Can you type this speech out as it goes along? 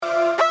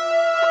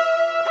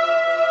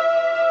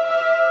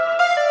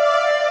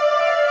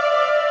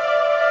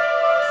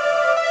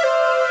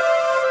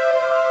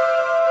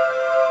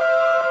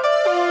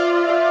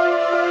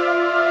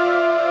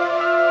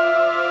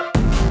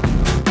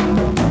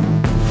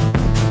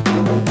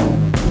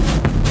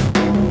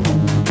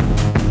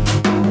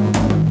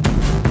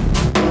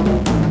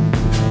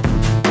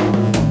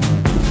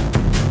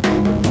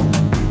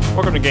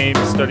Game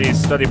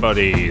Studies Study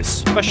Buddies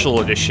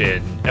Special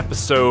Edition,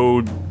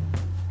 episode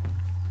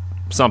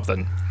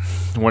something.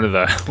 One of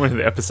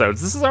the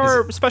episodes. This is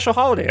our special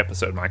holiday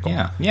episode, Michael.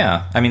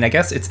 Yeah. I mean, I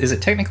guess is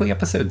it technically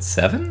episode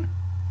 7?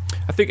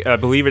 I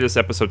believe it is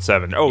episode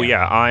 7. Oh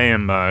yeah, I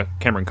am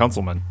Cameron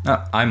Kunzelman.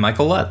 I'm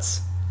Michael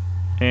Lutz.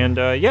 And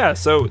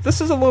so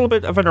this is a little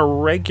bit of an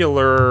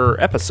irregular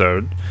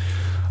episode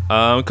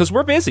because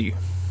we're busy.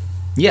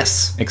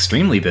 Yes,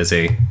 extremely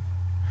busy.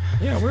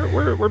 Yeah,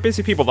 we're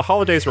busy people. The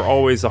holidays are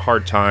always a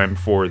hard time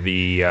for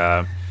the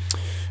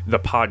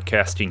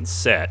podcasting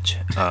set,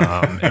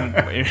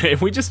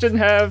 and we just didn't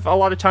have a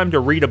lot of time to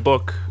read a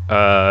book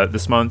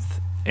this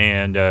month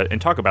and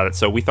talk about it.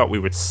 So we thought we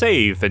would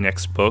save the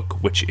next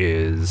book, which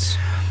is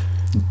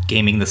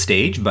Gaming the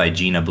Stage by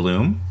Gina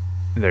Bloom.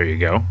 There you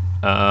go.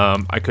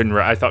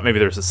 I thought maybe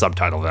there's a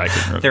subtitle that I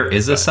couldn't remember. There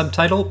is a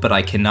subtitle, but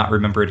I cannot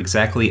remember it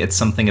exactly. It's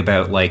something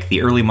about like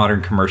the early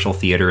modern commercial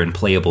theater and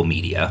playable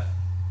media.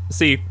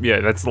 See,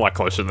 yeah, that's a lot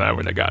closer than I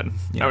would have gotten.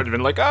 Yeah. I would have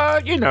been like,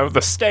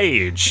 the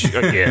stage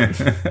again.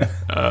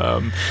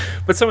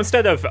 But so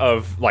instead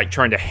of like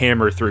trying to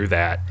hammer through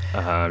that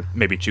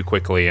maybe too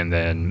quickly and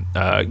then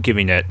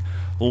giving it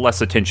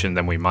less attention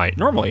than we might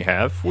normally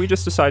have, we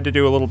just decided to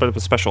do a little bit of a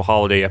special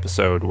holiday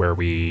episode where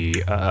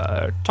we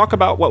talk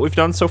about what we've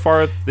done so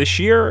far this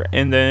year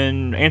and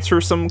then answer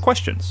some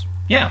questions.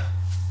 Yeah.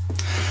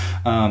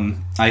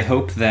 I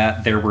hope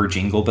that there were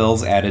jingle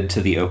bells added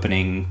to the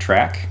opening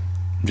track.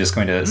 I'm just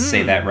going to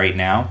say that right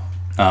now.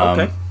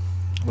 Okay.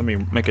 Let me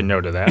make a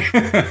note of that.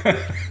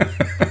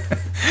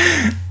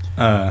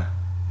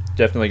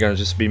 Definitely going to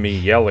just be me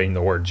yelling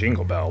the word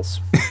jingle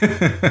bells.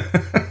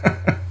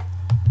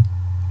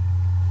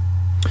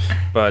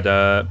 But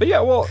yeah,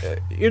 well,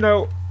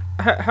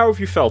 how have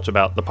you felt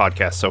about the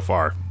podcast so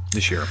far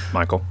this year,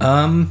 Michael?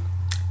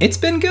 It's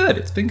been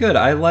good.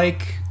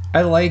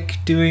 I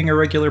like doing a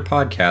regular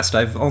podcast.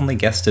 I've only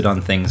guested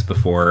on things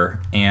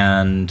before,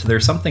 and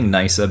there's something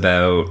nice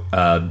about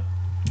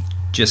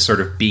just sort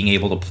of being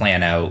able to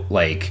plan out,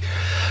 like,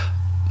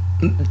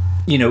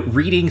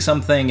 reading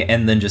something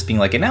and then just being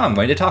like, and now I'm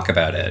going to talk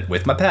about it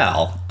with my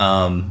pal.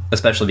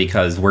 Especially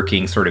because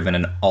working sort of in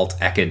an alt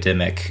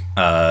academic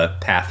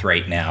path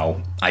right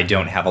now, I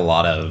don't have a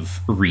lot of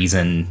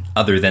reason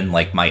other than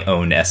like my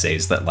own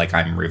essays that like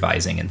I'm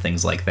revising and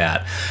things like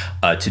that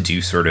to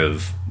do sort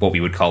of what we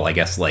would call, I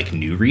guess, like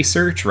new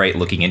research, right?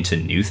 Looking into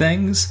new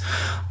things.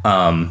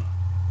 So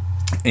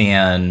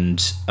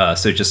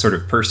just sort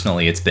of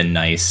personally, it's been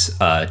nice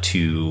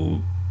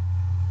to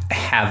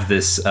have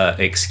this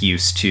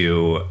excuse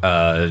to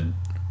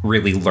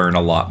really learn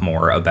a lot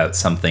more about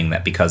something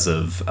that, because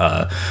of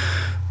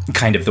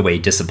kind of the way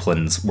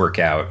disciplines work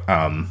out,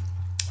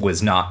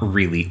 was not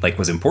really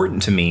was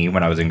important to me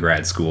when I was in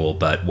grad school,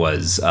 but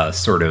was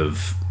sort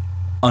of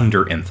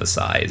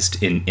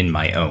underemphasized in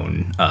my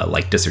own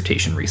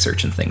dissertation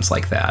research and things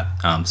like that.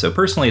 So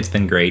personally, it's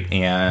been great,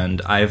 and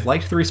I've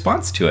liked the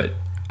response to it.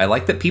 I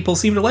like that people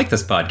seem to like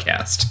this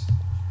podcast.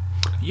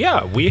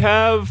 Yeah, we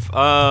have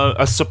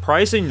a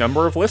surprising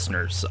number of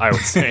listeners, I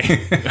would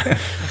say.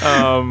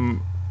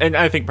 And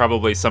I think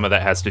probably some of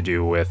that has to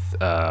do with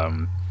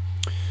the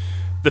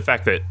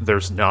fact that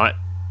there's not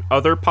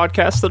other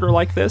podcasts that are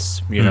like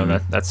this.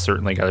 That's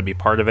certainly got to be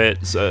part of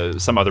it.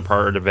 Some other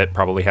part of it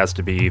probably has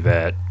to be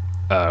that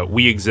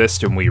we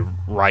exist and we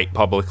write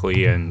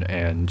publicly,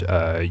 and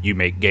you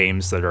make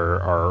games that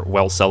are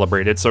well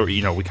celebrated. So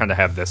we kind of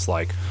have this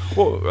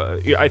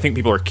I think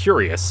people are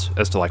curious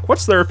as to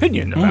what's their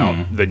opinion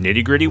about the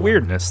nitty gritty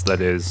weirdness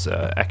that is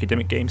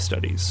academic game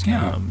studies.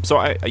 Yeah.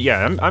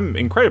 I'm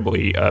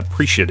incredibly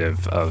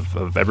appreciative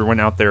of everyone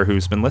out there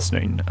who's been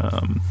listening.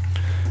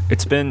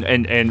 It's been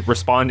and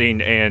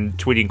responding and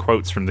tweeting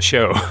quotes from the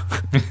show,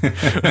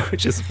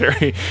 which is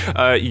very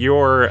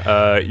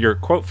your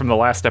quote from the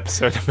last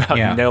episode about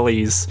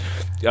Nellie's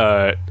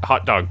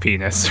hot dog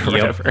penis or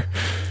whatever.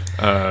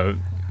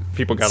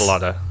 People got a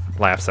lot of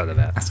laughs out of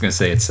that. I was going to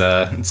say it's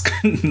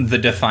the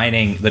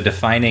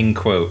defining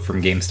quote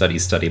from Game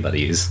Studies Study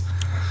Buddies.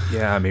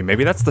 Yeah, I mean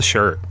maybe that's the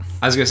shirt.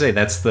 I was going to say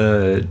that's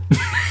the.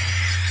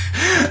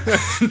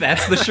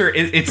 That's the shirt.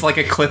 It's like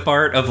a clip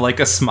art of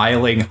like a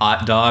smiling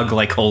hot dog,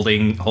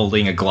 holding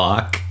a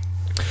Glock.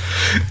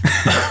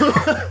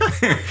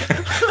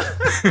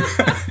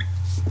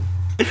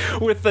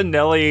 With the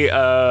Nelly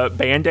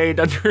Band-Aid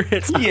under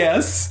it.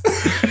 Yes.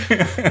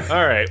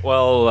 All right.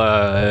 Well,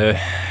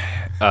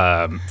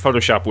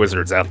 Photoshop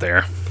wizards out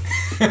there.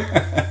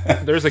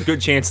 There's a good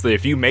chance that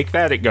if you make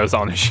that, it goes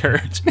on a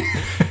shirt.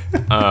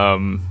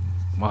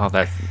 Wow,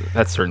 that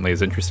certainly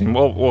is interesting.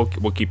 We'll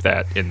keep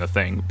that in the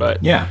thing,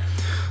 but yeah,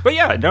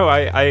 no,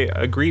 I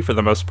agree for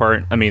the most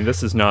part. I mean,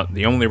 this is not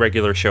the only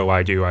regular show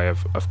I do. I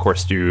of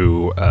course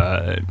do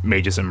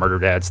Mages and Murder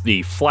Dads,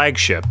 the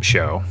flagship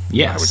show.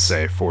 Yes, I would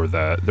say for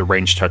the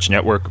Range Touch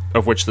Network,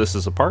 of which this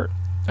is a part.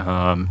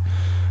 But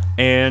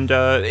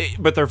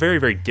they're very,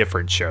 very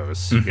different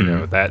shows.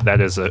 Mm-hmm.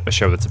 That is a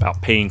show that's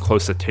about paying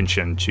close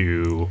attention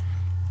to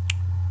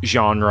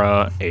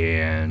genre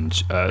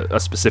and a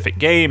specific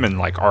game and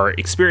like our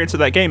experience of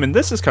that game. And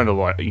this is kind of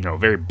like, a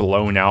very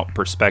blown out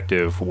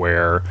perspective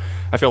where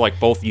I feel like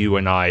both you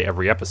and I,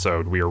 every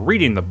episode, we are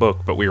reading the book,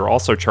 but we are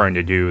also trying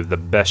to do the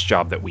best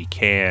job that we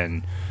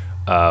can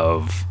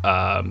of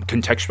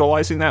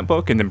contextualizing that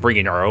book and then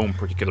bringing our own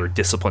particular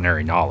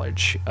disciplinary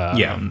knowledge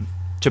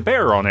to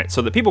bear on it,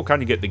 so that people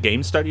kind of get the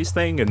game studies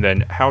thing, and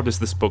then how does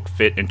this book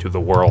fit into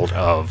the world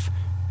of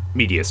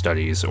media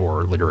studies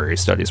or literary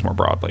studies more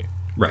broadly.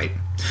 Right.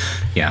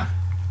 Yeah.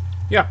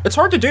 Yeah, it's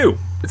hard to do.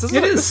 This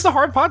is a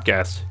hard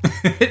podcast.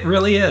 It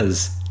really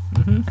is.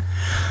 Mm-hmm.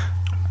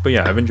 But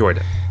yeah, I've enjoyed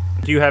it.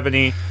 Do you have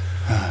any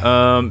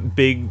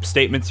big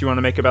statements you want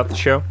to make about the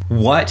show?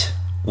 What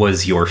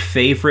was your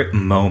favorite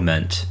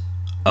moment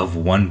of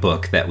one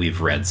book that we've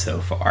read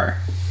so far?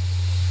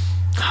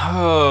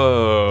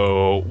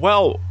 Oh,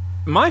 well,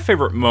 my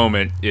favorite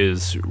moment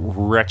is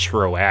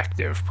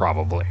retroactive,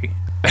 probably.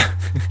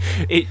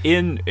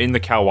 in the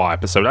Kauai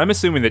episode, I'm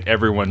assuming that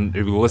everyone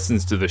who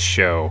listens to the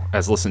show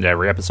has listened to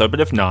every episode, but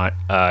if not,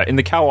 in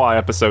the Kauai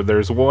episode,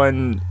 there's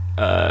one,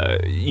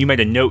 you made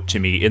a note to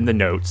me in the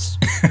notes,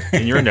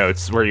 in your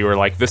notes, where you were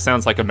like, this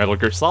sounds like a Metal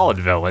Gear Solid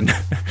villain.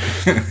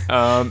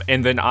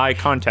 And then I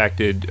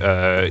contacted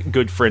a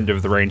good friend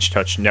of the Range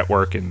Touch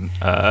Network and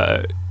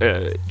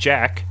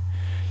Jack,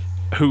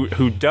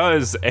 who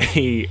does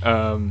a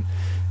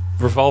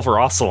Revolver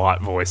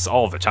Ocelot voice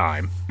all the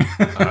time.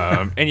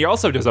 And he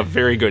also does a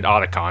very good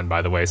Otacon,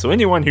 by the way. So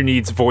anyone who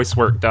needs voice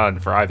work done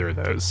for either of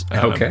those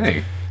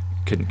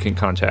can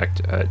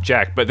contact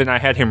Jack. But then I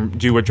had him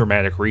do a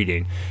dramatic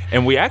reading,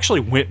 and we actually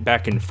went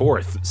back and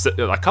forth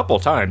a couple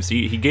times.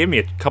 He gave me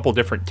a couple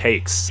different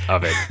takes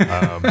of it.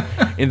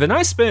 And then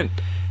I spent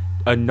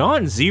a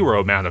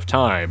non-zero amount of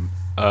time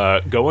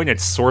going and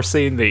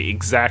sourcing the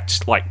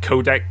exact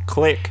codec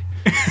click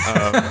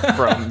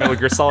from Metal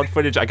Gear Solid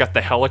footage. I got the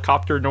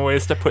helicopter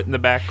noise to put in the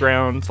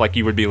background, like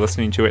you would be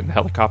listening to it in the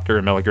helicopter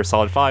in Metal Gear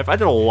Solid 5. I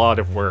did a lot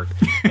of work.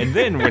 And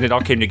then when it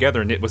all came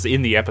together and it was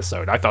in the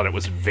episode, I thought it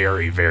was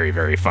very, very,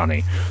 very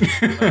funny.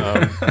 So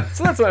that's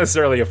not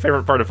necessarily a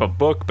favorite part of a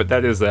book, but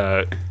that is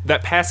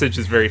that passage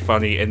is very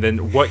funny, and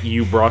then what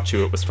you brought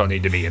to it was funny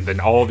to me, and then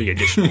all the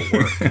additional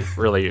work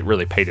really,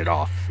 really paid it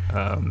off.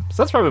 So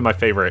that's probably my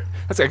favorite.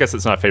 I guess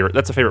it's not a favorite.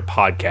 That's a favorite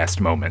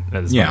podcast moment.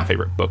 That is not a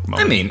favorite book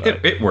moment. I mean,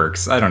 it works.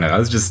 I don't know.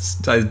 I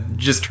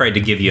just tried to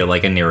give you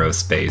a narrow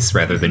space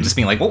rather than just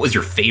being like, what was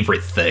your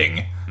favorite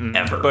thing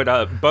ever?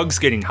 But Bugs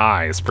Getting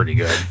High is pretty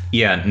good.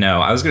 Yeah,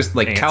 no, I was just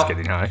Ants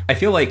Getting High. I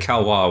feel like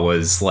Kauai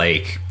was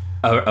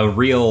a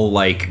real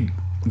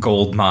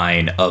gold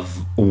mine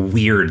of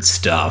weird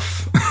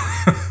stuff.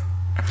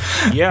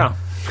 Yeah.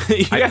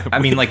 Yeah, I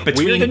mean,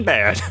 between weird and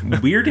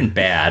bad. Weird and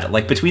bad.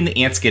 Between the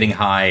Ants Getting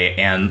High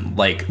and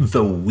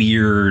the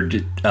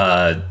weird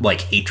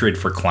hatred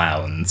for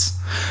clowns.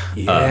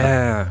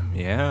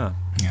 Yeah.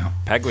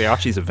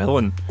 Pagliacci's a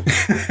villain.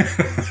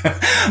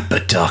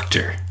 But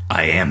Doctor,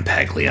 I am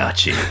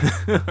Pagliacci.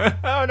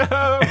 Oh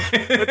no,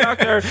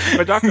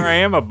 but Doctor, I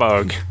am a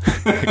bug.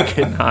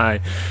 Getting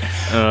high.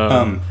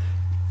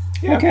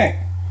 Yeah.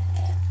 Okay.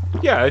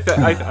 Yeah,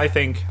 I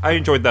think I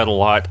enjoyed that a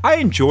lot. I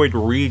enjoyed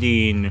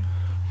reading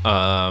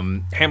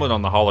Hamlet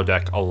on the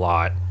Holodeck a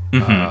lot.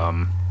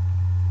 Mm-hmm.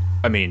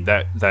 I mean,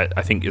 that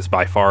I think is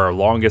by far our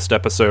longest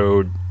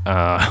episode,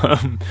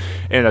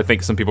 and I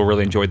think some people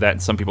really enjoyed that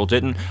and some people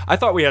didn't. I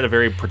thought we had a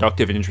very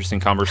productive and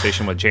interesting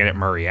conversation with Janet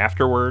Murray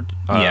afterward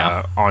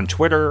on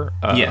Twitter.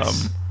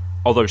 Yes.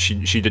 Although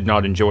she did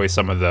not enjoy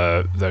some of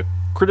the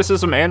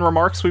criticism and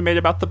remarks we made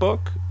about the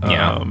book.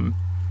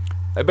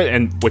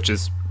 Which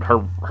is her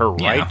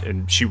right,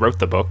 and she wrote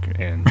the book,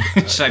 and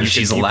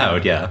she's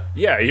allowed.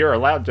 Yeah, you're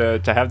allowed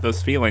to have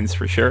those feelings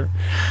for sure.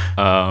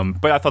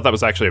 But I thought that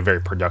was actually a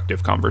very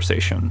productive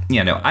conversation.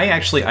 Yeah, no,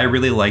 I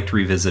really liked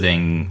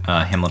revisiting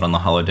Hamlet on the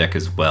Holodeck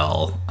as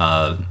well.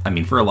 I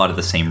mean, for a lot of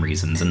the same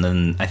reasons. And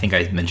then I think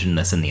I mentioned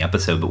this in the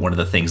episode, but one of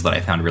the things that I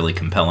found really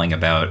compelling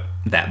about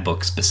that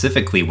book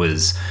specifically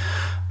was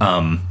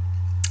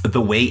the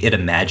way it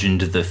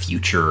imagined the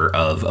future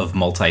of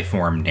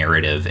multiform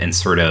narrative, and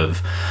sort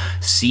of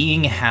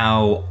seeing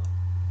how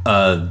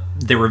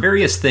there were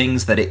various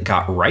things that it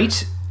got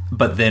right,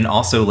 but then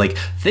also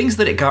things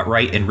that it got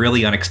right in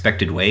really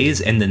unexpected ways,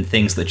 and then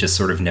things that just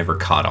sort of never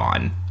caught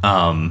on.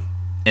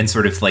 And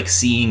sort of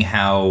seeing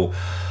how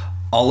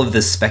all of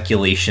this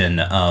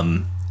speculation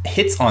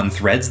hits on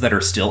threads that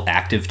are still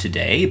active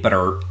today, but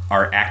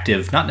are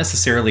active not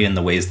necessarily in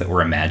the ways that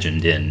were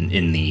imagined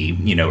in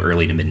the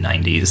early to mid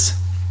 90s.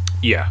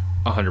 Yeah,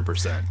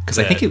 100%. Because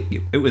I think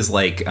it was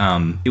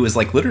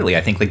literally,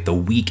 I think the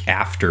week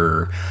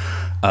after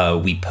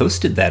we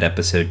posted that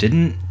episode,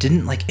 didn't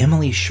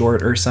Emily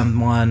Short or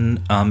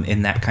someone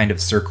in that kind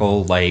of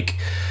circle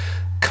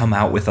come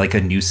out with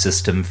a new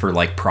system for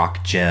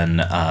Proc Gen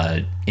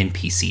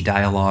NPC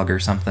dialogue or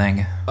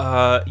something?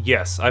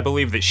 Yes, I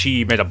believe that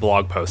she made a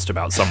blog post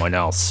about someone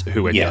else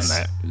who had done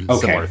that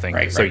similar thing.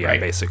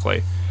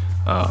 Basically.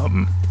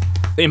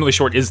 Emily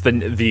Short is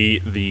the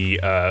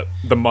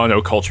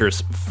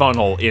monoculture's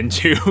funnel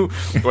into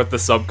what the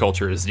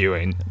subculture is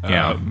doing.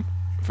 Yeah.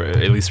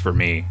 At least for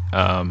me.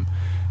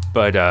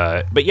 But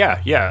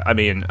yeah. I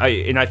mean,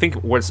 I think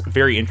what's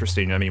very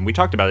interesting. I mean, we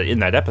talked about it in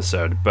that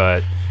episode,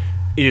 but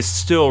it is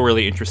still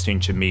really interesting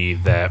to me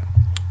that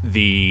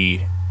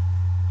the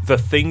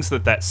things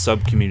that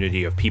sub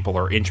community of people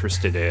are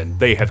interested in,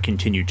 they have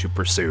continued to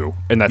pursue,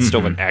 and that's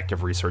still an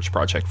active research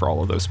project for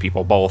all of those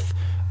people, both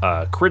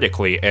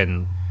critically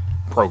and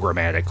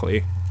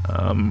programmatically.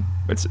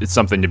 It's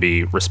something to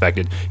be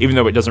respected, even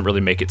though it doesn't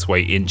really make its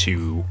way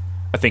into,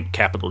 I think,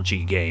 capital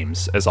G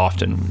games as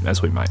often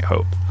as we might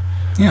hope.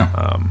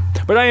 Yeah.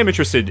 But I am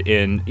interested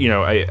in,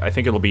 I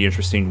think it'll be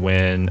interesting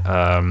when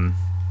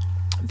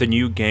the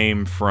new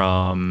game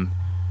from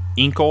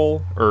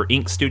Inkle or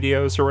Ink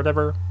Studios or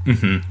whatever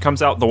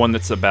comes out, the one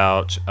that's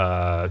about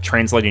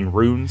translating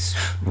runes.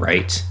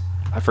 Right.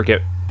 I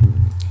forget.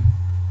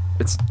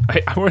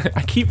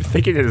 I keep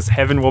thinking it is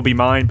Heaven Will Be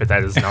Mine, but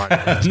that is not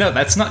it. No,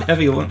 that's not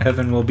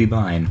Heaven Will Be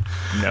Mine.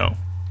 No.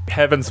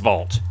 Heaven's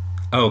Vault.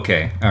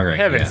 Okay, all right.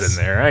 Heaven's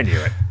in there. I knew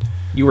it.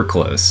 You were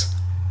close.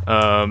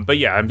 But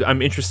yeah,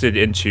 I'm interested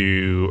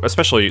into,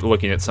 especially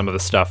looking at some of the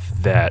stuff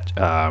that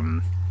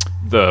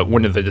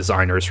one of the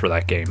designers for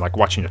that game, like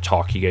watching a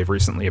talk he gave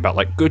recently about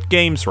like good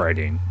games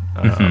writing.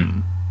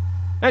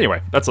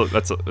 Anyway, that's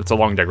a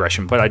long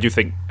digression, but I do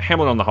think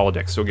Hamlet on the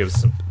Holodeck still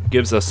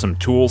gives us some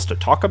tools to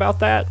talk about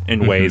that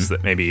in ways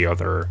that maybe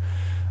other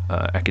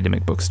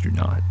academic books do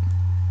not.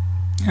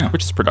 Yeah,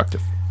 which is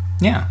productive.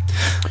 Yeah.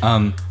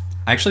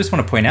 I actually just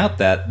want to point out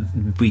that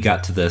we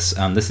got to this.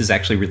 This is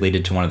actually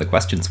related to one of the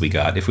questions we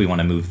got. If we want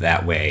to move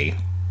that way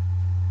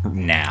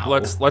now,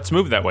 let's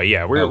move that way.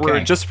 Yeah,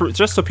 we're just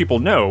so people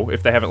know,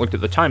 if they haven't looked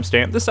at the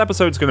timestamp, this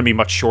episode's going to be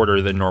much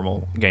shorter than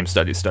normal Game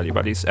Studies Study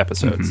Buddies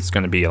episodes. It's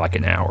going to be like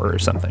an hour or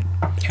something.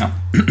 Yeah.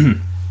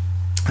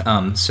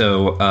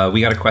 So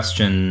we got a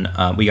question.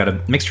 We got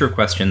a mixture of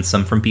questions,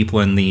 some from people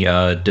in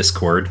the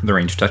Discord, the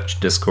Range Touch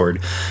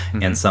Discord,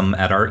 and some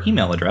at our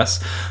email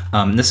address.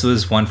 This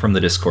was one from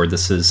the Discord.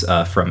 This is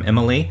from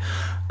Emily.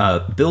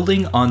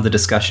 Building on the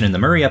discussion in the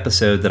Murray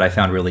episode that I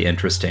found really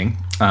interesting,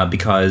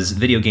 because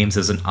video games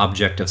as an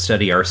object of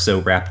study are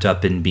so wrapped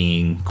up in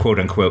being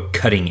quote-unquote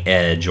cutting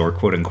edge or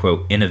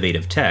quote-unquote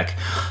innovative tech,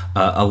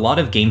 a lot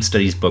of game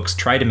studies books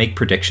try to make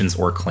predictions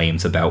or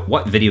claims about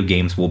what video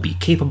games will be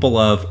capable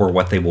of or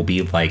what they will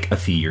be like a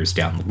few years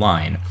down the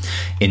line.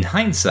 In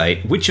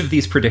hindsight, which of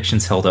these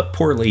predictions held up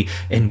poorly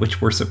and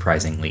which were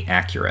surprisingly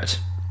accurate?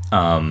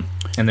 And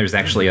there's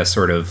actually a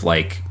sort of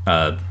like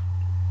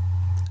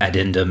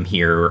addendum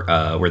here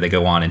where they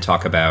go on and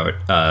talk about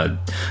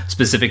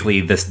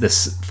specifically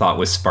this thought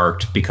was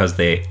sparked because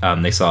they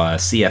saw a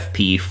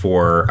CFP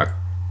for a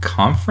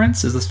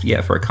conference.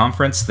 For a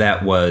conference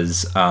that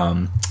was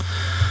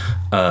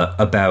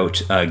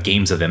about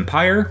Games of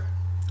Empire,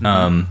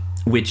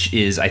 which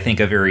is, I think,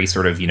 a very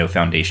sort of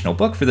foundational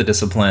book for the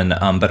discipline,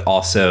 but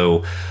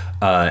also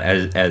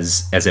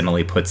as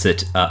Emily puts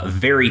it,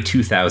 very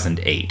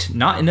 2008.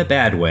 Not in a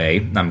bad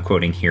way, I'm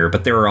quoting here,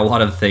 but there are a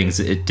lot of things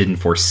it didn't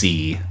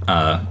foresee,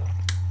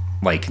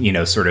 like,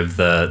 sort of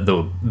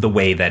the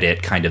way that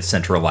it kind of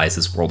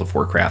centralizes World of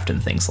Warcraft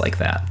and things like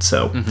that.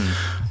 So,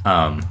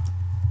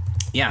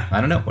 yeah,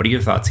 I don't know. What are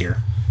your thoughts here?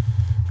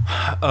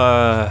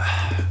 I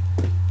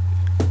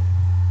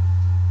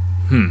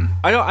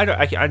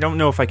don't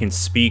know if I can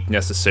speak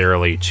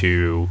necessarily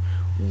to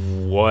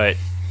what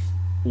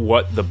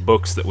the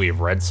books that we have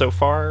read so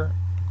far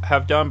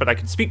have done, but I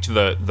can speak to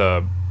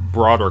the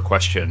broader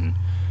question.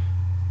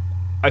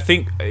 I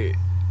think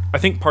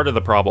part of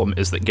the problem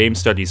is that game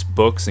studies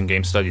books and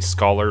game studies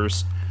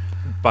scholars,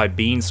 by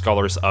being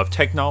scholars of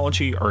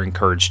technology, are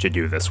encouraged to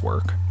do this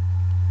work.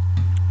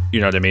 You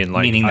know what I mean?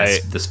 Like, meaning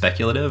the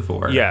speculative,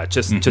 or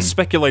just to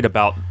speculate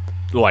about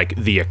like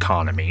the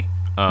economy.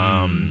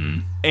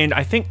 And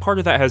I think part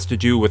of that has to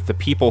do with the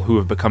people who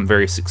have become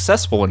very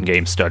successful in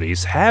game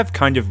studies have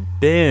kind of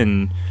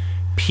been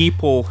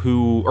people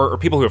who, or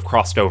people who have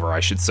crossed over, I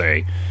should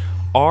say,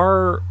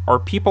 are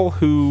people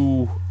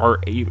who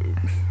are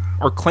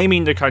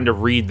claiming to kind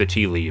of read the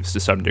tea leaves to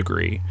some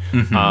degree.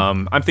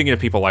 I'm thinking of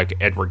people like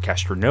Edward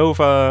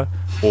Castronova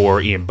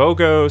or Ian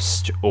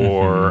Bogost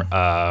or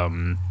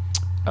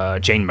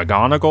Jane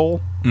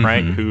McGonigal,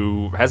 right,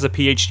 who has a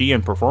PhD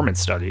in performance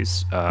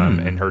studies,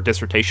 and her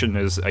dissertation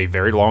is a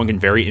very long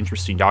and very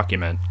interesting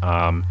document.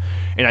 And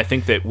I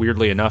think that,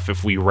 weirdly enough,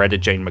 if we read a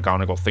Jane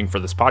McGonigal thing for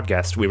this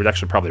podcast, we would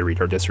actually probably read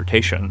her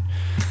dissertation.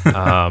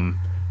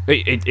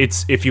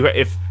 It's if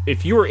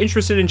you are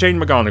interested in Jane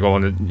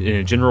McGonigal in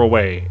a general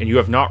way, and you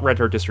have not read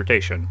her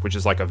dissertation, which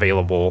is like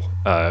available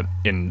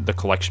in the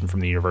collection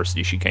from the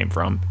university she came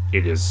from,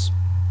 it is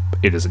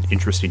an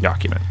interesting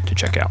document to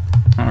check out.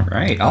 All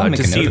right, I'll make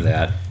a note of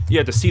that.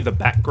 Yeah, to see the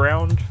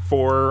background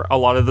for a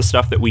lot of the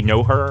stuff that we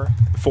know her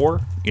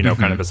for,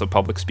 kind of as a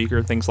public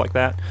speaker, things like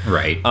that.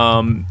 Right.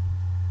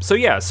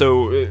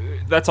 So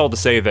that's all to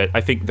say that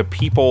I think the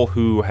people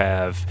who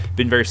have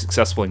been very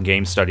successful in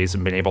game studies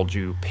and been able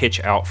to pitch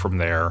out from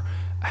there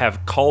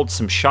have called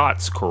some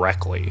shots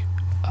correctly.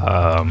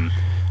 Ian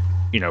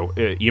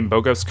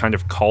Bogost kind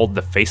of called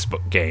the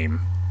Facebook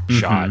game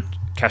shot.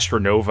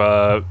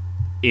 Castronova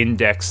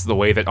indexed the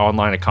way that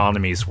online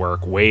economies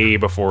work way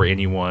before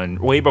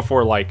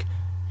like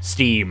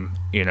Steam,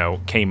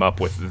 came up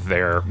with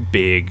their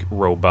big,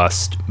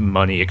 robust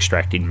money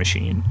extracting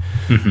machine.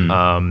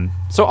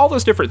 So all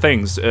those different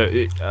things,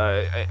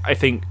 I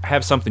think,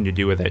 have something to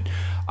do with it.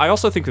 I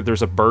also think that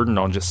there's a burden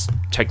on just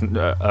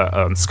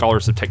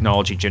scholars of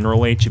technology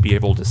generally to be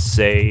able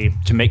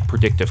to make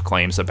predictive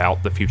claims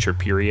about the future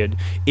period.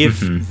 If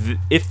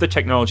the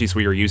technologies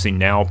we are using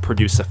now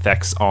produce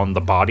effects on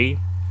the body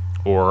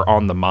or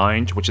on the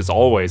mind, which is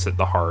always at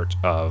the heart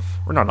of,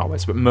 or not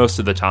always, but most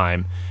of the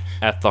time,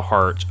 at the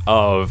heart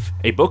of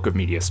a book of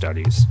media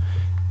studies,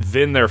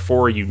 then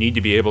therefore you need to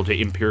be able to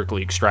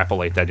empirically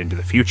extrapolate that into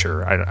the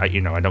future.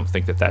 I don't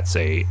think that that's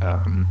a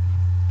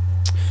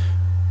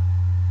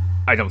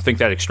I don't think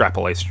that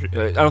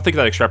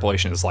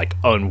extrapolation is like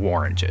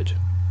unwarranted.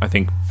 I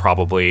think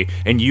probably,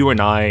 and you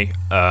and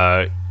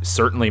I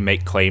certainly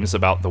make claims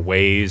about the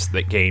ways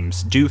that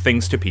games do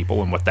things to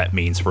people and what that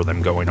means for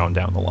them going on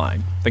down the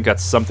line. I think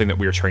that's something that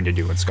we are trained to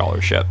do in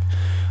scholarship.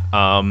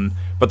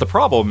 But the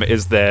problem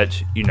is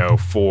that,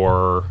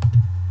 for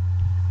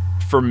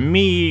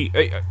me,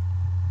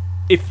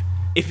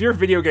 if you're a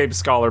video game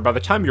scholar, by the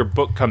time your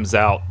book comes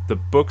out, the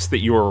books that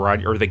you were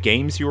writing, or the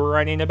games you were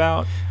writing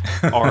about,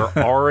 are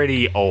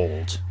already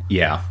old.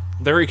 Yeah.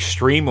 They're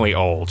extremely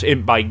old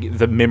by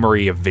the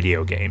memory of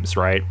video games,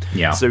 right?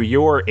 Yeah. So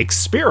your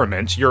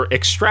experiment, your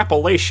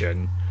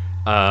extrapolation,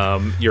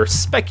 your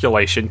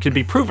speculation can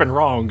be proven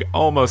wrong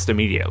almost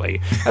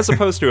immediately, as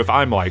opposed to if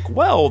I'm like,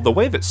 well, the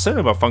way that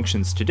cinema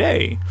functions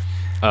today,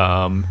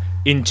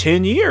 in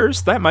 10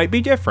 years, that might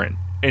be different.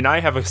 And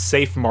I have a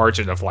safe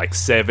margin of like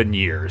 7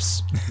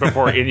 years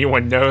before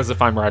anyone knows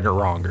if I'm right or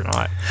wrong or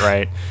not,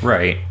 right?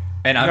 Right.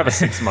 And I have a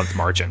 6-month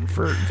margin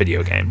for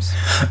video games.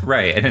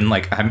 Right. And then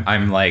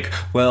I'm like,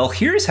 well,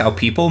 here's how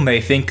people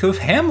may think of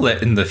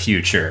Hamlet in the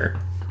future.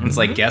 It's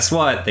like, guess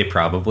what? They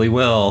probably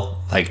will.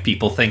 Like,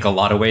 people think a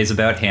lot of ways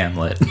about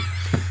Hamlet.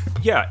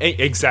 Yeah,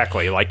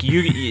 exactly. Like,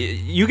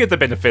 you get the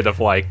benefit of,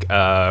 like,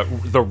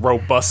 the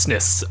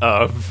robustness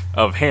of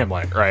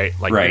Hamlet, right?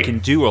 Like, right. You can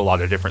do a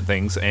lot of different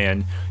things,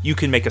 and you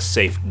can make a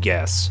safe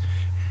guess.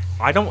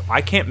 I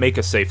can't make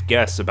a safe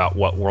guess about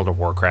what World of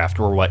Warcraft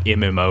or what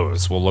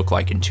MMOs will look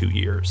like in 2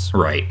 years.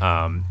 Right.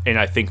 And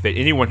I think that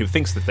anyone who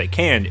thinks that they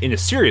can, in a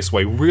serious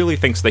way, really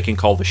thinks they can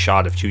call the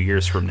shot of 2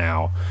 years from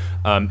now.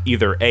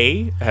 Either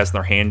A, has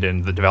their hand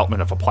in the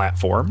development of a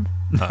platform,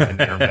 and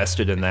they're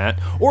invested in that,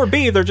 or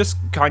B, they're just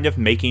kind of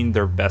making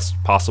their best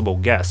possible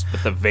guess.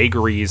 But the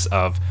vagaries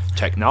of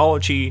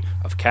technology,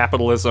 of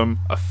capitalism,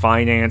 of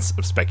finance,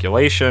 of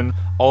speculation,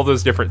 all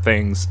those different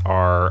things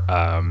are...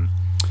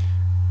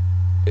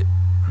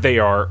 they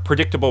are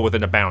predictable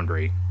within a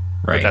boundary,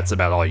 right? But that's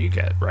about all you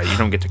get, right? You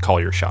don't get to call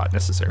your shot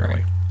necessarily.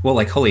 Right. Well,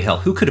 like, holy hell,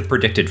 who could have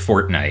predicted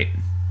Fortnite?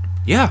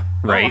 Yeah,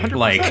 right.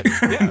 Like,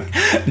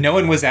 yeah. No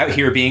one was out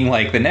here being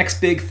like, the next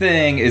big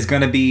thing is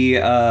going to be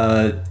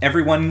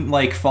everyone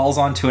like falls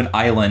onto an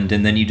island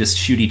and then you just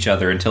shoot each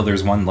other until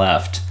there's one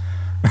left.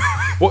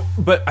 Well,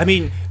 but I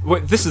mean,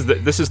 this is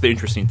the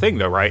interesting thing,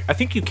 though, right? I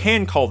think you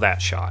can call that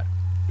shot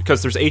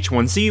because there's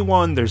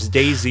H1Z1, there's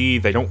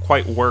DayZ. They don't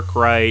quite work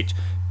right.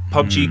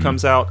 PUBG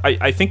comes out.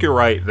 I think you're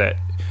right that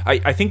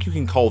I think you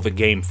can call the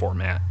game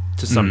format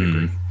to some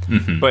degree.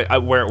 Mm-hmm.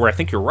 But where I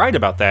think you're right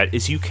about that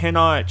is you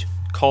cannot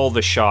call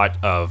the shot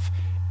of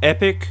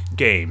Epic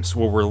Games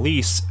will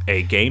release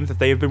a game that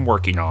they have been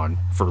working on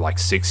for like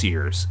 6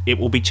 years. It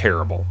will be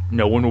terrible.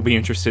 No one will be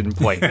interested in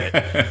playing it.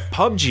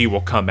 PUBG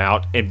will come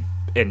out and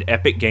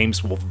Epic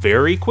Games will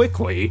very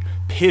quickly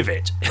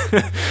pivot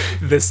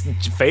this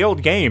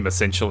failed game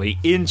essentially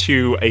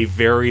into a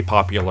very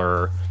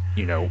popular,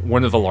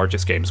 one of the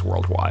largest games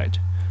worldwide.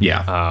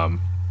 Yeah.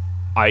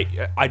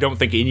 I don't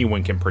think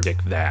anyone can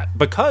predict that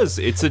because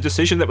it's a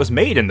decision that was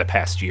made in the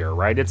past year,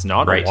 right? It's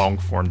not a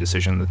long-form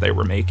decision that they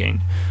were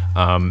making.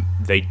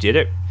 They did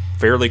it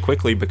fairly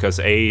quickly because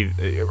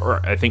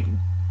I think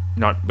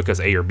not because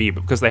A or B,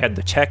 but because they had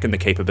the tech and the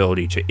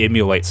capability to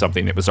emulate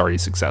something that was already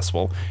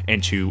successful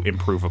and to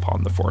improve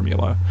upon the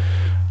formula.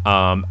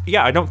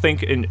 I don't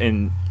think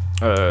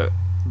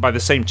by the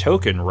same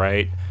token,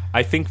 right,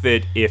 I think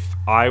that if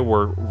I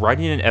were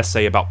writing an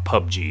essay about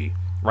PUBG,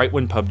 right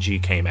when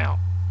PUBG came out,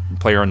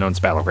 PlayerUnknown's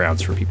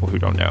Battlegrounds for people who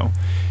don't know,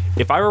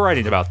 if I were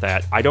writing about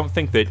that, I don't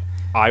think that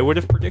I would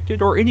have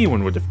predicted or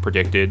anyone would have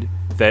predicted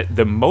that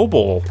the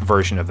mobile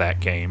version of that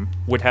game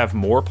would have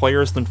more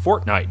players than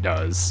Fortnite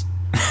does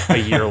a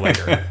year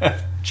later.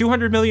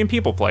 200 million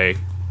people play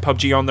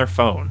PUBG on their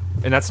phone,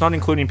 and that's not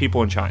including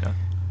people in China.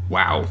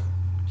 Wow.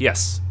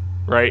 Yes.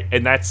 Right,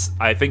 and that's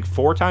I think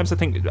 4 times. I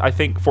think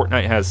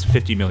Fortnite has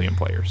 50 million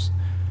players,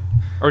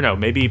 or no,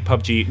 maybe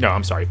PUBG. No,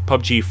 I'm sorry,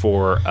 PUBG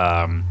for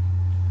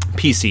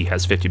PC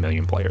has 50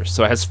 million players,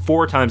 so it has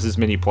 4 times as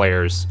many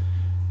players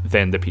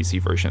than the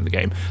PC version of the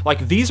game.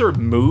 Like, these are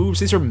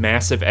moves; these are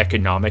massive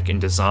economic and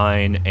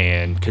design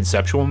and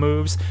conceptual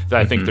moves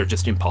that I think they're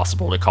just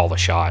impossible to call the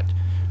shot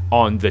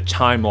on the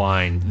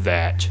timeline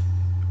that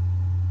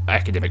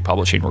academic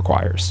publishing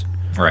requires.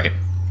 Right.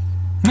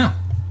 No.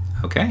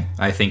 Okay.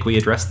 I think we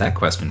addressed that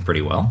question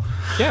pretty well.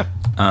 Yeah.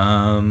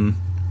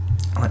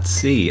 Let's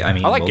see. I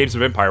mean, I like Games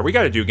of Empire. We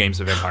got to do Games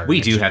of Empire.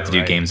 We do have to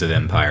do Games of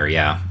Empire.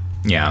 Yeah.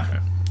 Yeah. Okay.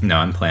 No,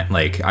 I'm planning.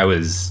 Like, I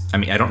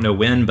don't know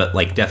when, but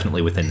like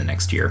definitely within the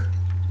next year.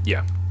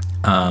 Yeah.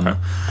 Okay.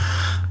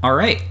 All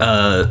right.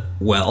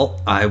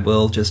 Well, I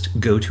will just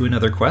go to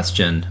another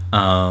question.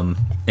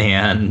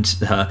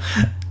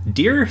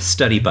 Dear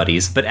study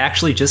buddies, but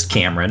actually just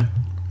Cameron.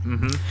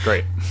 Mm-hmm.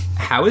 Great.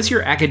 How is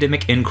your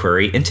academic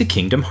inquiry into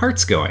Kingdom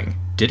Hearts going?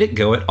 Did it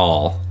go at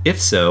all? If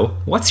so,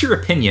 what's your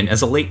opinion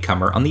as a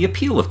latecomer on the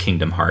appeal of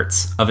Kingdom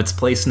Hearts, of its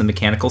place in the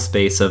mechanical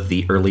space of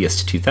the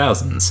earliest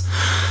 2000s?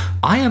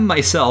 I am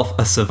myself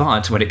a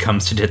savant when it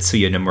comes to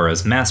Tetsuya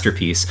Nomura's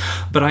masterpiece,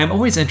 but I am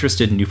always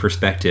interested in new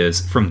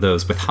perspectives from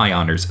those with high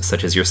honors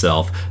such as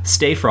yourself.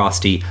 Stay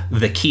frosty,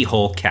 the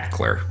Keyhole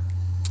Cackler.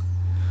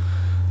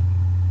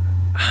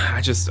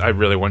 I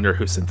really wonder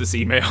who sent this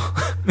email.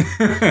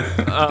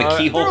 The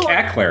Keyhole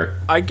Cackler.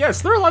 I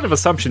guess there are a lot of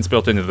assumptions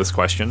built into this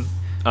question.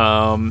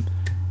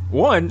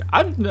 One,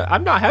 I'm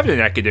not having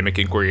an academic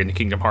inquiry into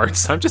Kingdom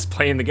Hearts. I'm just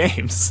playing the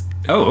games.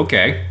 Oh,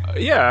 okay.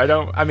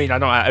 Yeah,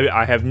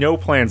 I have no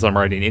plans on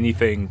writing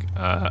anything.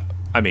 I'm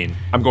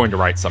going to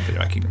write something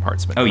about Kingdom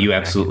Hearts. But you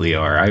absolutely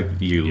are.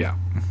 Yeah.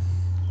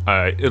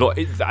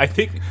 I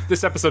think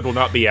this episode will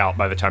not be out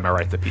by the time I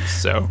write the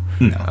piece, so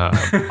no.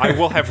 I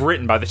will have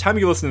written, by the time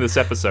you listen to this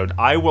episode,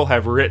 I will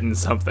have written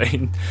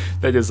something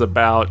that is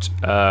about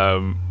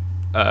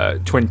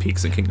Twin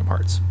Peaks and Kingdom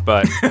Hearts.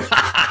 But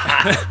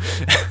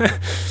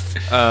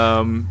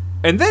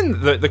and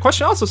then the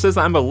question also says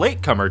I'm a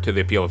latecomer to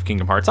the appeal of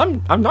Kingdom Hearts.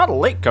 I'm not a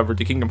latecomer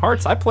to Kingdom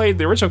Hearts. I played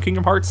the original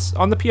Kingdom Hearts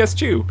on the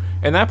PS2,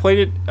 and I played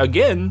it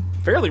again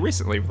fairly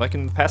recently, like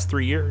in the past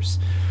 3 years.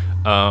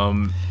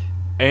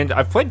 And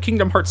I've played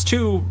Kingdom Hearts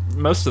 2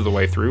 most of the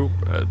way through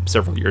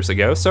several years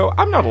ago, so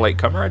I'm not a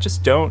latecomer. I'm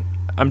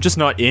just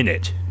not in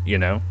it, you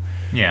know?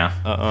 Yeah.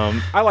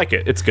 I like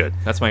it. It's good.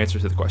 That's my answer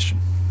to the question.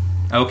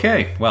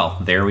 Okay. Well,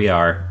 there we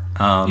are.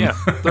 Yeah,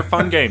 they're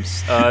fun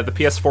games. The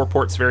PS4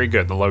 port's very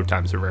good. The load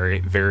times are very,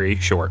 very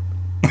short.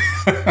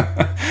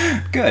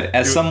 Good.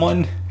 As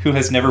someone who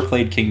has never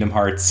played Kingdom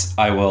Hearts,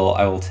 I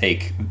will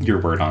take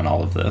your word on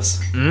all of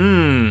this.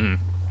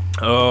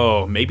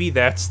 Oh, maybe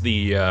that's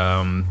the...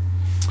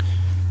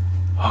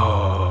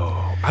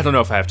 I don't know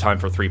if I have time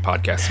for 3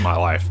 podcasts in my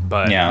life,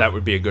 but that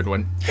would be a good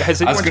one.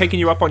 Has anyone taken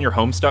you up on your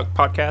Homestuck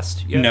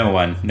podcast yet? No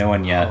one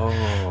yet.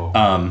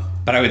 Oh.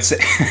 But I would say,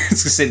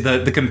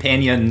 the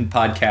companion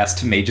podcast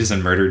to Mages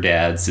and Murder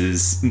Dads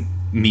is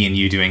me and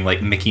you doing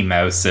like Mickey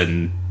Mouse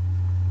and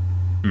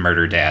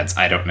Murder Dads.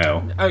 I don't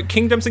know.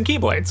 Kingdoms and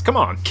Keyblades. Come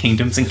on.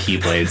 Kingdoms and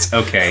Keyblades.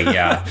 Okay,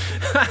 yeah.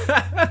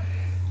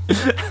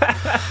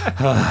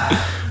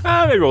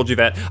 Maybe we'll do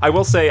that. I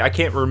will say I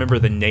can't remember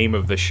the name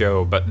of the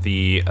show, but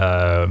the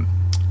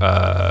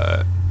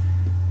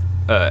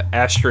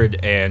Astrid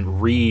and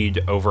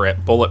Reed over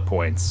at Bullet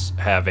Points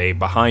have a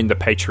behind the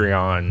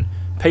Patreon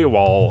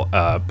paywall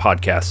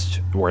podcast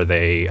where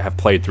they have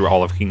played through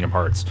all of Kingdom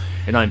Hearts,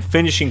 and I'm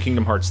finishing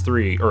Kingdom Hearts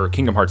 3 or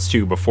Kingdom Hearts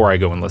 2 before I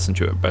go and listen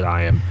to it, but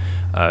I am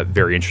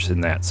very interested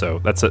in that. So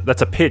that's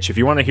a pitch. If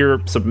you want to hear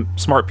some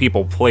smart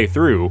people play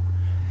through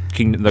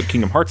the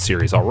Kingdom Hearts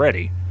series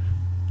already,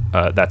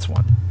 that's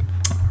one.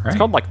 Right. It's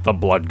called like The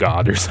Blood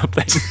God or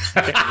something.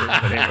 I can't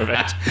remember the name of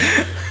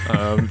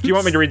it. Do you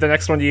want me to read the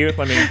next one to you?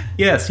 Let me.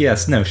 Yes.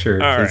 No,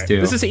 sure. All please right. do.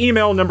 This is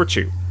email number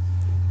 2.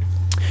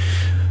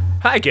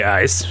 Hi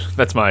guys,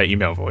 that's my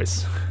email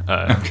voice.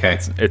 Okay.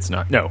 It's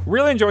not. No,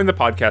 really enjoying the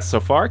podcast so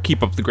far.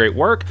 Keep up the great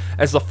work.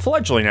 As a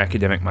fledgling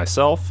academic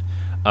myself,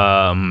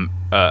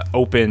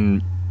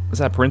 open. Is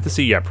that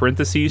parentheses? Yeah,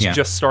 parentheses. Yeah.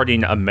 Just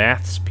starting a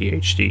maths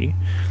PhD.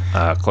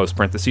 Close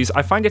parentheses.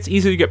 I find it's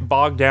easy to get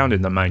bogged down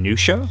in the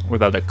minutia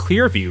without a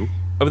clear view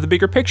of the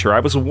bigger picture. I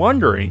was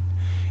wondering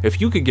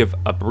if you could give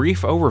a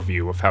brief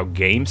overview of how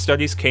game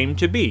studies came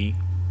to be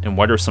and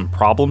what are some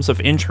problems of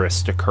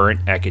interest to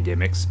current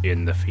academics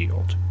in the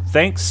field.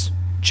 Thanks,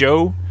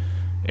 Joe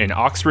in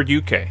Oxford,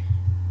 UK.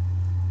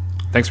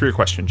 Thanks for your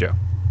question, Joe.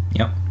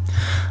 Yep.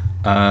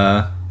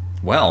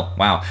 Well,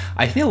 wow.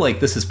 I feel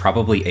like this is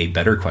probably a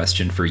better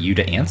question for you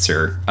to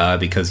answer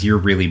because you're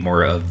really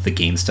more of the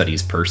game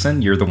studies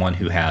person. You're the one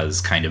who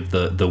has kind of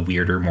the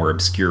weirder, more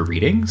obscure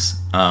readings.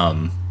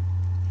 Kind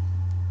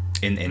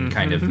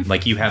of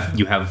like you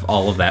have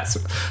all of that.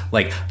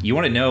 Like you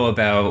want to know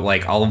about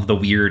like all of the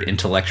weird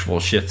intellectual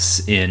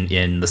shifts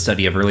in the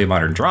study of early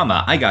modern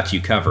drama. I got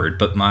you covered.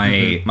 But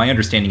my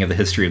understanding of the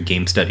history of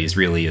game studies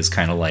really is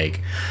kind of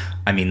like,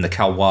 I mean, the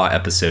Kalwa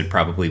episode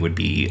probably would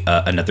be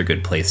another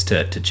good place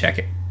to check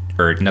it,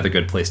 or another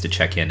good place to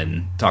check in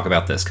and talk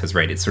about this because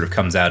it sort of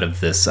comes out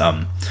of this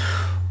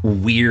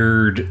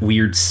weird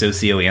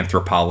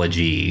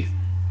socioanthropology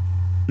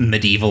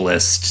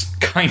medievalist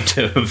kind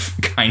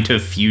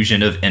of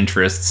fusion of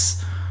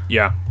interests.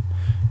 Yeah,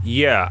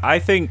 I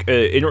think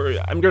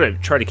I'm gonna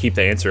try to keep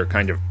the answer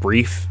kind of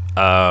brief.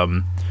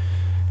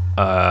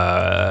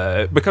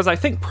 Because I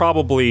think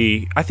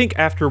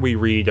after we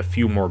read a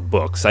few more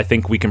books, I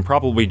think we can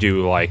probably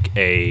do like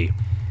a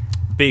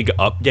big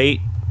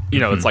update. You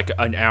know, it's like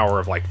an hour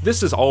of like,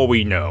 this is all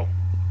we know,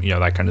 you know,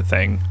 that kind of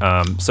thing.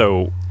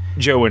 So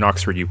Joe in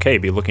Oxford,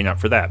 UK, be looking out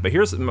for that. But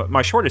here's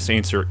my shortest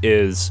answer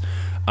is,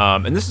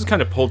 and this is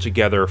kind of pulled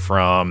together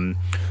from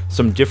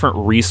some different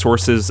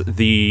resources.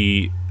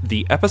 The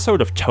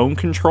episode of Tone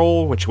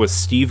Control, which was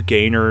Steve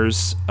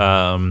Gaynor's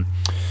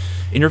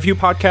interview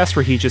podcast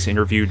where he just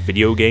interviewed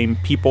video game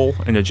people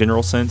in a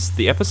general sense.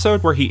 The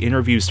episode where he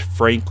interviews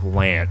Frank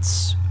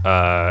Lance,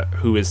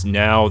 who is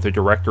now the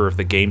director of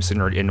the Game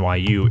Center at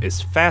NYU,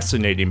 is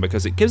fascinating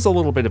because it gives a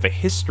little bit of a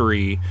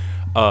history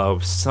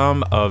of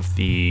some of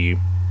the,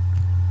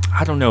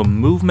 I don't know,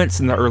 movements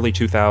in the early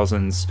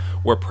 2000s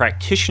where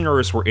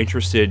practitioners were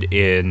interested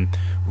in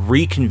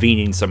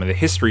reconvening some of the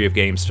history of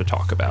games to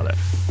talk about it.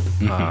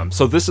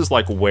 So this is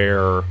like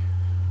where,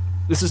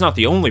 this is not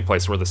the only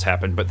place where this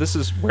happened, but this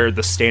is where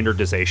the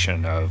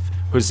standardization of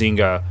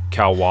Huizinga,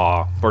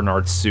 Calwa,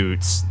 Bernard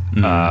Suits,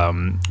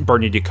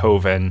 Bernie de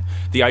Koven,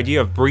 the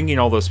idea of bringing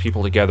all those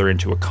people together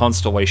into a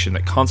constellation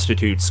that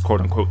constitutes, quote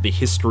unquote, the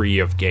history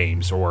of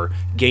games or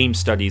game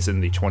studies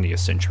in the 20th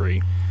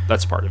century.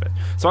 That's part of it.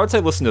 So I would say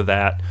listen to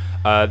that.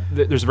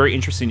 There's a very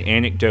interesting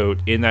anecdote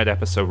in that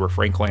episode where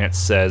Frank Lance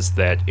says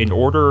that in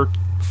order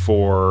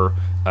for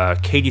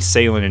Katie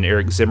Salen and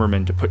Eric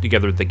Zimmerman to put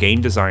together the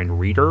Game Design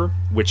Reader,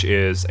 which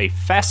is a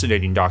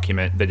fascinating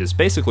document that is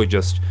basically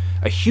just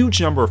a huge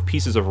number of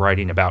pieces of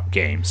writing about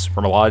games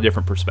from a lot of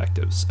different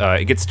perspectives.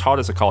 It gets taught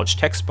as a college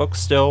textbook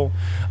still.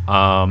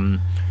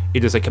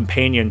 It is a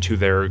companion to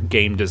their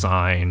game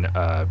design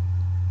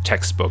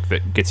textbook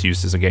that gets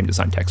used as a game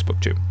design textbook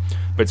too.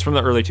 But it's from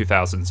the early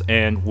 2000s.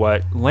 And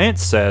what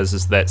Lance says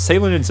is that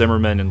Salen and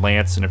Zimmerman and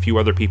Lance and a few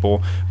other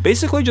people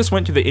basically just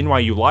went to the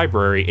NYU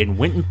library and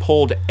went and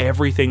pulled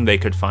everything they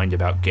could find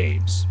about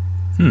games.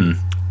 And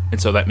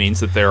so that means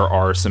that there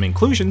are some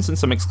inclusions and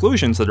some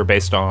exclusions that are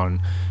based on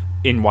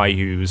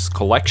NYU's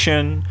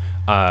collection,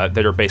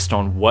 that are based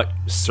on what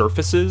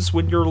surfaces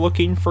when you're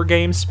looking for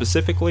games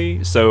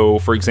specifically. So,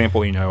 for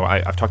example, you know,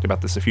 I've talked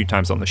about this a few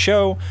times on the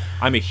show.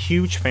 I'm a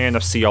huge fan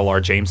of C.L.R.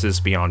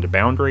 James's Beyond a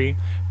Boundary,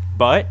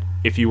 but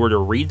if you were to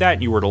read that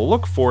and you were to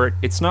look for it,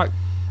 it's not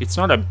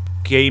a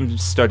game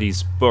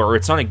studies book, or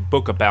it's not a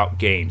book about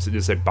games. It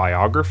is a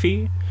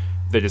biography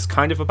that is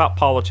kind of about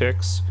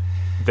politics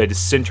that is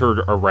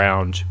centered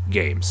around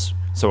games.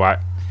 So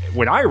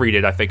when I read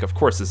it, I think, of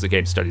course, this is a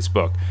game studies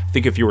book. I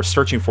think if you were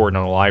searching for it in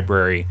a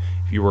library,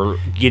 if you were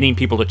getting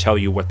people to tell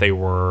you what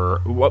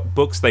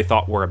books they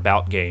thought were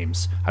about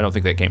games, I don't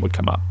think that game would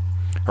come up,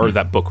 or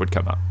that book would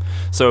come up.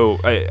 So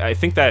I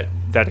think that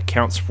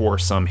accounts for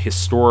some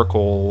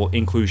historical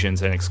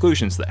inclusions and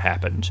exclusions that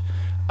happened.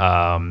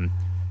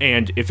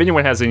 And if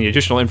anyone has any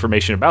additional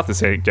information about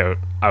this anecdote,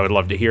 I would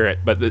love to hear it.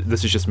 But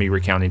this is just me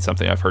recounting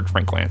something I've heard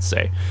Frank Lance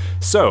say.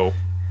 So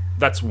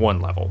that's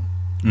one level.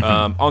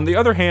 On the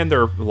other hand,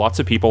 there are lots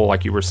of people,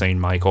 like you were saying,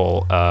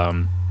 Michael,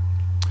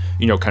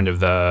 you know, kind of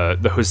the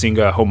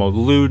Huizinga Homo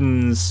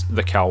Ludens,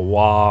 the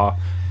Calwa,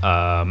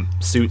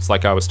 Suits,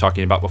 like I was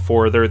talking about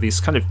before. There are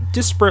these kind of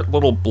disparate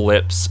little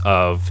blips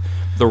of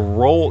the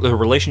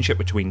relationship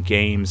between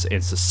games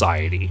and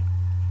society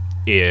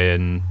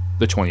in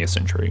the 20th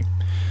century.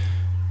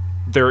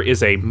 There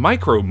is a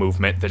micro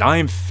movement that I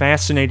am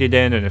fascinated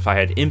in, and if I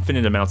had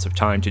infinite amounts of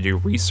time to do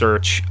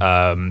research,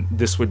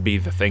 this would be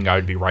the thing I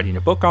would be writing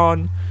a book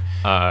on.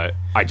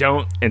 I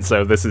don't, and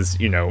so this is,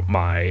 you know,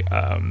 my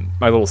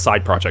little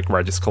side project where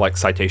I just collect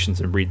citations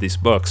and read these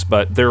books.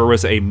 But there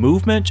was a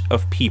movement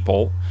of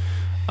people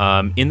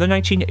in the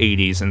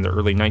 1980s and the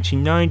early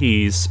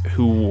 1990s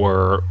who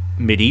were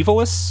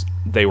medievalists,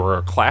 they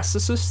were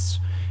classicists,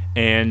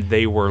 and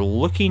they were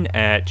looking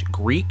at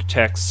Greek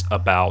texts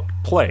about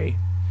play,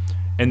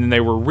 and then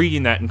they were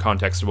reading that in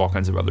context of all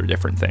kinds of other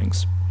different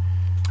things.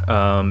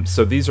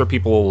 So these are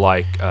people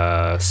like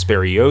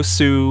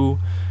Speriosu,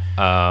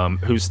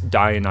 who's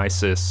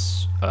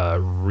Dionysus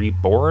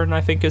Reborn, I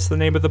think is the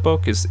name of the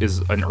book, is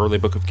an early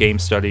book of game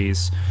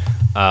studies.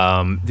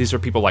 These are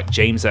people like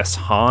James S.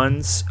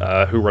 Hans,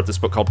 who wrote this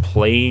book called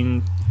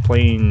Playing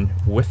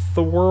with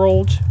the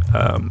World.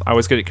 I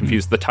always get it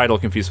confused, the title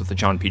confused with the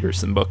John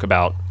Peterson book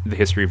about the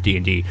history of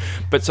D&D.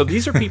 But so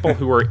these are people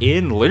who are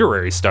in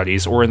literary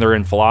studies or they're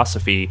in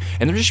philosophy,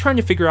 and they're just trying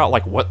to figure out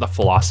like what the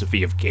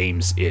philosophy of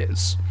games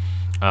is.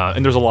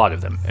 And there's a lot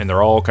of them, and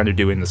they're all kind of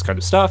doing this kind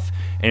of stuff.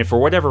 And for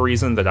whatever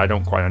reason that I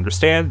don't quite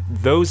understand,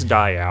 those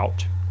die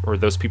out, or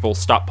those people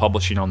stop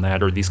publishing on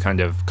that, or these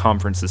kind of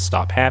conferences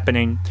stop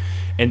happening.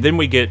 And then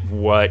we get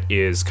what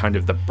is kind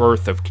of the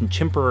birth of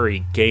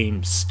contemporary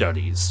game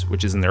studies,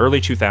 which is in the early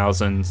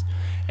 2000s,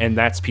 and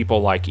that's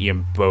people like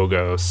Ian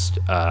Bogost,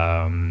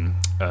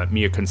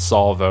 Mia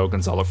Consalvo,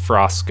 Gonzalo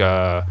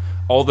Frasca,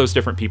 all those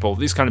different people,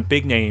 these kind of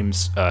big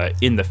names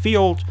in the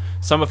field,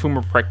 some of whom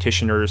are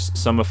practitioners,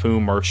 some of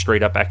whom are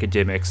straight up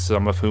academics,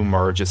 some of whom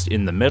are just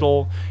in the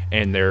middle,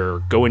 and they're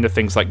going to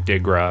things like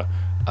DIGRA,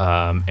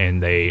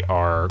 and they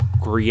are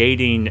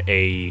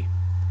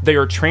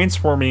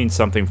transforming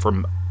something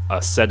from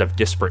a set of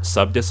disparate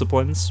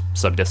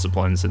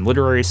subdisciplines in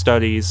literary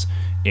studies,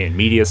 in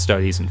media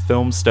studies, in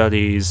film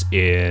studies,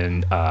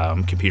 in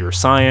computer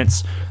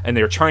science, and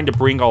they're trying to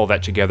bring all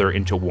that together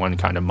into one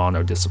kind of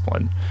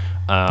monodiscipline.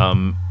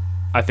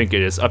 I think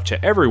it is up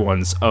to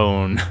everyone's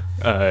own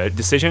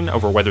decision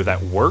over whether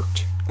that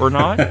worked or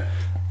not.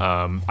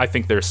 I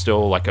think there's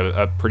still like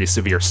a pretty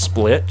severe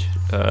split,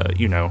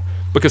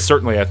 because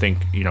certainly I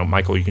think,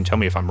 Michael, you can tell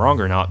me if I'm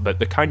wrong or not, but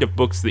the kind of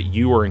books that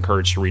you were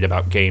encouraged to read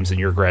about games in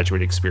your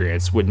graduate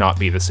experience would not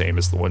be the same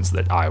as the ones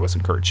that I was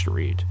encouraged to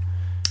read.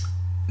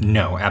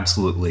 No,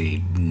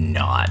 absolutely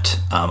not.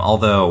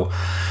 Although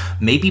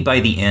maybe by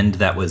the end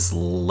that was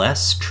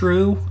less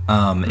true,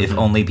 if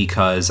only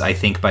because I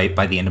think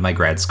by the end of my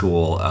grad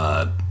school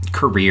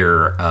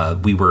career,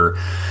 we were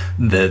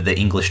the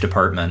English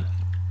department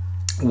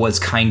was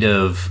kind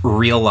of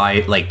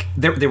realized, like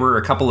there were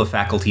a couple of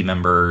faculty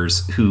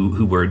members who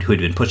had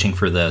been pushing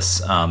for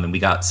this, and we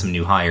got some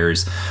new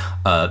hires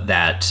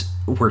that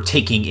were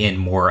taking in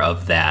more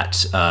of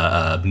that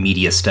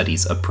media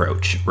studies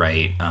approach,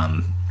 right?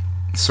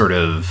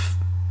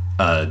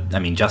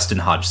 Justin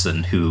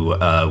Hodgson, who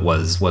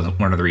was one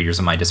of the readers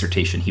of my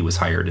dissertation, he was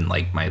hired in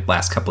like my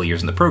last couple of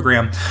years in the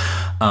program,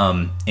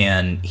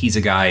 and he's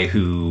a guy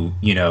who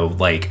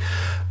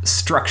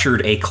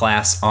structured a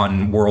class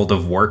on World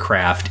of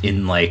Warcraft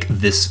in like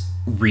this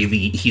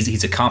really,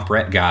 he's a comp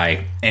rep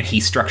guy, and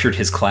he structured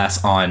his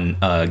class on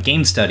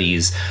game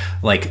studies,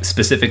 like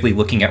specifically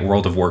looking at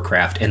World of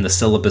Warcraft, and the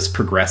syllabus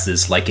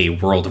progresses like a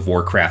World of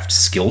Warcraft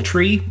skill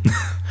tree.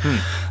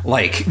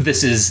 Like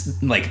this is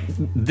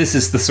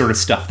the sort of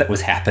stuff that was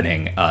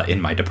happening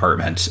in my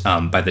department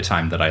by the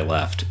time that I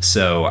left.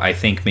 So I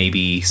think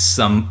maybe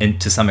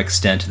to some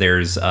extent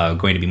there's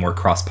going to be more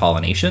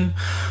cross-pollination.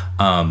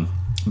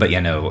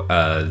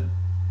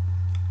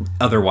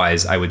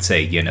 Otherwise, I would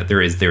say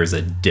there is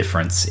a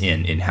difference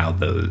in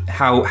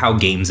how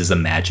games is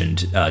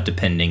imagined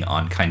depending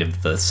on kind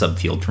of the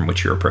subfield from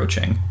which you're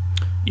approaching.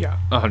 Yeah,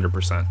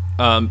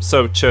 100%.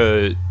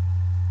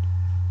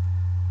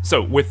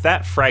 So with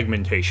that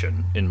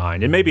fragmentation in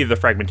mind, and maybe the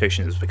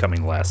fragmentation is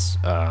becoming less.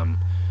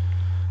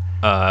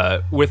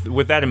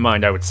 With that in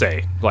mind, I would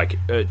say,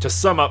 to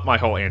sum up my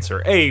whole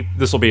answer,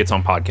 this will be its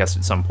own podcast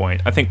at some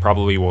point. I think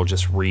probably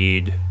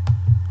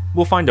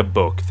we'll find a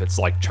book that's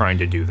like trying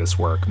to do this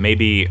work.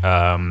 Maybe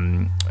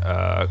Clara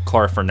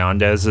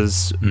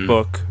Fernandez's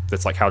book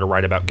that's like how to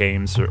write about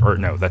games, or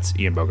no, that's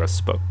Ian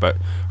Bogost' book, but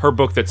her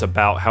book that's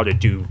about how to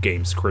do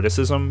games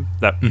criticism.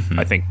 That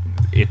I think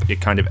it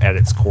kind of at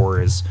its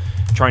core is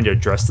trying to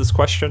address this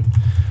question.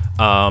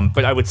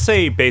 But I would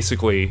say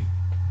basically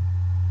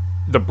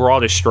the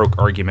broadest stroke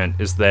argument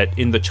is that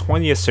in the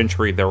 20th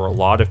century there were a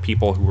lot of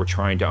people who were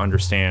trying to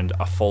understand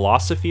a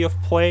philosophy of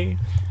play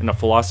and a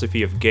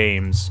philosophy of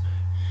games,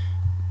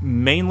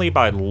 mainly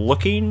by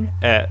looking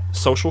at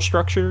social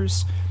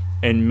structures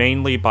and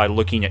mainly by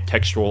looking at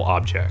textual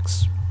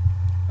objects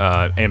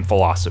and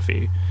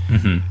philosophy.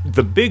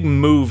 The big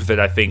move that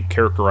I think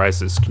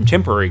characterizes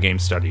contemporary game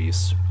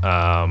studies,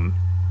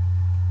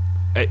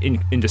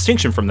 in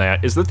distinction from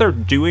that, is that they're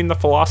doing the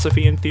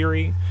philosophy in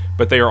theory,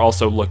 but they are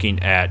also looking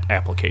at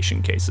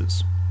application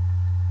cases.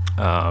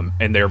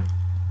 And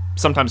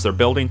sometimes they're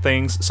building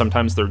things,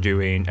 sometimes they're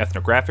doing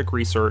ethnographic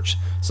research,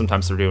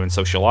 sometimes they're doing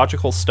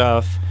sociological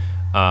stuff.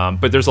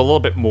 But there's a little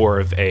bit more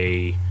of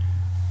a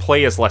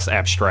play is less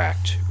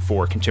abstract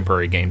for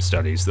contemporary game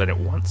studies than it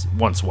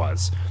once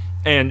was.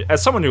 And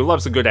as someone who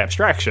loves a good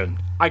abstraction,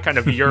 I kind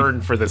of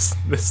yearn for this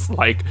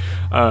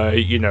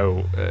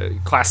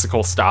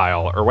classical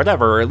style or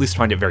whatever, or at least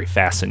find it very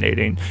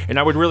fascinating. And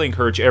I would really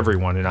encourage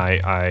everyone, and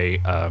I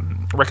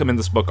recommend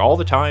this book all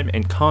the time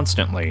and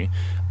constantly.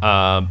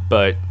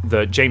 But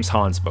the James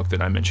Hahn's book that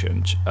I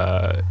mentioned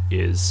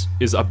is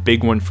a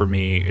big one for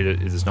me.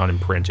 It is not in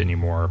print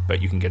anymore,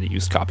 but you can get a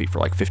used copy for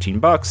like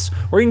 $15,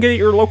 or you can get it at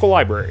your local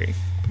library.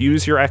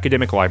 Use your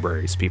academic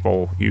libraries,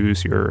 people.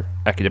 Use your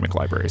academic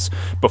libraries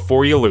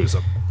before you lose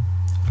them.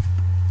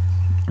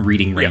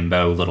 Reading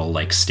Rainbow, little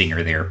like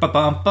stinger there.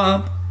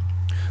 Ba-bum-bum.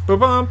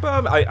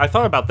 Ba-bum-bum. I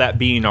thought about that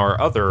being our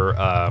other,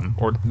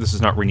 or this is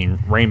not Reading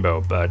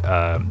Rainbow, but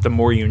The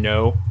More You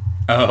Know.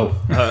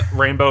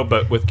 Rainbow,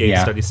 but with Game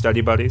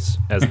Study Buddies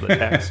as the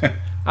text.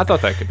 I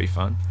thought that could be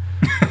fun.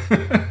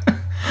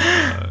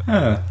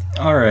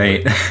 All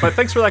right. But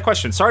thanks for that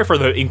question. Sorry for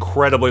the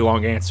incredibly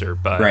long answer,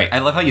 but right. I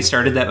love how you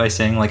started that by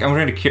saying like I'm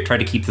going to try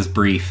to keep this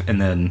brief,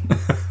 and then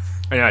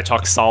and I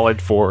talk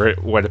solid for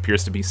what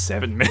appears to be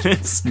 7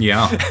 minutes.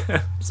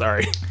 Yeah.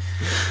 Sorry.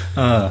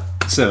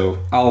 So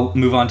I'll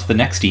move on to the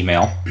next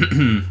email.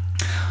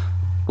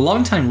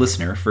 Longtime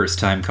listener,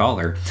 first-time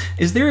caller.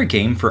 Is there a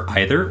game for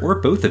either or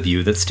both of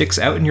you that sticks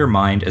out in your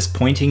mind as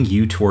pointing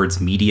you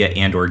towards media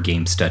and/or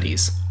game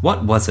studies?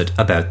 What was it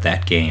about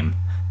that game?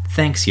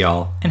 Thanks,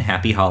 y'all, and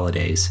happy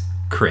holidays.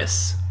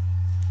 Chris.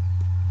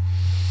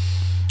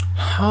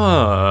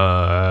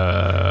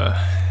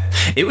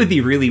 It would be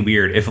really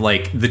weird if,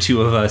 like, the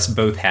two of us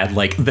both had,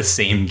 like, the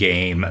same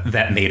game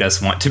that made us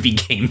want to be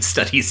game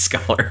studies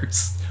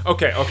scholars.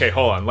 Okay,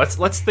 hold on.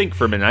 Let's think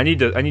for a minute. I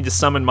need to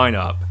summon mine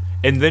up.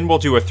 and then we'll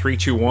do a 3,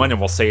 2, 1, and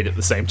we'll say it at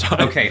the same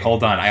time. Okay,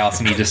 hold on. I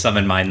also need to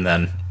summon mine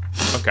then.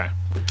 Okay.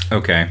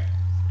 Okay.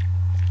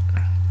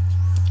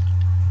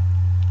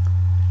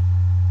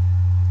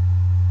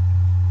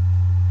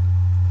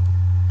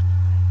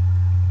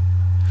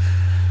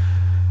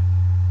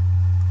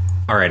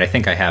 All right, I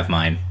think I have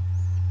mine.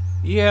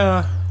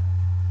 Yeah.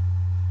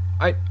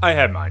 I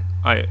had mine.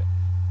 I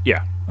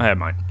had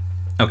mine.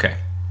 Okay.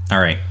 All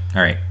right.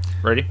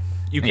 Ready?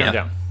 You count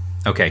down.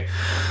 Okay.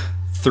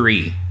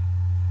 3,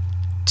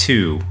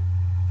 2,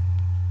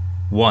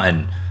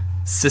 1.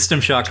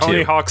 System Shock 2.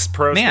 Tony Hawk's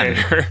Pro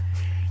Skater.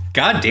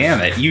 God damn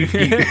it.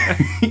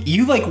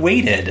 You like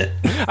waited.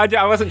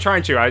 I wasn't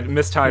trying to. I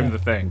mistimed the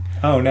thing.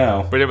 Oh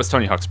no. But it was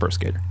Tony Hawk's Pro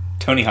Skater.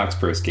 Tony Hawk's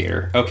Pro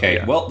Skater. Okay.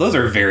 Yeah. Well, those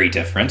are very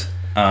different.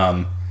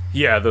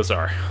 Yeah, those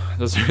are.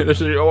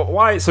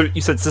 Why? So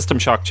you said System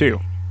Shock 2.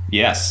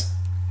 Yes.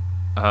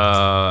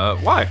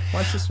 Why?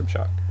 Why System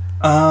Shock?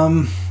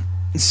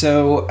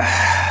 So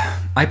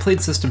I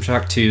played System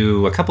Shock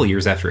 2 a couple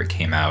years after it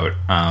came out.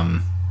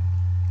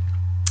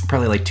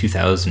 Probably like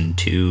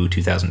 2002,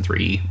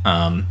 2003.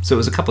 So it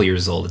was a couple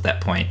years old at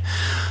that point.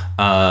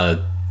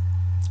 And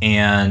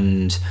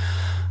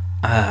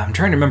I'm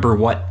trying to remember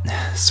what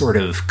sort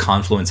of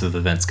confluence of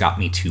events got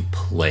me to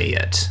play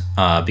it,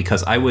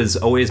 because I was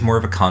always more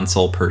of a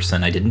console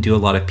person. I didn't do a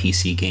lot of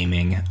PC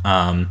gaming.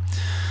 I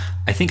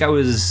think I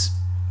was,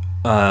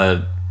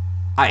 I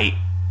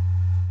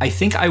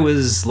think I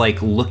was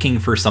like looking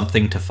for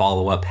something to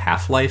follow up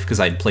Half-Life, because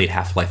I'd played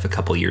Half-Life a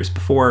couple years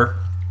before,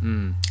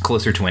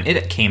 closer to when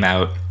it came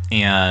out.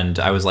 And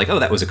I was like, oh,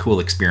 that was a cool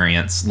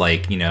experience.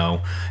 Like,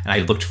 and I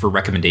looked for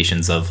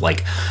recommendations of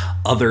like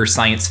other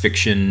science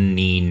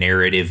fiction-y,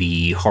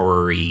 narrative-y,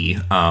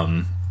 horror-y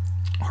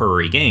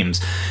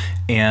games.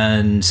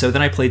 And so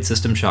then I played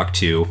System Shock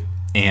 2,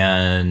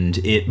 and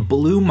it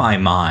blew my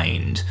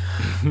mind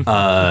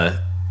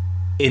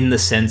in the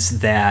sense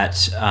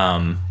that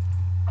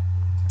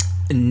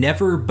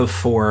never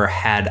before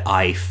had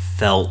I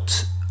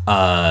felt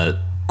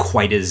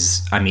quite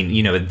as,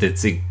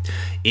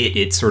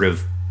 it sort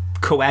of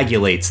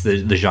coagulates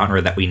the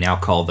genre that we now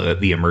call the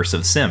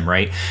immersive sim,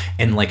 right?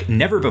 And like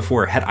never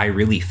before had I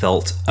really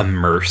felt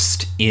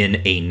immersed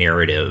in a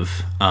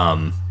narrative,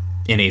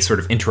 in a sort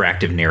of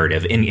interactive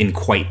narrative in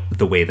quite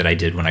the way that I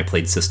did when I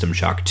played System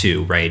Shock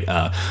 2, right?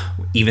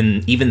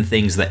 Even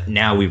things that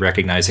now we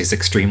recognize as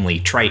extremely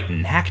trite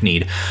and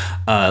hackneyed,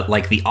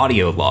 like the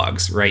audio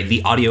logs, right?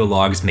 The audio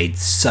logs made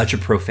such a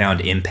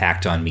profound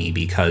impact on me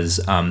because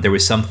there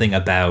was something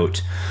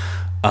about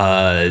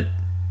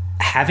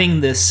having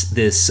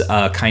this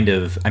kind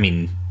of,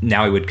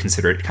 now I would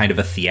consider it kind of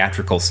a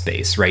theatrical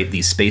space, right?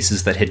 These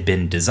spaces that had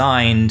been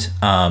designed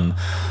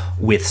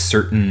with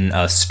certain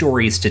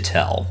stories to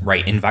tell,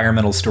 right?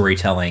 Environmental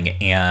storytelling.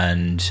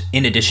 And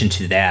in addition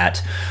to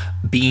that,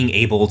 being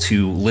able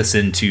to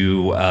listen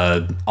to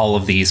all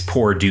of these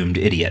poor doomed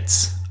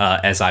idiots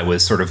as I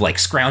was sort of like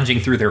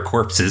scrounging through their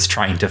corpses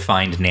trying to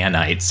find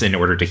nanites in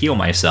order to heal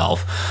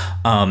myself.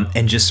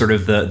 And just sort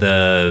of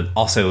the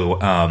also...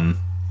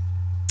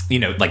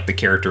 like the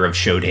character of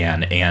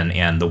Shodan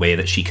and the way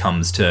that she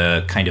comes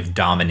to kind of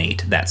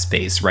dominate that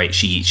space, right?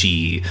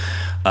 She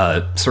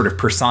sort of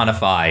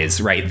personifies,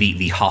 right,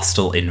 the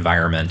hostile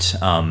environment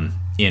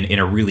in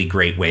a really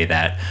great way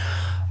that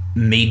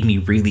made me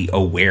really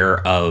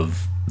aware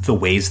of the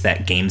ways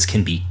that games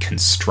can be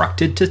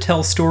constructed to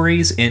tell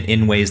stories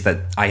in ways that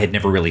I had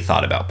never really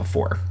thought about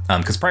before.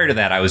 Because prior to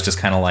that, I was just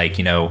kind of like,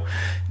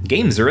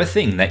 games are a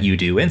thing that you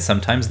do, and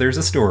sometimes there's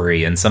a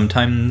story, and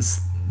sometimes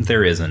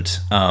there isn't.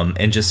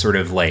 And just sort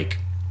of like,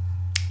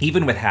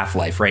 even with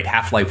Half-Life, right?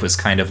 Half-Life was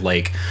kind of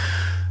like,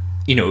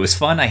 it was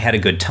fun. I had a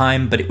good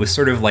time, but it was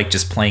sort of like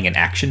just playing an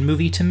action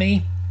movie to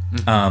me.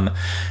 Mm-hmm.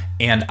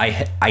 And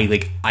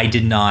I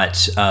did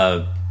not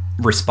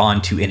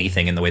respond to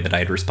anything in the way that I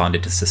had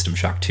responded to System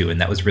Shock 2. And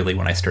that was really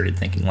when I started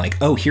thinking like,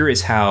 oh, here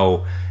is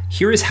how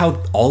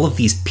all of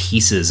these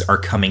pieces are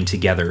coming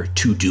together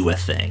to do a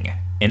thing.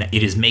 And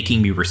it is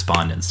making me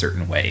respond in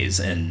certain ways.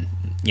 And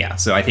yeah,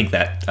 so I think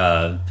that,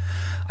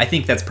 I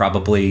think that's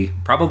probably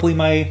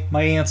my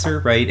answer,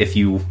 right? If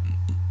you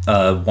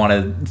want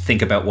to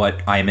think about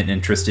what I'm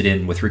interested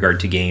in with regard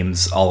to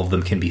games, all of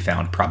them can be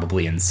found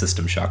probably in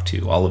System Shock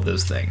 2, all of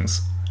those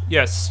things.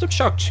 Yeah, System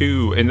Shock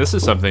 2, and this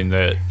is something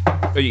that,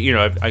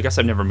 I guess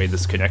I've never made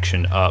this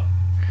connection up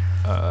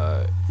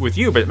with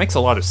you, but it makes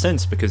a lot of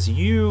sense because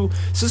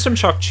System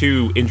Shock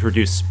 2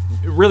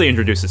 really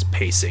introduces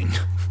pacing.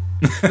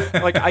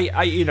 Like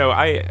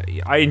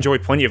I enjoy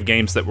plenty of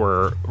games that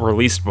were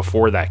released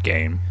before that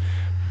game,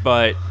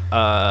 but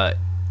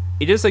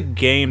it is a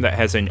game that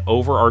has an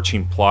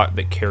overarching plot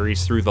that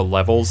carries through the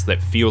levels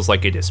that feels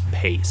like it is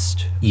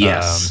paced.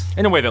 Yes,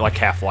 in a way that like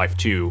Half-Life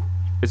 2,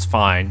 it's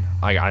fine.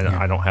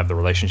 I don't have the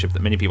relationship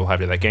that many people have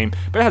to that game,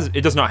 but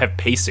it does not have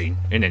pacing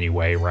in any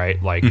way,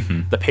 right? Like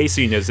the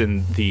pacing is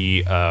in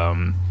the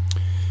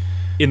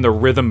in the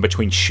rhythm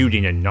between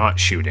shooting and not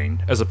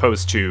shooting, as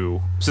opposed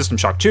to System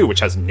Shock 2,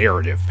 which has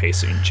narrative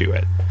pacing to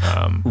it.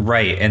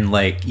 Right, and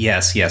like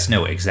yes,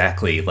 no,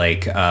 exactly.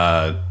 Like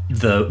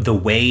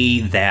the way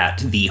that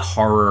the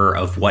horror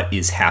of what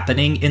is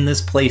happening in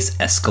this place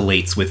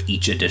escalates with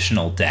each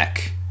additional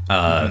deck.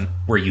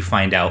 Where you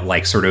find out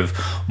like sort of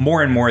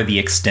more and more the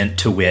extent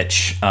to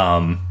which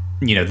the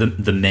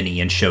Mini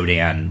and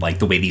Shodan, like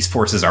the way these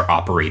forces are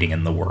operating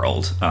in the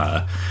world.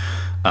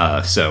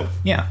 So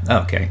yeah,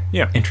 okay,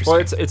 yeah, interesting.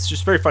 Well, it's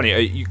just very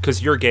funny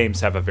because your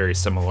games have a very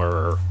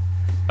similar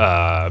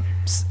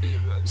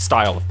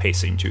style of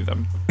pacing to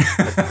them.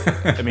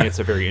 I mean, it's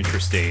a very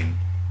interesting,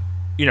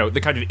 the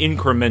kind of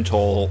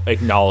incremental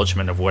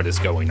acknowledgement of what is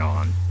going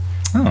on.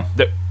 Oh.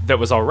 That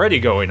was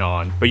already going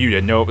on, but you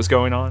didn't know it was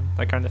going on,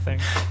 that kind of thing.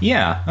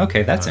 Yeah,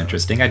 okay, that's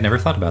interesting. I'd never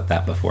thought about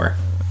that before.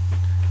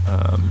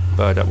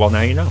 But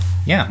now you know.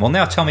 Yeah, well,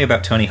 now tell me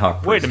about Tony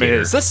Hawk. Wait a minute,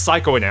 is this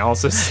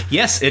psychoanalysis?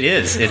 Yes, it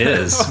is. It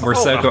is. We're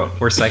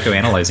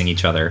psychoanalyzing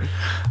each other.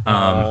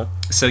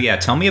 So yeah,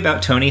 tell me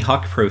about Tony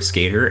Hawk Pro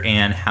Skater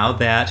and how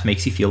that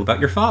makes you feel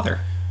about your father.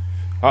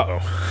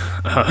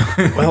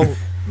 Well,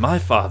 my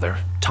father,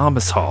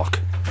 Thomas Hawk.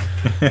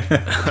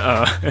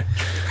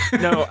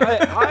 No,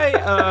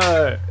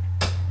 I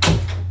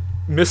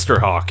Mr.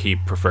 Hawk, he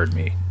preferred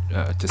me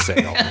to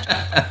say all the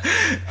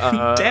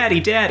time.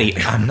 Daddy,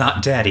 I'm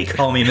not Daddy.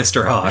 Call me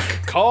Mr. Hawk.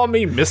 Call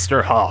me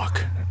Mr.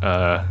 Hawk.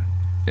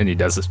 And he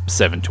does a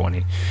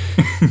 720.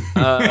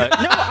 No,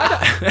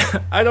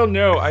 I don't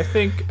know. I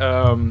think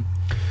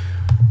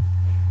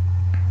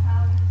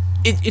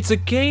it's a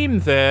game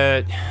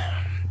that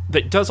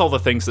does all the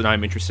things that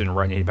I'm interested in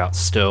writing about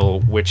still,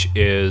 which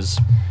is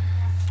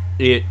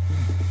it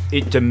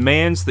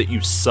demands that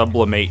you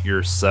sublimate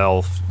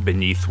yourself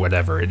beneath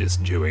whatever it is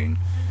doing.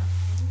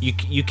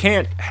 You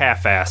can't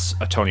half-ass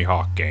a Tony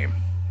Hawk game.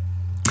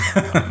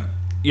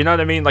 You know what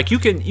I mean? Like you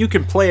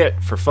can play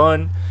it for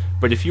fun,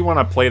 but if you want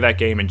to play that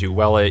game and do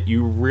well at it,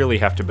 you really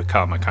have to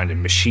become a kind of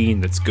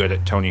machine that's good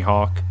at Tony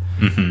Hawk.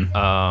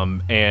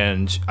 Mm-hmm.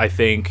 And I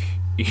think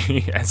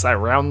as I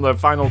round the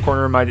final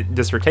corner of my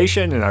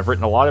dissertation, and I've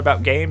written a lot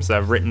about games,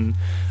 I've written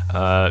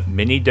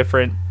many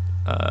different.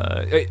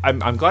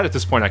 I'm glad at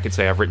this point I could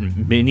say I've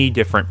written many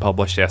different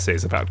published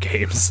essays about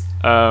games.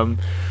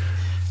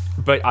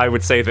 But I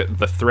would say that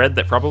the thread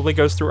that probably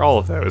goes through all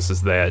of those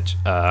is that,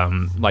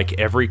 like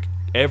every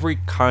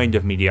kind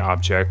of media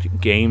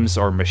object, games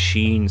are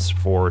machines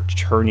for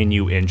turning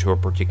you into a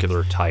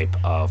particular type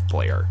of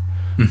player.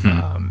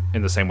 Mm-hmm.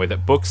 In the same way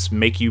that books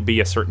make you be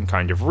a certain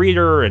kind of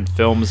reader and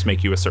films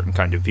make you a certain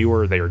kind of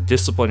viewer, they are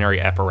disciplinary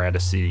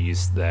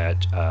apparatuses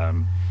that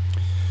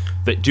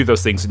do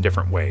those things in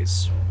different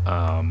ways.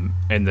 And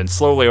then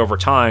slowly over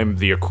time,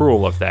 the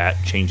accrual of that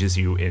changes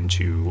you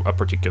into a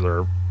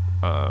particular...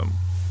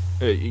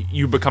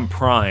 you become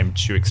primed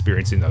to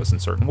experiencing those in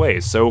certain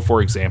ways. So,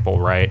 for example,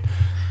 right,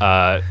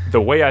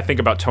 the way I think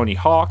about Tony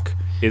Hawk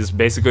is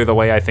basically the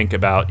way I think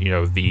about,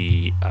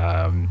 the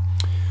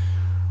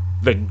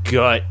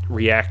gut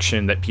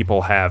reaction that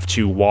people have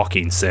to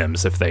walking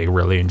sims if they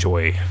really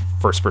enjoy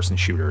first-person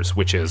shooters,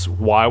 which is,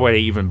 why would I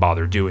even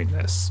bother doing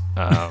this?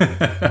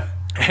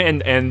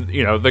 And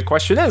the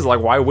question is,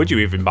 like, why would you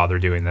even bother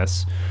doing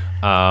this?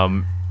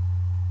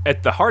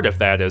 At the heart of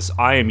that is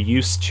I am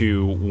used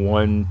to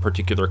one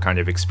particular kind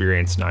of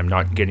experience and I'm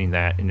not getting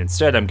that, and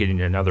instead I'm getting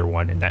another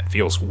one, and that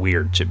feels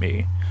weird to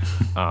me.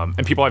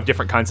 And people have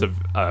different kinds of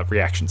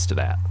reactions to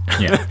that.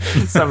 Yeah.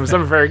 some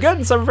are very good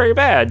and some are very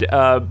bad.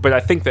 But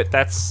I think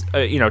that's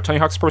Tony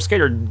Hawk's Pro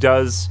Skater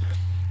does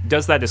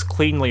that as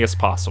cleanly as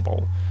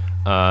possible,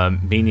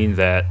 meaning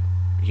that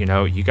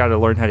you got to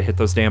learn how to hit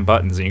those damn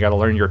buttons, and you got to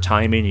learn your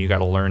timing, and you got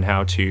to learn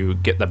how to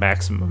get the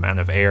maximum amount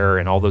of air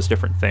and all those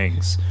different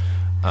things.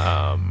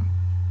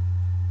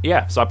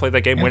 So I played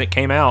that game when it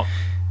came out,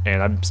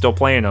 and I'm still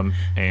playing them,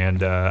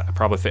 and I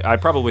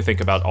probably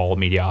think about all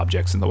media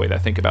objects in the way that I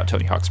think about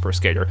Tony Hawk's Pro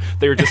Skater.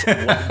 They're just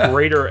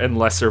greater and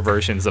lesser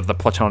versions of the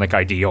platonic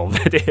ideal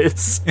that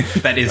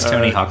is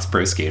Tony Hawk's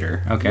Pro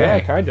Skater. Okay,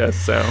 yeah, kind of.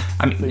 So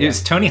it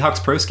was Tony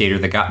Hawk's Pro Skater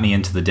that got me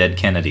into the Dead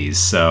Kennedys.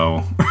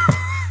 So,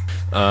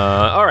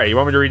 all right, you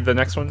want me to read the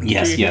next one?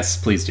 Yes,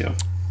 please do.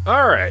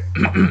 All right.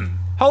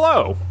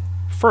 Hello.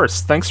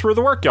 First, thanks for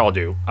the work y'all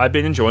do. I've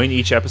been enjoying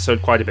each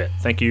episode quite a bit.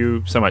 Thank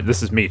you so much.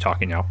 This is me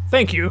talking now.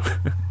 Thank you.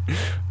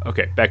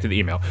 Okay, back to the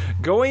email.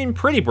 Going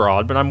pretty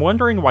broad, but I'm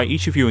wondering why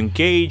each of you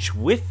engage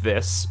with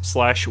this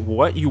 /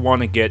 what you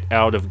want to get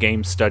out of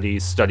game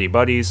studies, study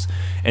buddies,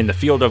 and the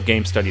field of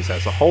game studies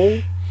as a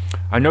whole.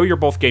 I know you're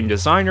both game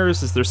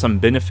designers. Is there some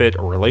benefit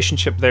or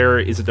relationship there?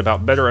 Is it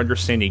about better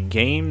understanding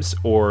games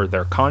or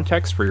their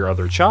context for your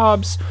other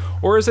jobs?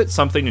 Or is it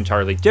something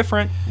entirely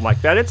different,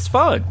 like that it's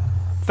fun?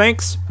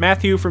 Thanks,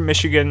 Matthew from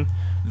Michigan,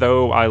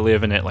 though I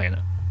live in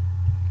Atlanta.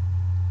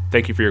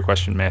 Thank you for your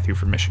question, Matthew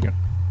from Michigan.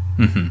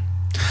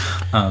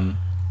 Mm-hmm.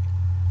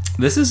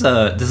 This is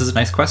a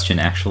nice question,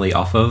 actually,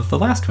 off of the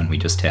last one we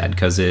just had,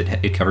 because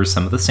it covers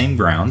some of the same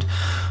ground.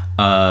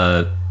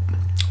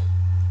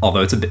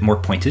 although it's a bit more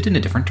pointed in a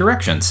different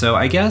direction. So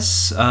I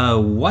guess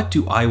what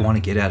do I want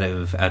to get out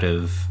of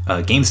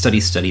Game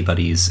Studies Study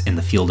Buddies in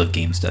the field of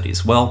game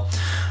studies? Well,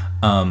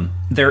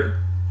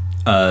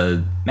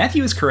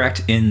 Matthew is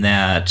correct in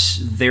that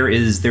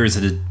there's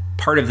a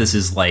part of this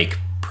is like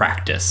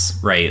practice,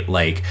 right?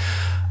 Like,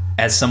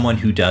 as someone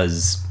who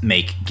does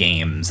make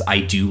games, I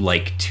do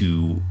like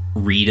to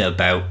read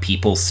about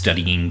people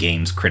studying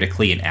games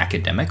critically and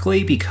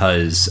academically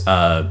because,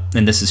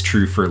 and this is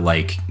true for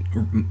like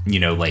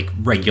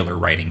regular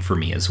writing for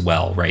me as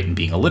well, right? And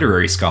being a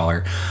literary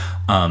scholar,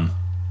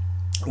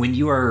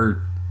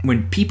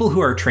 when people who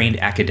are trained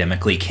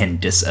academically can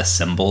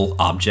disassemble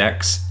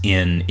objects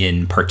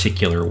in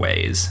particular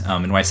ways,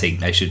 and when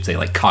I should say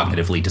like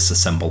cognitively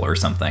disassemble or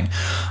something,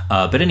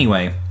 but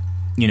anyway.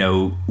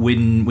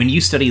 When you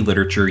study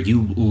literature,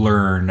 you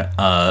learn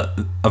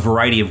a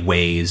variety of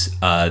ways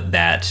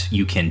that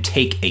you can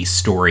take a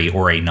story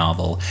or a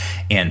novel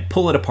and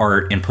pull it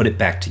apart and put it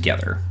back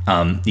together.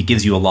 It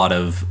gives you a lot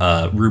of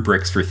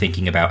rubrics for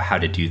thinking about how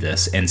to do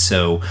this. And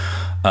so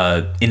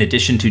in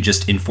addition to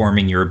just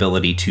informing your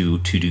ability to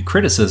do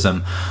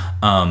criticism,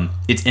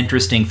 it's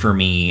interesting for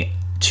me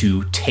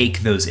to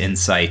take those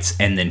insights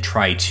and then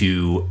try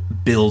to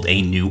build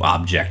a new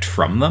object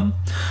from them.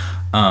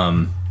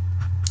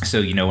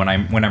 So, when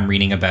I'm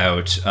reading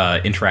about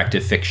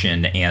interactive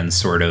fiction and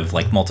sort of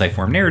like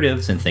multiform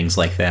narratives and things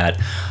like that,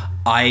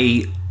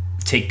 I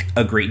take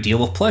a great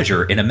deal of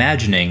pleasure in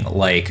imagining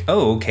like,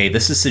 oh, okay,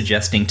 this is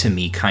suggesting to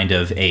me kind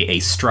of a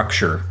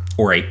structure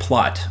or a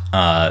plot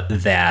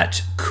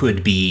that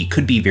could be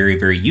very,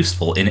 very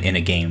useful in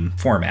a game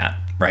format.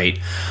 Right?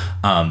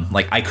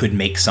 Like I could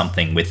make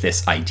something with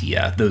this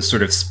idea, those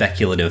sort of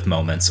speculative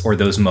moments or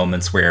those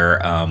moments where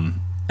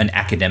an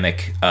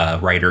academic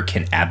writer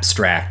can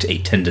abstract a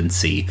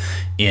tendency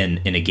in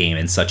a game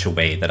in such a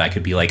way that I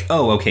could be like,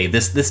 oh, okay,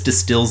 this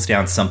distills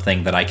down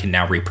something that I can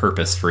now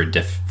repurpose for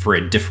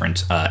a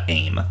different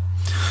aim.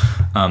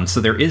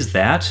 So there is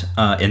that,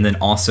 and then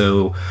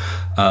also,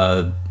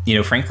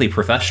 frankly,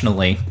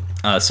 professionally,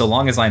 so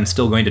long as I'm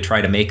still going to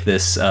try to make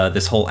this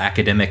whole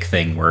academic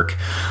thing work,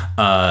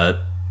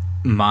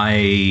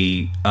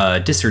 my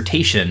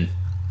dissertation.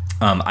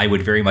 I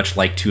would very much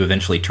like to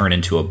eventually turn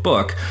into a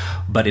book,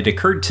 but it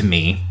occurred to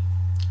me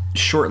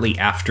shortly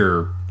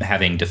after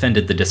having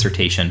defended the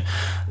dissertation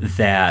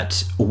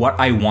that what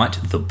I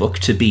want the book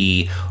to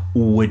be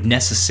would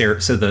necessarily...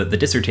 So the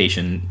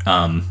dissertation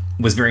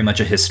was very much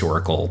a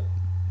historical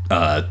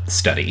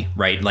study,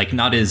 right? Like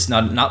not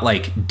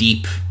like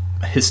deep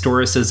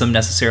historicism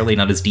necessarily,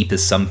 not as deep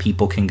as some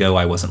people can go.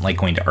 I wasn't like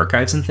going to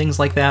archives and things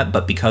like that,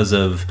 but because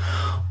of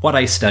what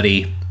I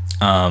study...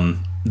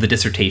 the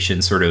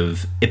dissertation sort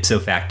of ipso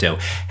facto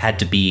had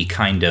to be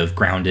kind of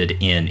grounded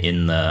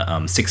in the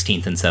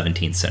 16th and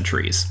 17th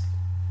centuries.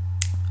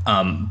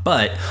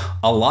 But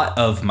a lot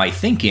of my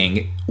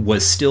thinking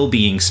was still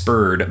being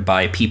spurred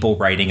by people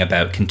writing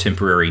about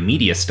contemporary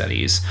media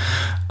studies.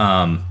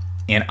 And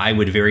I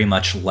would very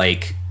much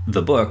like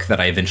the book that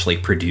I eventually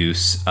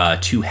produce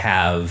to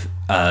have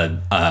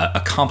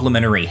a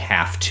complementary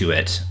half to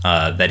it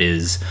that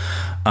is...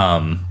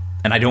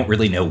 and I don't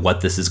really know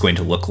what this is going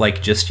to look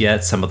like just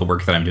yet. Some of the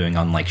work that I'm doing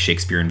on like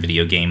Shakespeare and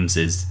video games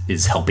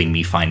is helping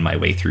me find my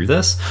way through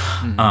this.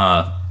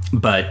 Mm-hmm.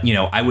 But,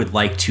 I would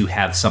like to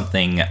have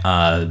something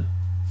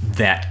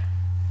that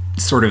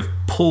sort of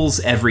pulls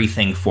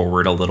everything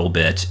forward a little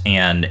bit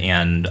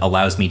and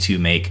allows me to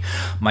make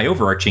my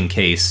overarching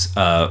case,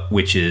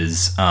 which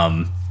is,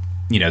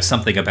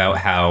 something about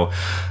how...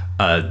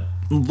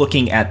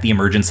 looking at the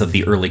emergence of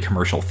the early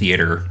commercial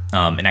theater,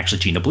 and actually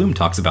Gina Bloom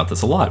talks about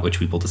this a lot, which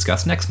we will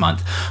discuss next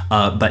month,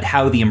 but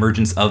how the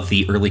emergence of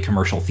the early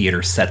commercial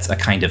theater sets a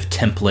kind of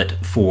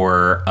template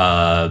for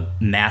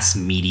mass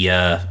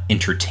media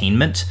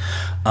entertainment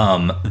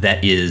that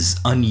is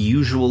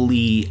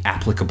unusually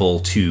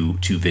applicable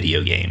to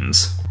video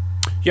games.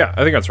 Yeah,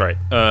 I think that's right.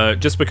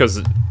 Just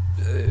because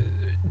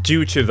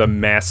due to the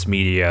mass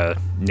media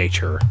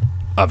nature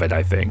of it,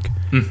 I think.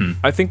 Mm-hmm.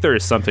 I think there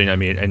is something,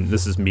 and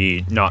this is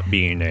me not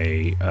being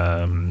a,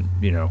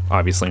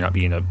 obviously not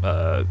being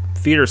a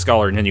theater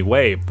scholar in any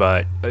way,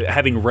 but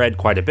having read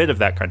quite a bit of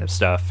that kind of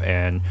stuff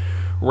and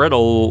read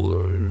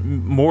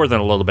more than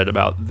a little bit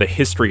about the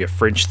history of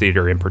French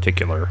theater in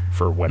particular,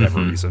 for whatever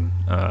mm-hmm.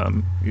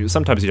 reason.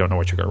 Sometimes you don't know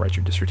what you're going to write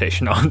your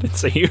dissertation on, and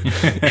so you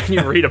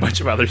read a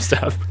bunch of other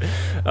stuff.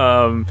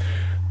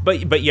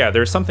 But yeah,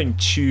 there's something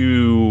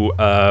to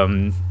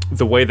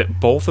the way that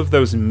both of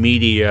those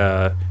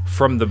media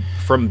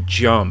from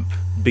jump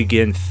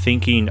begin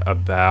thinking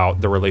about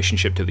the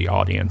relationship to the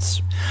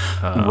audience.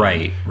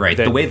 Right.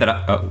 The way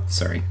that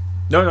sorry.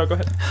 No, go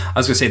ahead. I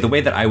was going to say the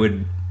way that I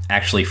would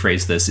actually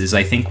phrase this is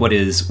I think what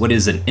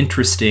is an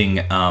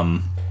interesting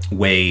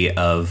way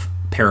of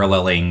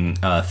paralleling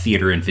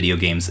theater and video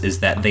games is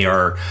that they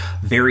are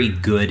very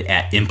good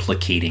at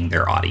implicating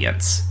their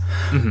audience.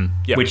 Mm-hmm.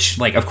 Yep. Which,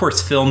 like, of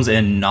course, films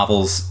and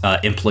novels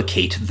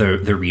implicate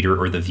the reader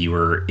or the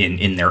viewer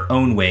in their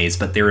own ways,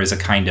 but there is a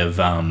kind of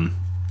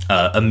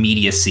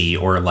immediacy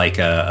or like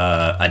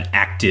an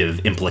active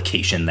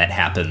implication that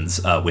happens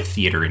with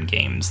theater and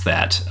games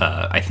that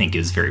I think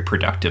is very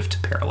productive to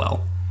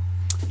parallel.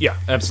 Yeah,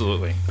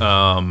 absolutely.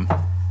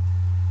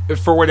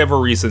 For whatever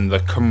reason, the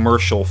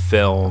commercial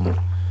film,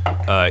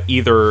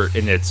 either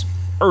in its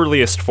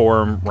earliest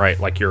form, right,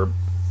 like your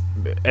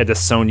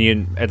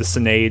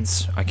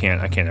Edisonades, I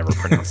can't ever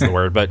pronounce the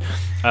word, but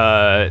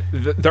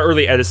the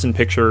early Edison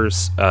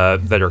pictures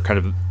that are kind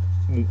of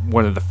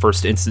one of the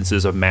first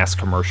instances of mass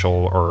commercial,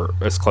 or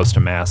as close to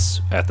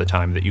mass at the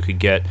time that you could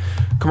get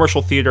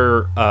commercial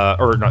theater,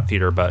 or not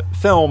theater, but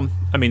film.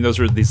 I mean, those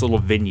are these little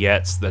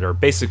vignettes that are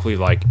basically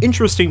like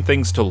interesting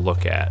things to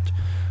look at.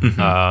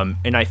 Mm-hmm.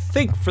 And I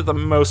think for the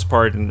most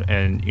part,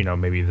 and you know,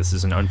 maybe this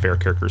is an unfair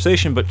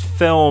characterization, but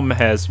film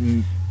has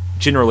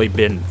generally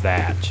been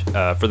that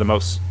for the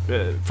most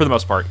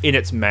part in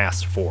its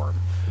mass form,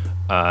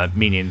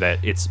 meaning that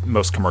it's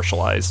most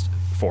commercialized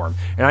form.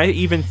 And I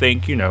even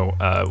think, you know,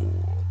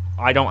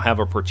 I don't have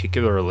a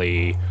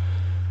particularly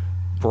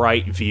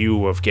bright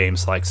view of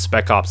games like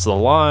Spec Ops: The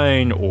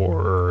Line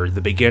or The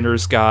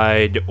Beginner's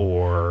Guide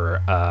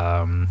or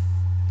the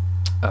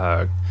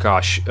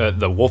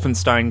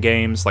Wolfenstein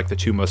games, like the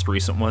two most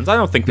recent ones. I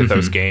don't think that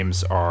those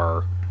games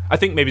are... I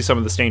think maybe some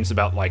of the statements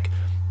about like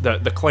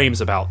the claims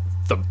about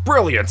the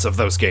brilliance of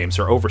those games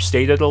are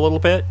overstated a little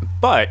bit,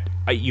 but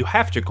you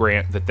have to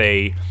grant that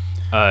they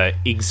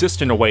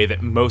exist in a way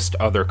that most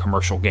other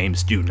commercial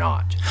games do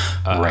not.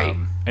 Right.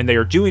 And they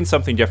are doing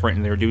something different,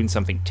 and they're doing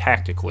something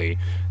tactically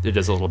that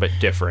is a little bit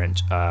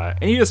different.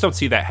 And you just don't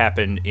see that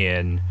happen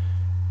in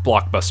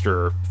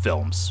blockbuster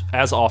films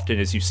as often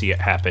as you see it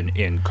happen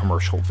in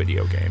commercial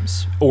video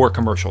games or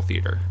commercial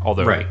theater.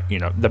 Although, you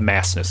know, the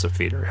massness of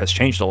theater has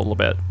changed a little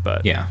bit,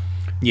 but...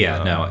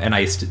 Yeah, no, and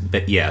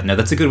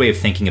that's a good way of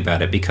thinking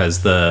about it,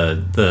 because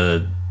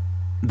the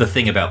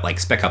thing about like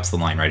Spec Ops: The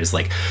Line, right, is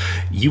like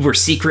you were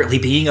secretly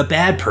being a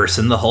bad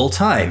person the whole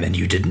time and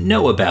you didn't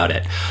know about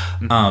it.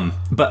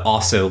 But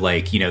also,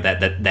 like, you know,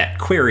 that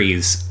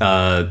queries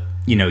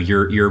you know,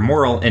 your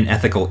moral and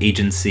ethical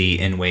agency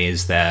in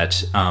ways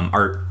that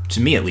are,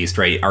 to me at least,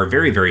 right, are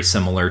very, very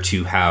similar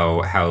to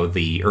how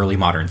the early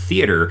modern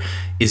theater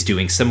is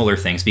doing similar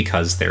things,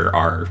 because there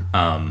are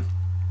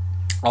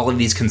all of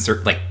these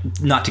like,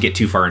 not to get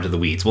too far into the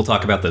weeds, we'll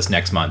talk about this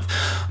next month,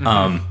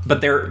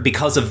 but there,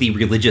 because of the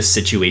religious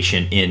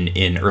situation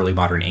in early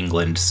modern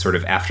England, sort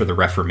of after the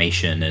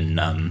Reformation,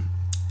 and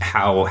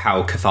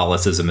how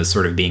Catholicism is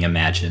sort of being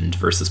imagined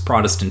versus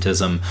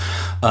Protestantism,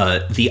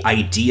 the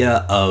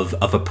idea of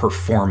a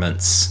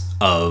performance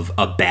of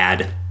a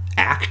bad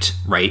act,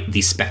 right,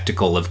 the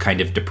spectacle of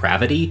kind of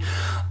depravity,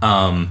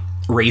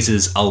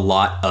 raises a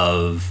lot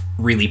of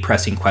really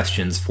pressing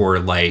questions for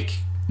like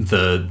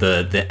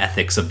the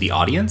ethics of the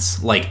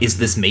audience. Like, is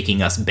this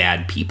making us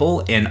bad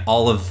people? And not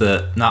all of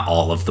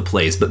the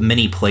plays, but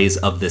many plays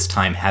of this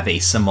time have a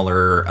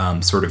similar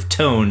sort of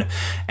tone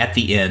at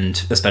the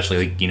end,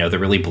 especially, like, you know, the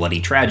really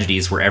bloody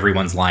tragedies where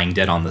everyone's lying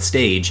dead on the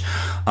stage.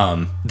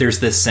 There's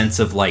this sense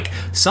of like,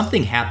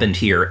 something happened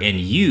here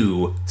and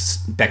you,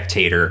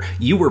 spectator,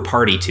 you were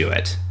party to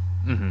it.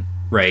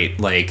 Right?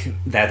 Like,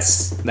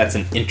 that's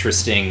an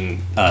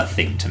interesting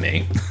thing to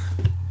me.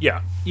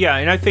 Yeah,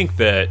 and I think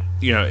that,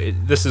 you know,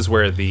 this is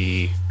where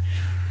you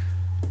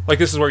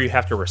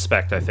have to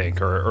respect, I think,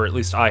 or at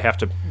least I have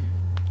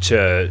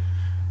to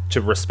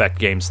respect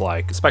games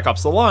like Spec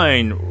Ops: The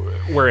Line,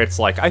 where it's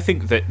like, I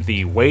think that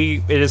the way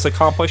it is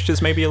accomplished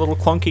is maybe a little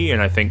clunky,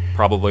 and I think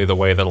probably the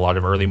way that a lot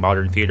of early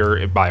modern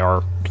theater, by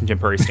our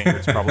contemporary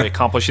standards, probably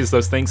accomplishes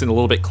those things in a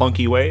little bit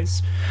clunky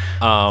ways.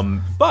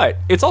 But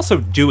it's also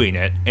doing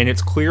it, and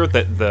it's clear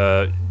that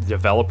the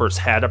developers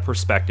had a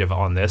perspective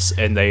on this,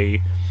 and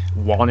they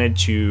wanted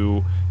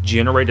to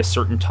generate a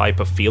certain type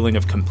of feeling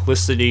of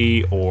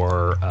complicity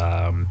or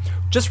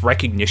just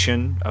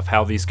recognition of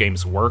how these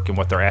games work and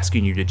what they're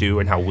asking you to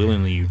do and how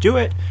willingly you do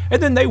it. And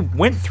then they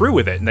went through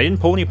with it and they didn't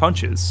pull any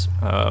punches.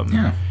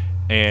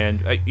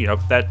 And you know,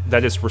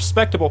 that is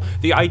respectable.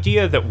 The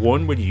idea that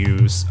one would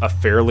use a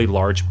fairly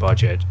large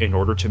budget in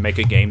order to make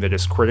a game that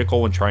is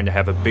critical and trying to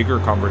have a bigger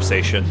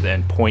conversation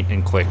than point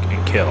and click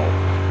and kill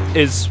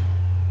is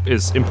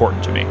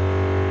important to me.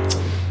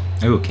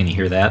 Oh, can you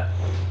hear that?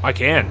 I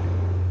can.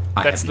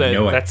 That's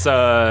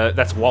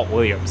Walt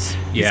Williams.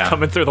 He's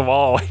coming through the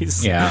wall.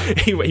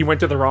 He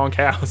went to the wrong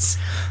house.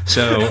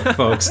 So,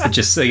 folks,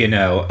 just so you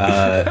know,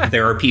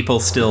 there are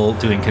people still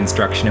doing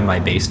construction in my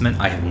basement.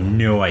 I have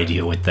no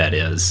idea what that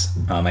is.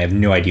 I have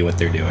no idea what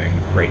they're doing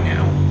right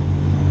now.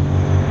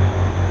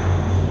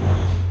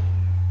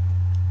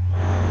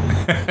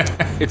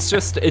 It's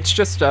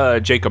just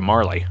Jacob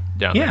Marley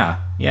down there.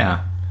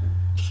 Yeah.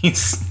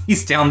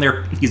 He's down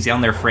there. He's down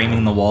there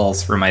framing the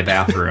walls for my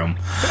bathroom.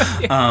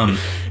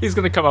 He's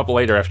gonna come up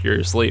later after you're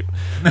asleep.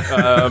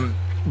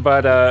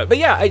 But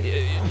yeah,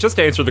 just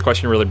to answer the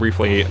question really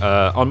briefly,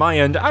 on my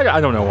end, I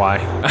don't know why.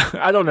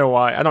 I don't know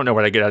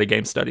what I get out of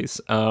game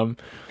studies.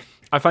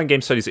 I find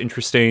game studies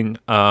interesting.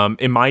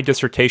 In my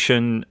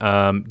dissertation,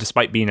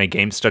 despite being a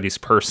game studies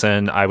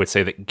person, I would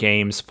say that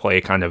games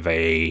play kind of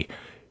a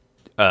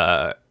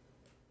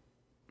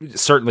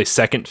certainly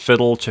second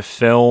fiddle to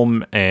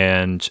film,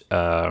 and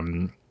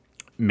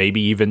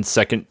maybe even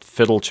second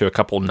fiddle to a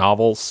couple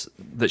novels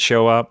that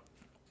show up.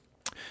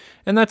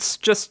 And that's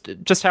just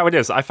how it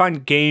is. I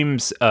find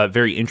games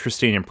very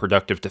interesting and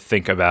productive to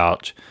think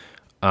about,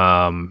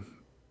 but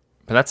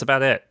that's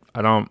about it.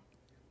 I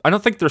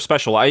don't think they're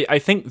special. I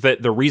think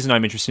that the reason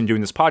I'm interested in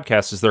doing this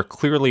podcast is there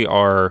clearly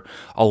are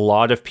a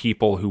lot of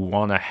people who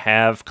want to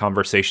have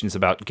conversations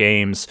about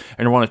games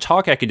and want to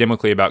talk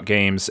academically about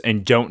games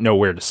and don't know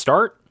where to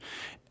start.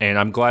 And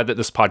I'm glad that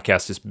this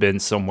podcast has been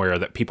somewhere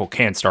that people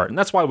can start. And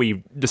that's why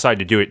we decided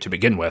to do it to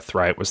begin with,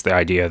 right? Was the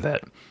idea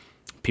that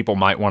people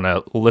might want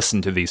to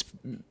listen to these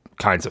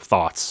kinds of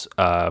thoughts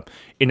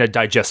in a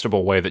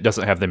digestible way that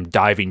doesn't have them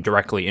diving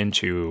directly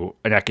into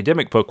an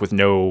academic book with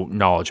no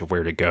knowledge of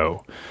where to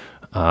go.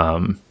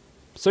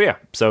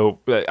 So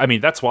I mean,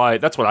 that's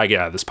what I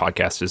get out of this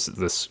podcast, is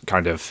this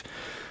kind of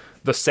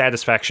the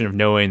satisfaction of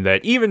knowing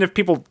that even if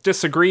people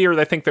disagree or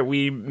they think that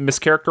we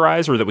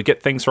mischaracterize or that we get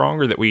things wrong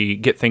or that we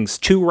get things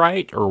too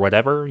right or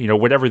whatever,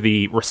 whatever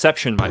the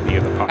reception might be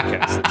of the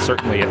podcast,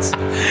 certainly it's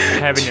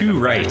having too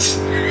right.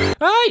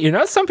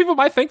 Some people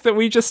might think that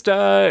we just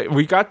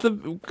we got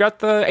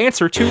the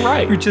answer too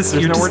right. You're just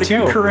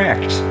too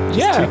correct.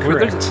 Yeah, too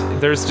correct.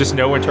 There's just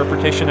no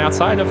interpretation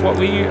outside of what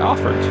we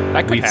offered.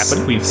 That could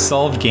happen. We've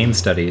solved game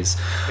studies.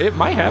 It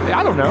might have.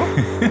 I don't know.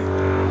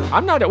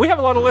 We have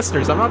a lot of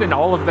listeners. I'm not in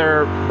all of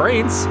their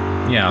brains.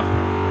 Yeah.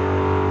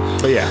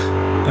 But yeah.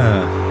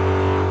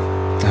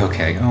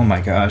 Okay. Oh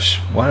my gosh.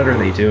 What are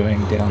they doing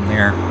down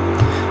there?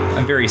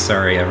 I'm very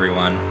sorry,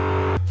 everyone.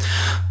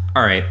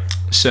 All right.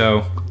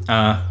 So,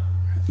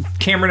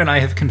 Cameron and I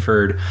have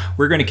conferred.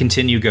 We're going to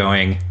continue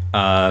going,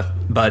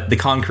 but the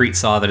concrete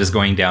saw that is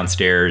going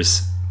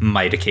downstairs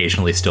might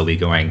occasionally still be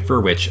going,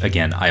 for which,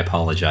 again, I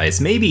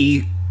apologize.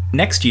 Maybe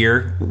next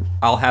year,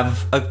 I'll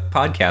have a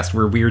podcast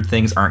where weird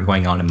things aren't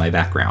going on in my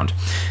background.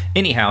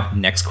 Anyhow,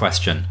 next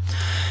question.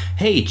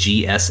 Hey,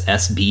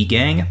 GSSB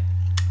gang.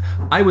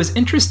 I was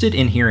interested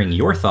in hearing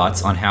your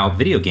thoughts on how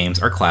video games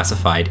are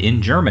classified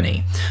in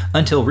Germany.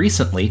 Until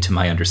recently, to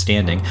my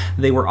understanding,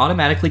 they were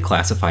automatically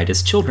classified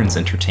as children's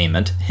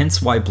entertainment,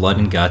 hence why blood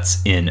and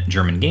guts in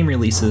German game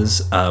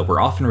releases were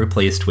often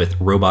replaced with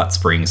robot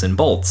springs and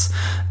bolts.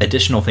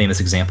 Additional famous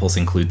examples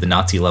include the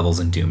Nazi levels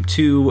in Doom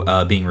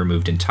 2 being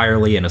removed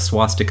entirely and a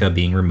swastika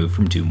being removed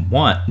from Doom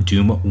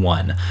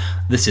 1.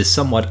 This is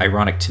somewhat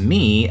ironic to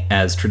me,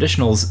 as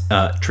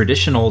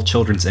traditional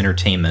children's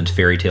entertainment,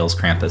 fairy tales,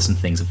 Krampus, and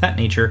things of that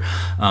nature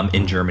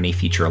in Germany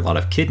feature a lot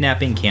of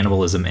kidnapping,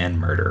 cannibalism, and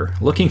murder.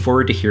 Looking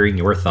forward to hearing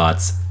your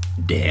thoughts,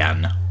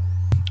 Dan.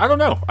 I don't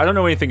know. I don't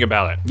know anything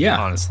about it. Yeah.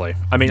 Honestly.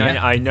 I mean,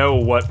 yeah. I know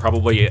what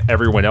probably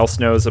everyone else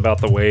knows about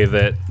the way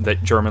that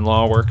German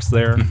law works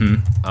there.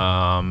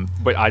 Mm-hmm.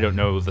 But I don't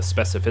know the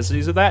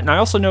specificities of that. And I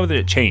also know that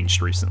it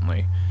changed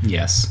recently.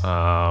 Yes.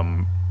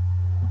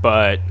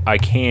 But I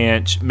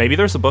can't... Maybe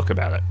there's a book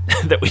about it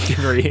that we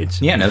can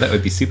read. Yeah, no, that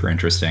would be super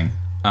interesting.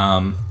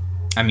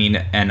 I mean,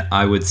 and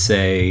I would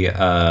say,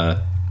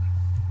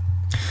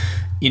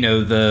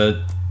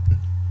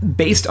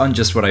 based on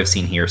just what I've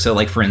seen here, so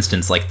like for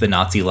instance, like the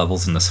Nazi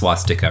levels in the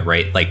swastika,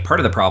 right? Like part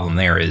of the problem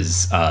there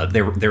is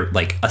they're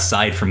like,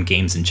 aside from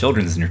games and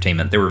children's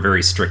entertainment, there were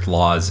very strict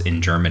laws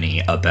in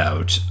Germany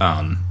about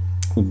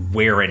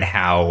where and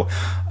how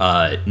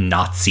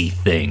Nazi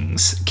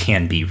things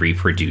can be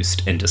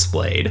reproduced and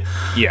displayed.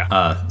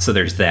 Yeah. So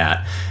there's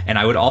that. And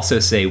I would also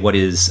say what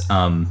is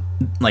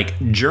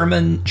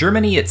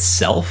Germany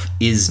itself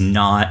is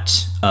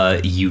not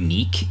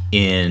unique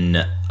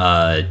in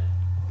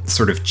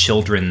sort of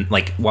children,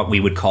 like what we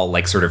would call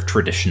like sort of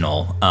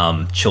traditional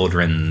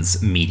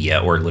children's media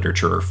or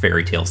literature or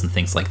fairy tales and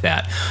things like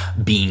that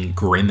being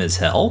grim as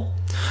hell.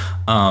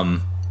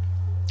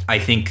 I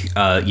think,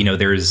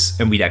 there's,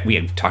 and we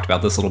had talked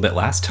about this a little bit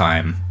last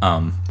time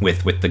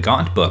with the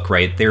Gaunt book,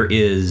 right? There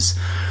is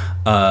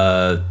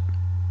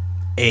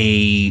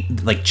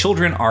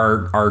children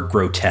are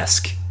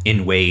grotesque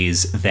in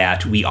ways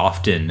that we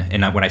often,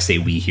 and when I say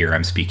we here,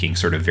 I'm speaking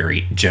sort of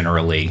very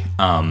generally,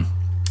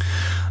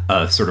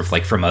 sort of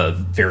like from a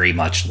very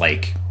much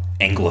like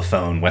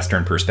Anglophone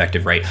Western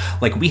perspective, right?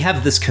 Like we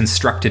have this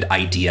constructed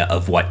idea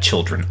of what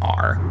children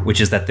are,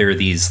 which is that they're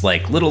these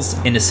like little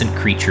innocent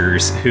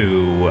creatures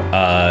who,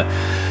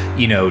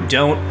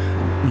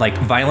 don't like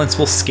violence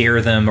will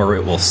scare them or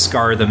it will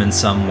scar them in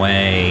some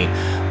way,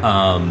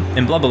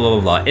 and blah, blah, blah,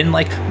 blah, blah. And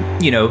like,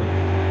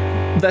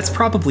 that's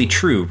probably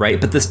true,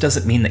 right? But this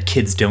doesn't mean that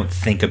kids don't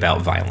think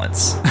about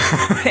violence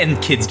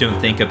and kids don't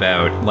think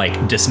about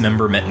like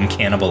dismemberment and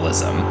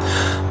cannibalism.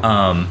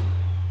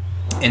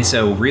 And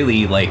so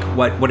really, like,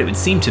 what it would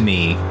seem to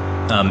me,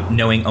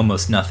 knowing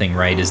almost nothing,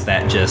 right, is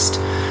that just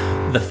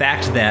the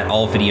fact that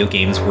all video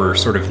games were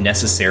sort of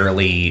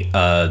necessarily,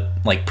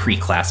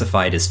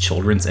 pre-classified as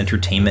children's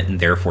entertainment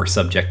and therefore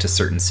subject to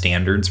certain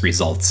standards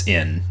results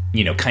in,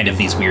 kind of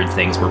these weird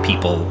things where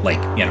people, like,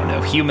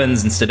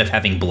 humans, instead of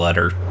having blood,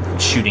 are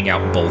shooting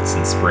out bolts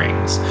and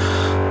springs.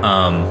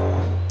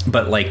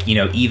 but like, you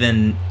know,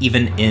 even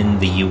in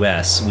the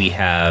US, we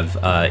have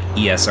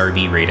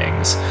ESRB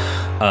ratings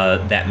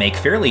that make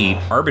fairly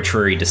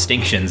arbitrary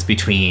distinctions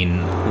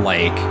between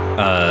like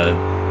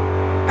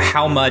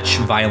how much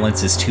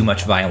violence is too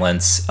much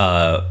violence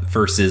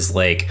versus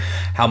like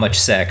how much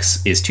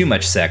sex is too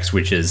much sex,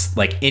 which is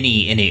like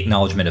any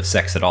acknowledgement of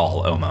sex at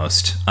all,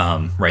 almost,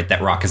 right?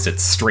 That rockets it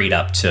straight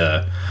up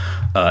to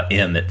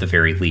M at the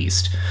very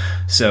least.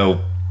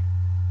 So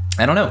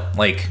I don't know,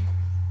 like,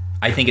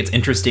 I think it's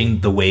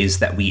interesting the ways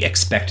that we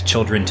expect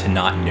children to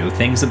not know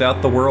things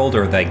about the world,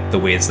 or like the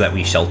ways that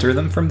we shelter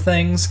them from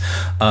things,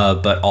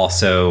 but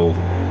also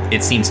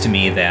it seems to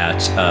me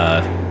that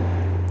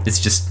it's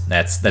just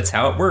that's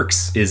how it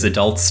works, is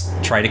adults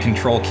try to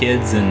control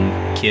kids,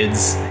 and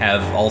kids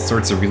have all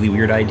sorts of really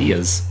weird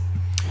ideas.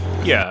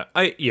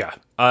 I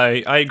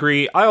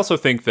agree. I also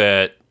think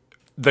that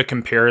the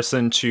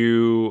comparison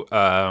to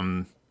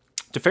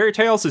fairy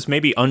tales is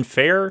maybe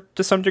unfair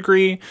to some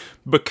degree,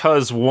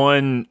 because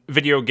one,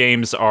 video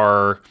games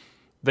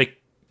they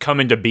come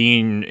into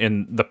being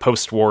in the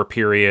post-war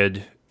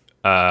period.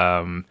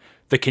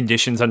 The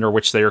conditions under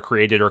which they are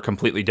created are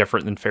completely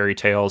different than fairy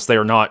tales. They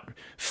are not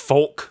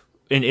folk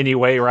in any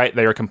way, right?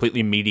 They are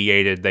completely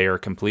mediated. They are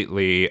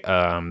completely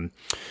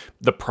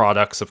the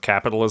products of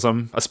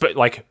capitalism.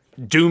 Like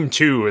Doom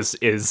 2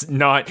 is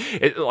not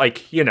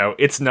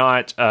it's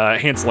not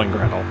Hansel and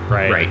Gretel,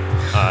 right?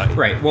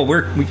 Right. Well,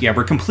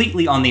 we're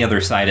completely on the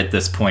other side at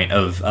this point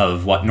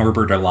of what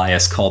Norbert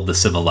Elias called the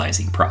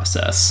civilizing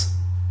process,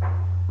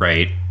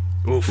 right?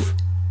 Oof.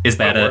 Is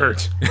that a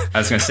word? I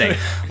was going to say,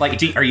 like,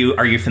 are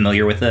you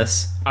familiar with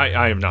this?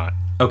 I am not.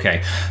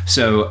 Okay,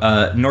 so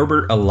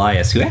Norbert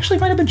Elias, who actually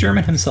might have been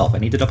German himself. I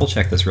need to double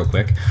check this real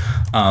quick.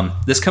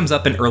 This comes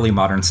up in early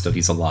modern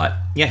studies a lot.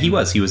 Yeah, he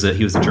was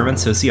a German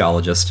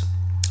sociologist.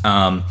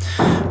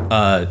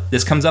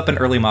 This comes up in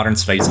early modern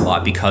studies a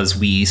lot because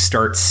we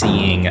start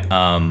seeing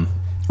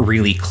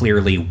really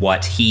clearly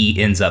what he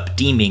ends up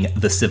deeming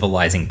the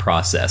civilizing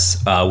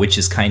process, which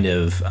is kind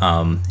of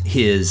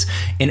his,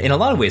 in a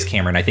lot of ways,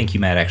 Cameron, I think you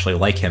might actually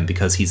like him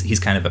because he's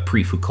kind of a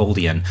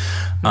pre-Foucauldian.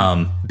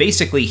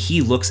 Basically,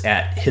 he looks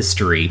at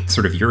history,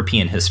 sort of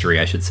European history,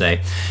 I should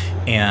say,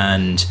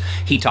 and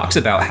he talks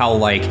about how,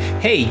 like,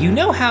 hey, you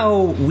know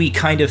how we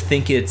kind of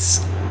think it's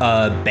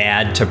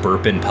bad to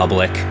burp in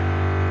public?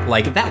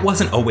 Like, that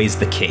wasn't always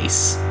the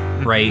case.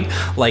 Right?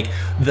 Like,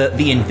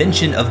 the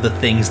invention of the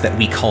things that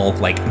we call,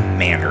 like,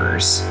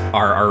 manners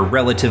are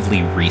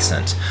relatively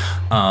recent.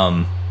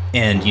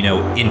 And, you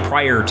know, in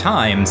prior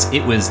times,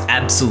 it was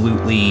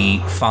absolutely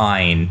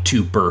fine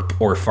to burp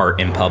or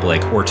fart in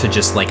public, or to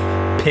just, like,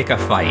 pick a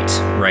fight,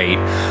 right?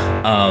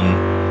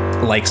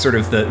 Like, sort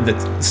of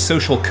the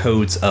social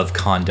codes of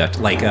conduct,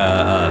 like,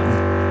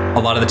 a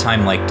lot of the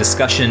time, like,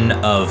 discussion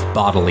of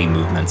bodily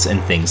movements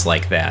and things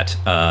like that,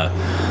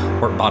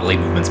 or bodily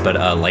movements, but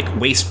like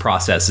waste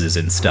processes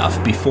and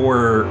stuff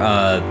before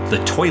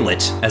the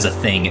toilet as a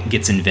thing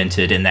gets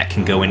invented, and that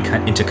can go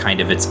into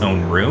kind of its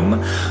own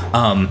room.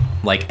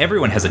 Like,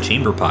 everyone has a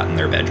chamber pot in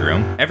their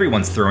bedroom.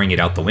 Everyone's throwing it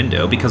out the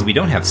window because we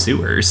don't have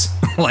sewers.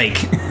 Like,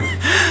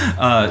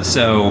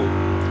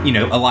 so... You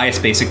know, Elias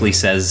basically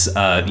says,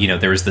 you know,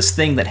 there was this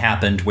thing that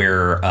happened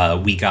where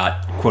we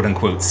got, quote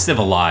unquote,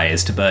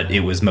 civilized, but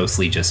it was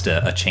mostly just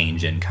a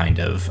change in kind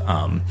of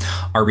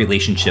our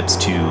relationships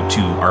to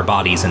our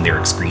bodies and their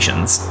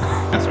excretions.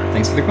 That's right.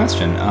 Thanks for the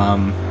question.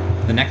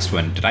 The next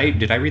one. Did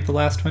I read the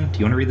last one? Do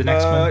you want to read the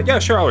next one? Yeah,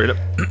 sure, I'll read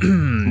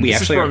it. We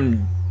actually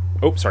from...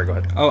 Oh, sorry, go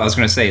ahead. Oh, I was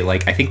going to say,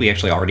 like, I think we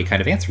actually already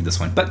kind of answered this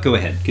one, but go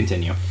ahead,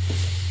 continue.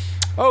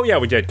 Oh, yeah,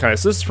 we did, kind of.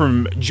 So this is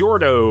from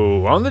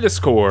Jordo on the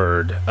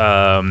Discord.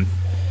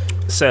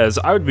 Says,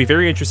 I would be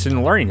very interested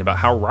in learning about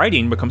how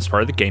writing becomes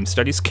part of the game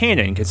studies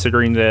canon,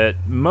 considering that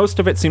most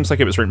of it seems like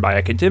it was written by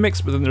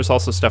academics, but then there's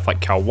also stuff like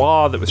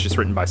Calwa that was just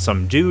written by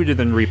some dude and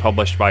then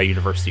republished by a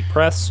university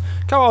press.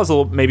 Calwa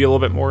is maybe a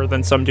little bit more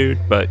than some dude,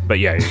 but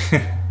yeah,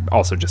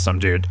 also just some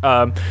dude.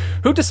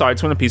 Who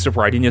decides when a piece of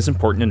writing is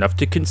important enough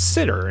to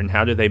consider, and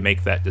how do they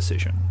make that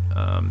decision?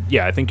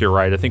 Yeah, I think you're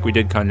right. I think we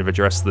did kind of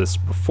address this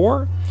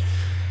before.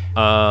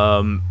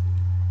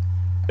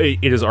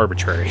 It is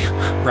arbitrary.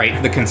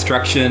 Right. The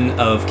construction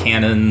of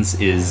canons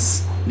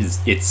is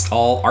it's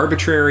all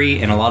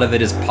arbitrary, and a lot of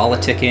it is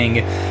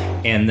politicking,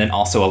 and then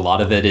also a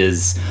lot of it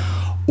is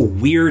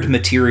weird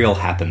material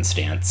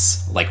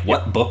happenstance. Like,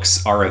 what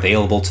books are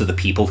available to the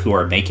people who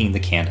are making the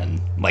canon?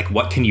 Like,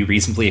 what can you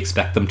reasonably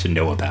expect them to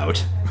know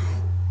about?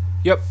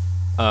 Yep.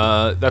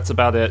 That's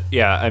about it.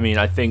 Yeah, I mean,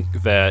 I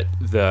think that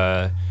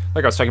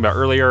like I was talking about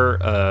earlier,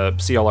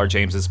 CLR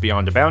James's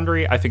Beyond a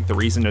Boundary, I think the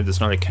reason it is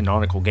not a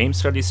canonical game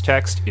studies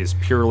text is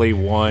purely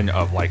one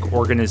of, like,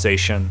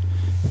 organization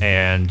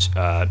and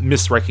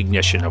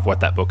misrecognition of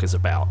what that book is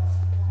about.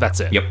 That's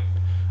it. Yep.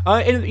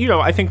 And, you know,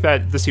 I think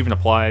that this even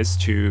applies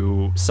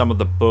to some of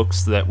the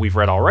books that we've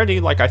read already.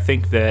 Like, I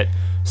think that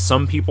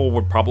some people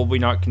would probably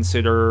not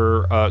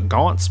consider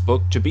Gaunt's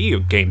book to be a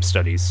game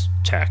studies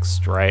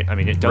text, right? I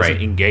mean, it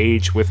doesn't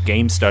engage with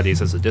game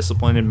studies as a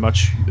discipline in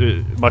much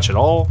at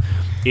all.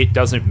 It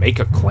doesn't make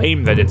a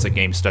claim that it's a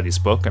game studies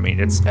book. I mean,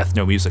 it's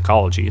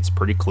ethnomusicology. It's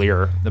pretty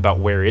clear about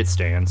where it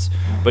stands.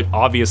 But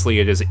obviously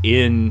it is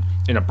in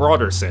a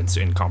broader sense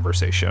in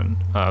conversation,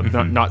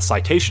 not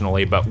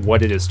citationally, but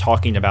what it is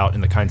talking about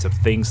and the kinds of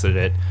things that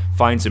it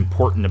finds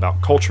important about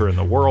culture in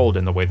the world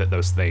and the way that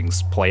those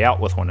things play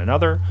out with one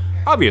another.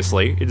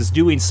 Obviously, it is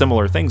doing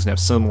similar things and have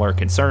similar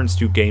concerns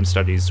to game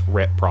studies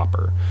writ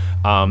proper.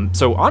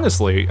 So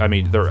honestly, I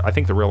mean, I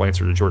think the real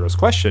answer to Jordo's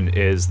question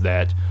is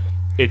that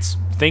it's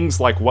things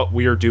like what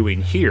we're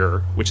doing here,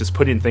 which is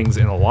putting things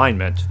in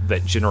alignment,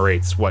 that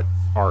generates what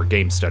are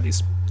game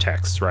studies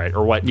texts, right?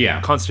 Or what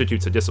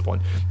constitutes a discipline.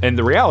 And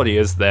the reality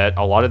is that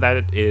a lot of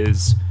that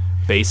is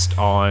based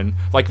on,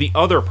 like, the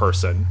other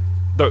person,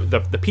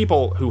 the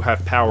people who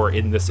have power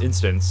in this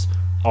instance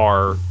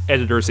are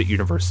editors at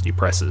university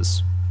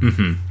presses,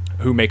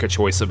 who make a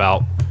choice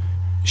about,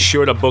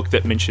 should a book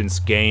that mentions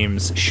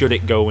games, should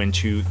it go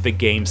into the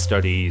game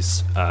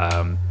studies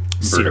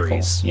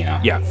series?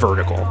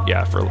 Vertical,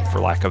 for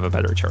lack of a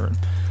better term,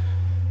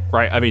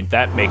 right? I mean,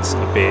 that makes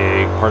a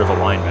big part of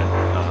alignment,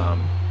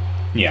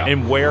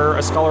 and where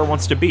a scholar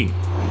wants to be.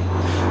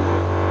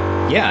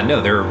 Yeah,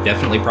 no, there are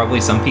definitely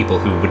probably some people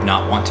who would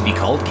not want to be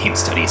called game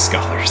studies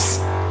scholars.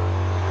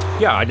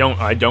 Yeah, I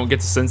don't get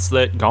the sense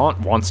that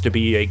Gaunt wants to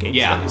be a game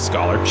studies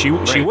scholar. She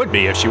would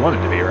be if she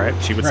wanted to be, right?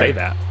 She would say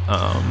that,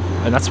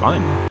 and that's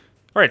fine.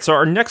 All right, so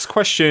our next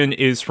question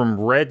is from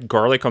Red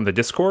Garlic on the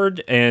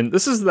Discord, and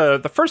this is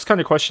the first kind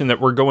of question that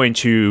we're going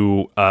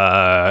to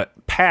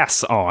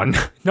pass on.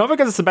 Not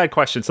because it's a bad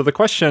question. So the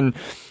question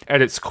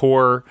at its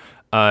core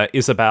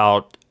is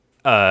about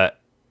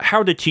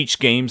how to teach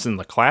games in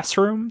the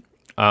classroom,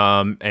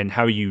 and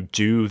how you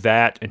do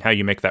that and how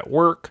you make that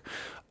work.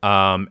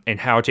 And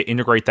how to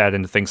integrate that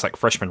into things like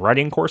freshman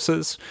writing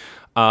courses.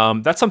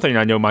 That's something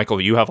I know,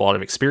 Michael, you have a lot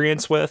of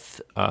experience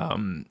with.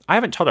 I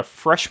haven't taught a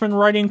freshman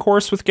writing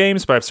course with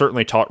games, but I've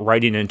certainly taught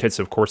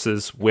writing-intensive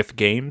courses with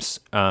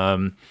games.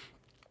 And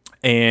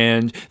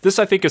this,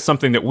 I think, is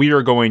something that we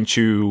are going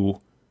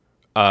to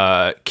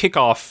kick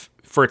off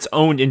for its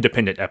own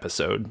independent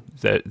episode.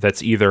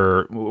 That's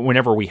either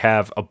whenever we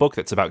have a book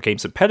that's about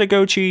games and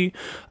pedagogy,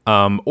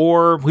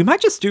 or we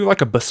might just do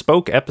like a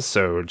bespoke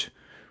episode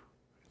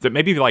that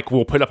maybe like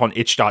we'll put up on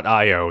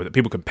itch.io that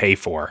people can pay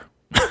for,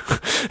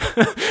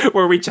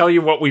 where we tell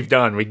you what we've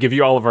done. We give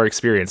you all of our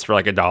experience for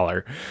like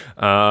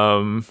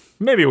 $1.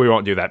 Maybe we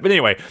won't do that. But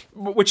anyway,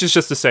 which is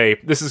just to say,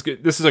 this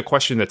is a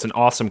question that's an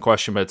awesome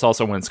question, but it's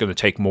also one that's going to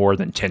take more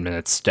than 10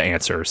 minutes to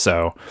answer.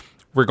 So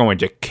we're going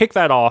to kick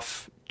that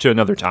off to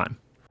another time.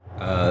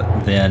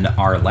 Then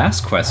our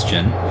last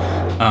question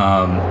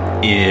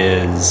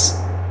is...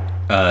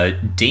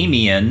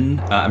 Damien,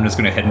 I'm just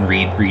going to go ahead and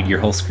read your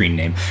whole screen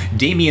name.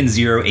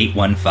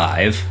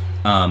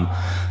 Damien0815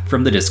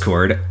 from the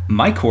Discord.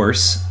 My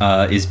course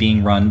is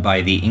being run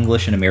by the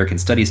English and American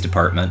Studies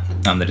Department,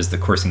 that is the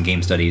course in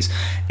game studies,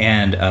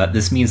 and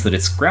this means that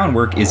its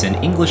groundwork is in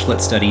English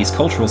Lit Studies,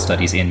 Cultural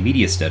Studies, and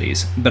Media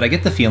Studies. But I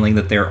get the feeling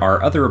that there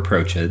are other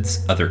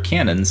approaches, other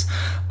canons.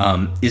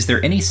 Is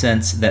there any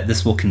sense that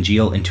this will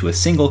congeal into a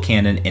single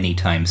canon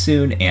anytime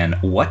soon, and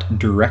what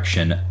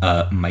direction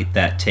might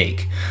that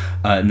take?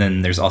 And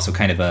then there's also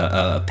kind of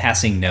a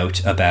passing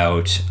note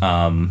about...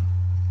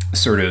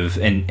 sort of,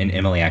 and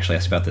Emily actually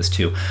asked about this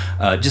too,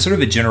 just sort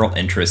of a general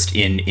interest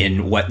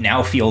in what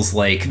now feels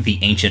like the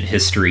ancient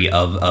history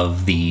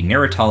of the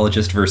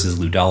narratologist versus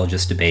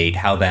ludologist debate,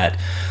 how that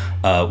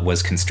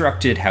was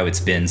constructed, how it's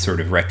been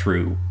sort of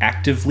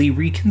retroactively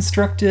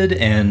reconstructed,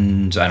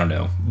 and I don't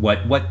know,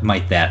 what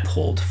might that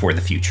hold for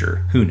the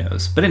future? Who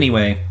knows? But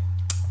anyway,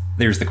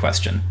 there's the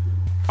question.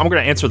 I'm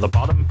going to answer the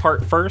bottom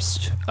part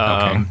first.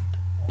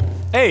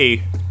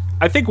 Okay.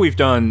 I think we've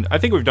done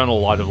a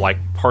lot of like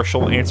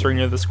partial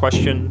answering of this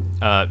question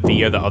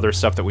via the other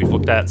stuff that we've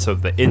looked at. So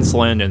the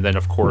Insulin, and then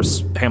of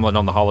course Hamlet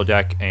on the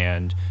Holodeck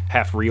and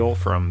Half Real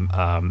from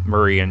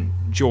Murray and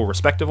Jewell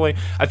respectively.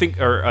 I think,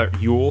 or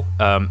Yule.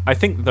 I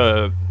think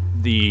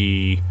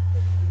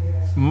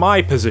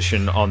my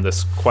position on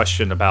this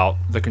question about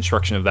the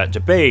construction of that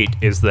debate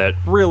is that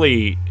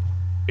really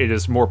it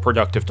is more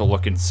productive to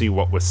look and see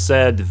what was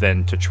said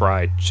than to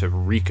try to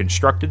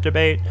reconstruct a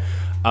debate.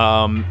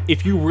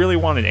 If you really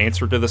want an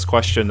answer to this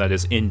question that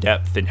is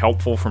in-depth and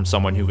helpful from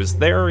someone who was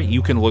there,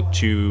 you can look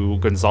to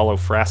Gonzalo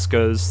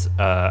Frasca's,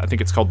 I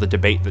think it's called The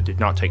Debate That Did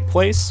Not Take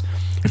Place.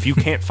 If you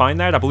can't find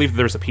that, I believe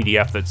there's a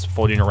PDF that's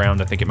floating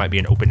around. I think it might be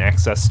an open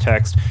access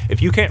text.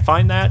 If you can't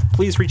find that,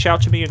 please reach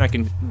out to me and I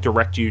can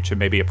direct you to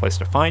maybe a place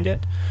to find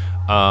it.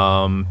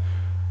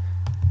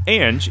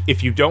 And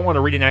if you don't want to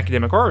read an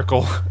academic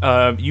article,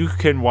 you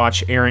can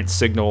watch Errant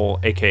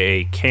Signal,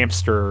 aka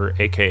Campster,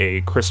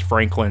 aka Chris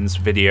Franklin's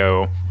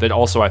video that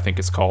also I think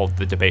is called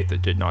 "The Debate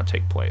That Did Not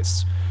Take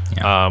Place,"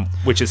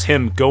 which is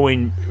him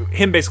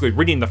basically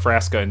reading the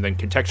Frasca and then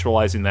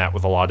contextualizing that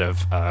with a lot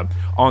of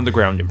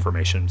on-the-ground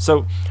information.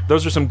 So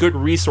those are some good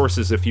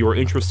resources if you are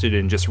interested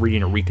in just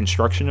reading a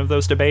reconstruction of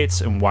those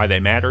debates and why they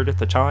mattered at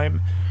the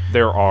time.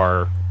 There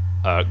are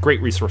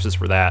great resources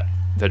for that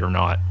are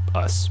not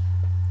us.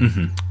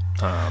 Mm-hmm.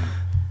 I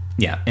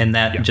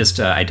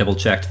double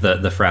checked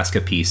the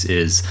Frasca piece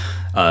is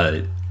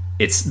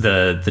it's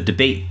the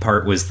debate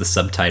part was the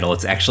subtitle.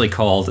 It's actually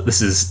called,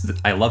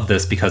 I love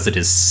this because it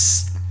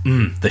is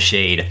the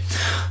shade.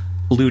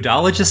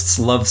 Ludologists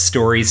love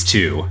stories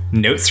too.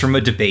 Notes from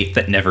a debate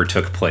that never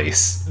took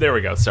place. There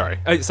we go. Sorry.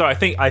 So I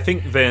think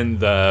then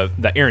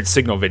the Errant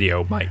Signal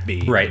video might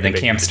be right. Then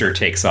Campster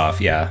takes off.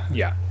 Yeah.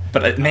 Yeah.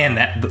 But man,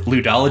 that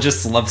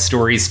ludologists love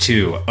stories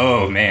too.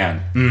 Oh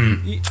man.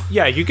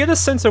 Yeah, you get a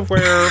sense of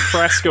where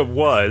Frasca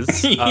was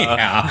in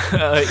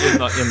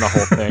the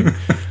whole thing.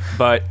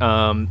 But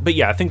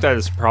yeah, I think that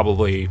is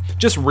probably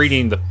just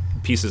reading the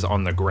pieces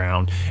on the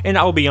ground. And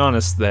I'll be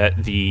honest that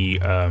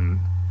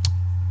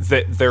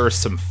that there is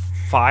some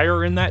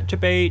fire in that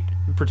debate,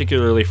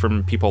 particularly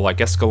from people like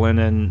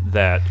Escalinen,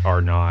 that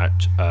are not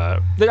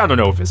that I don't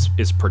know if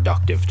is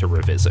productive to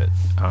revisit.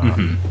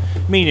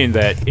 Meaning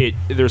that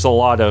there's a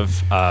lot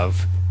of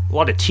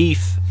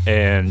teeth,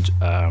 and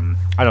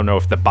I don't know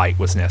if the bite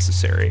was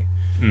necessary.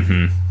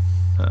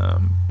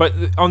 But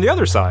on the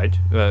other side,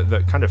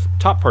 the kind of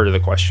top part of the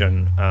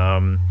question,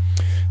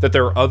 that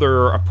there are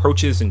other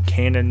approaches and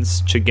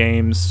canons to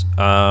games.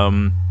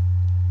 I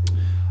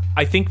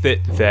think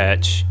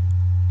that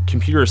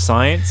computer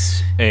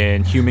science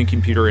and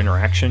human-computer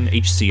interaction,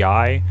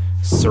 HCI,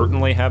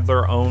 certainly have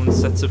their own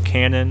sets of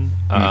canon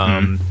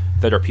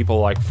that are people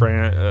like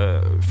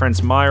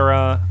Franz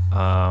Myra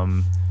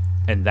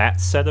and that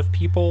set of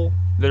people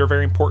that are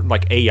very important,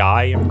 like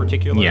AI in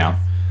particular. Yeah.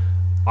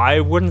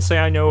 I wouldn't say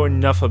I know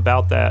enough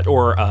about that,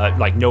 or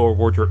like Noah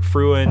Wardrop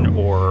Fruin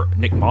or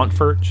Nick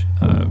Montfort,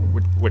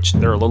 which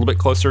they're a little bit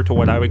closer to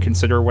what I would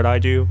consider what I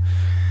do.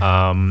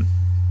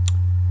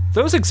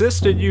 Those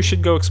exist, and you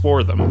should go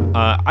explore them.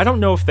 I don't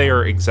know if they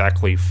are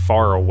exactly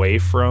far away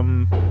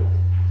from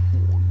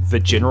the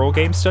general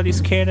game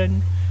studies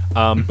canon,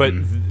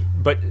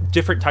 but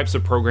different types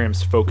of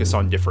programs focus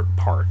on different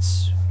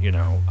parts,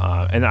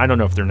 and I don't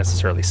know if they're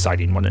necessarily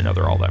citing one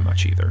another all that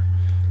much either.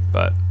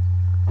 But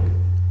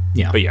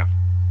yeah.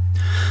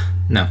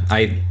 No,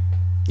 I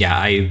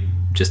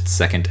just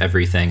second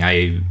everything.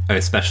 I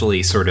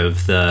especially sort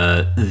of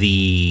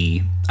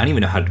the I don't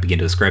even know how to begin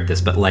to describe this,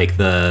 but like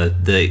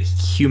the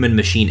human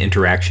machine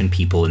interaction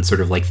people and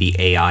sort of like the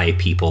AI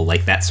people,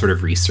 like that sort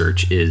of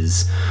research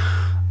is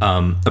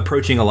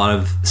approaching a lot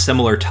of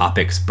similar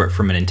topics, but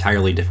from an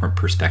entirely different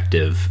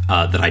perspective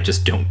that I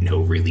just don't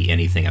know really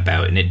anything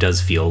about. And it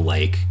does feel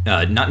like,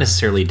 not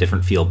necessarily a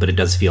different field, but it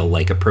does feel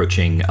like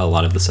approaching a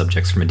lot of the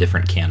subjects from a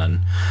different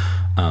canon.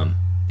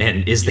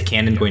 And is the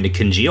canon going to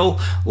congeal?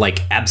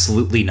 Like,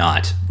 absolutely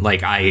not.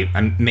 Like,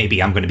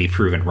 maybe I'm going to be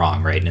proven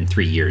wrong, right? And in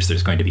 3 years,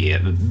 there's going to be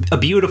a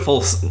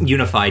beautiful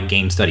unified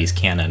game studies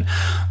canon.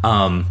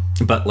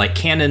 But like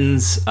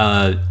canons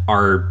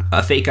are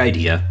a fake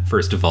idea,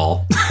 first of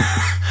all.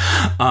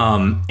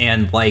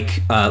 And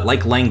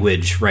like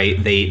language,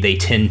 right? They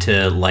tend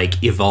to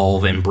like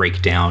evolve and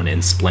break down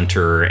and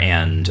splinter,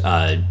 and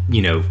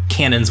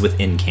canons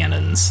within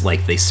canons,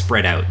 like they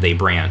spread out, they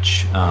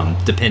branch,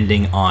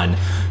 depending on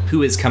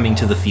who is coming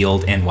to the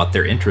field and what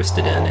they're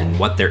interested in. And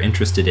what they're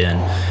interested in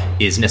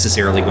is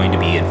necessarily going to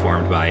be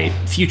informed by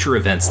future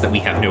events that we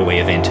have no way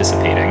of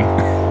anticipating.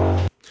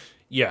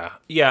 Yeah.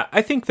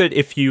 I think that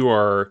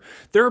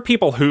there are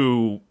people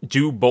who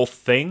do both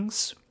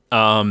things.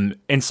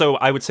 And so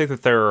I would say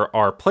that there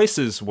are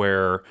places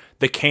where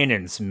the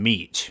canons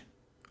meet.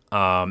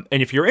 And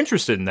if you're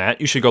interested in that,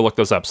 you should go look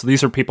those up. So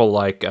these are people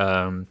like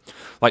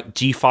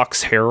G.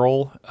 Fox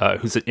Harrell,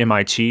 who's at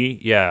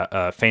MIT.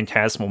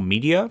 Phantasmal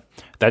Media.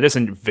 That is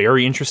a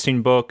very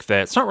interesting book.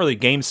 That's not really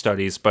game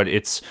studies, but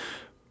it's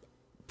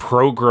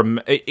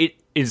it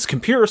is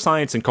computer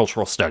science and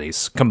cultural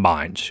studies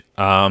combined,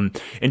 and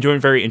doing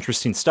very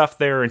interesting stuff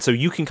there. And so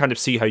you can kind of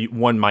see how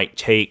one might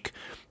take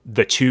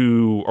the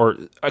two or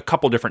a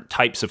couple different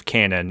types of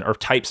canon or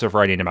types of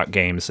writing about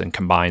games and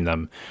combine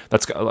them.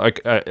 That's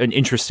like an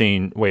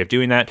interesting way of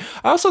doing that.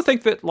 I also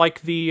think that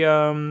like the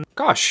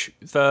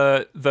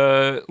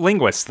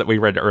linguist that we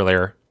read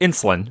earlier,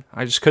 Insulin,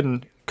 I just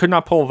could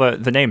not pull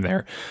the name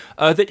there.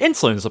 That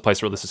Insulin is a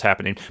place where this is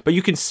happening, but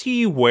you can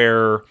see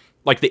where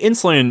like the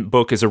Insulin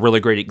book is a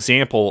really great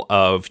example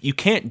of you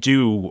can't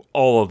do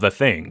all of the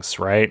things,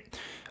 right?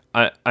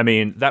 I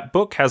mean, that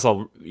book has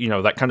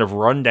that kind of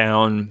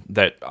rundown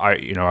that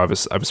I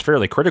was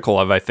fairly critical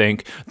of. I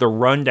think the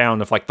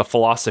rundown of like the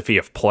philosophy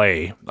of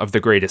play of the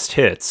greatest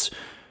hits,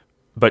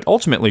 but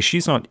ultimately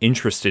she's not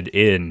interested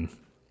in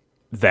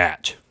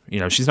that.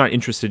 She's not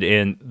interested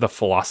in the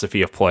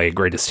philosophy of play,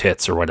 greatest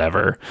hits or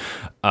whatever.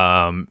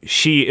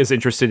 She is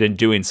interested in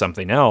doing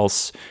something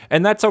else,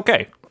 and that's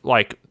okay.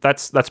 Like,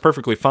 that's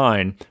perfectly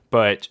fine.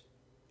 But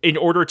in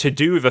order to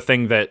do the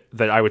thing that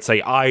I would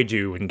say I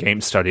do in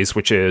game studies,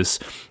 which is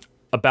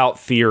about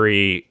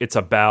theory, it's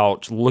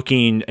about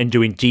looking and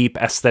doing deep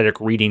aesthetic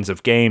readings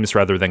of games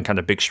rather than kind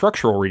of big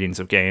structural readings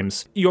of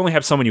games, you only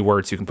have so many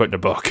words you can put in a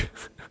book.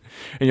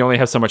 And you only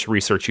have so much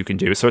research you can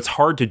do. So it's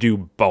hard to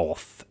do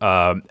both.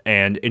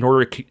 And in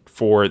order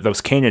for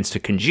those canons to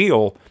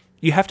congeal,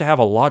 you have to have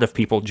a lot of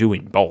people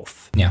doing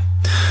both. Yeah.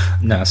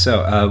 No,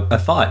 so a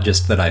thought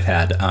just that I've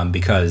had,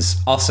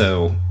 because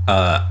also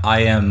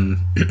I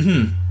am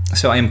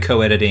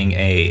co-editing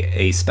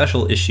a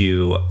special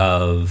issue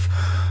of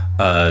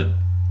a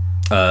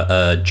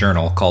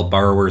journal called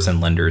Borrowers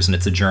and Lenders, and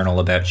it's a journal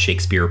about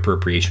Shakespeare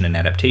appropriation and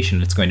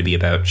adaptation. It's going to be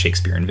about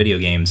Shakespeare in video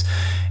games,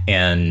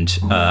 and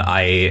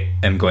I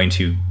am going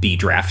to be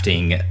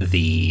drafting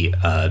the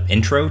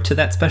intro to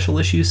that special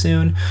issue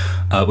soon,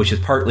 which is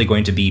partly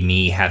going to be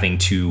me having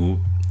to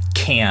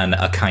can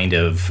a kind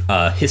of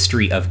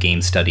history of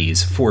game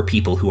studies for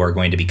people who are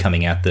going to be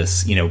coming at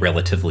this,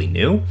 relatively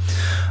new.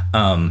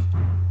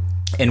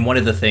 And one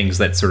of the things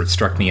that sort of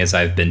struck me as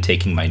I've been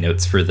taking my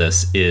notes for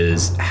this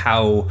is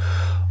how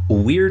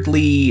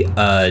weirdly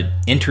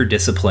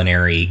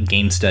interdisciplinary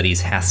game studies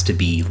has to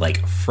be,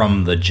 like,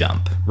 from the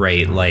jump,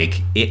 right?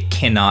 Like, it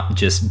cannot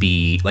just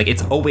be, like,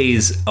 it's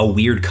always a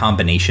weird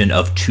combination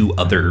of two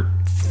other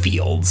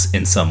fields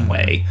in some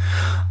way.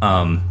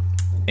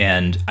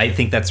 And I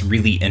think that's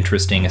really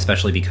interesting,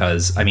 especially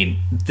because,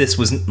 this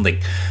wasn't,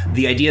 like,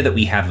 the idea that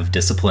we have of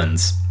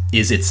disciplines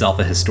is itself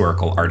a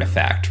historical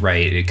artifact,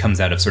 right? It comes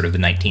out of sort of the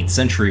 19th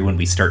century when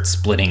we start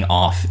splitting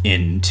off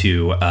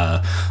into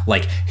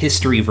like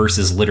history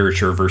versus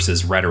literature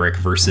versus rhetoric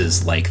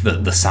versus like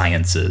the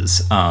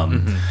sciences.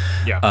 And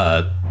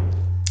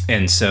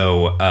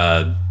so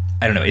I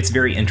don't know, it's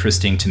very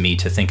interesting to me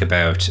to think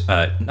about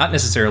not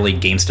necessarily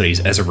game studies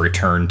as a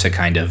return to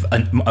kind of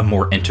a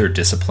more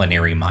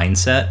interdisciplinary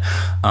mindset,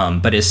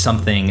 but as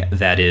something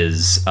that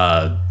is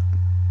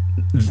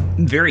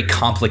very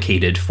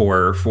complicated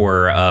for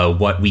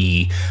what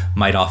we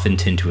might often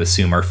tend to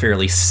assume are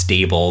fairly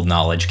stable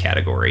knowledge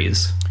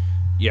categories.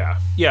 Yeah.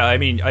 I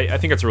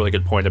think that's a really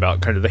good point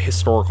about kind of the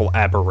historical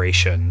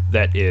aberration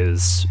that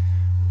is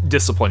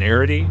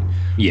disciplinarity.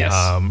 Yes.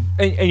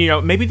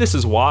 And maybe this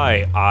is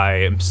why I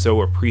am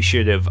so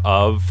appreciative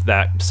of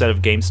that set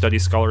of game study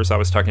scholars I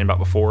was talking about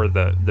before,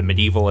 the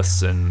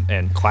medievalists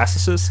and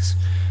classicists.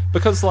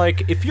 Because,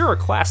 like, if you're a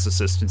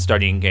classicist in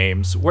studying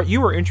games, what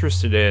you are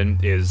interested in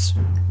is,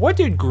 what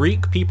did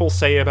Greek people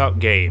say about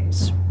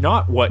games?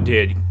 Not what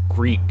did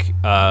Greek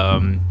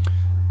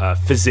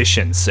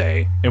physicians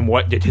say, and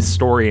what did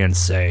historians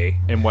say,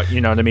 and what, you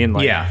know what I mean?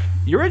 Like, yeah.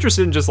 You're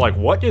interested in just, like,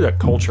 what did a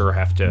culture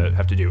have to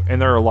do?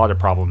 And there are a lot of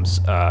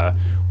problems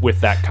with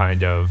that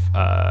kind of,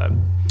 I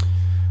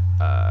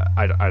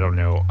don't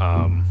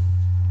know,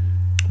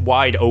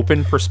 wide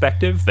open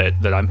perspective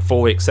that I'm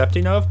fully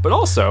accepting of, but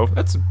also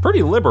it's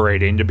pretty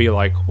liberating to be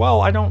like, well,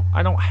 I don't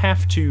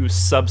have to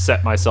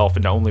subset myself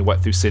into only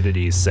what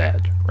Thucydides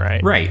said,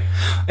 right?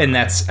 And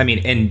that's,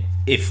 and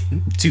if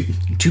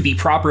to be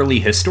properly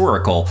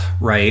historical,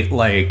 right,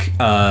 like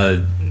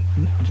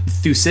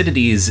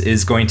Thucydides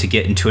is going to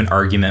get into an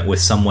argument with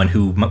someone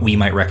who we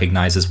might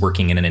recognize as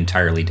working in an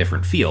entirely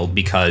different field,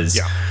 because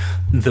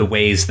the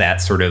ways that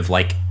sort of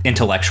like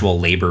intellectual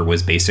labor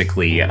was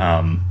basically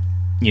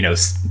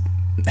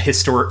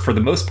historic for the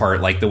most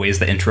part, like the ways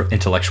that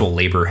intellectual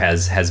labor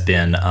has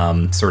been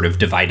sort of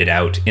divided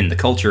out in the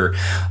culture,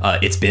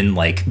 it's been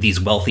like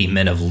these wealthy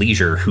men of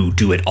leisure who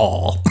do it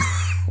all.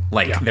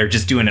 They're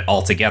just doing it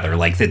all together.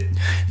 Like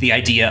the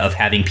idea of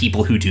having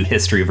people who do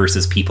history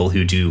versus people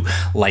who do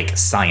like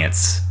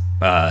science,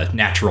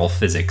 natural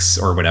physics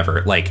or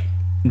whatever, like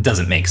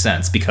doesn't make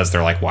sense, because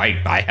they're like,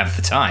 why, I have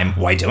the time,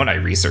 why don't I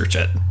research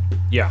it?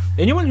 Yeah,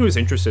 anyone who is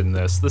interested in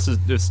this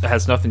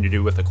has nothing to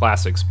do with the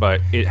classics,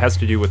 but it has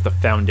to do with the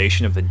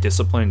foundation of the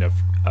discipline of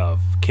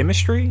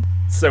chemistry.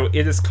 So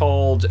it is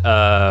called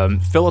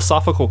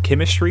Philosophical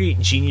Chemistry,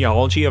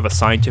 Genealogy of a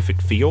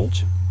Scientific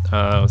Field.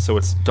 So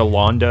it's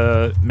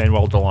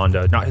Manuel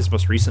Delanda, not his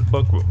most recent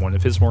book, but one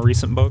of his more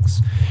recent books.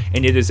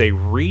 And it is a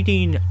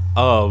reading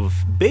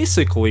of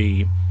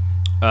basically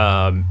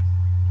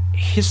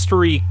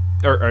history,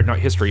 or not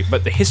history,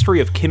 but the history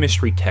of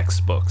chemistry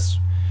textbooks.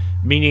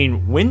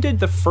 Meaning, when did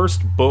the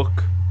first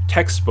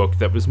textbook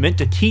that was meant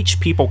to teach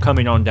people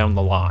coming on down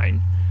the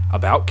line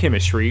about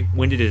chemistry,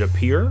 when did it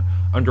appear,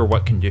 under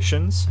what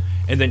conditions,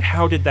 and then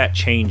how did that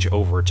change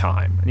over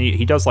time? And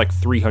he does like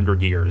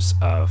 300 years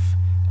of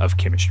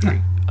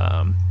chemistry.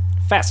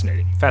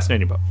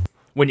 Fascinating book.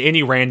 when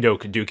any rando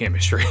could do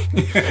chemistry.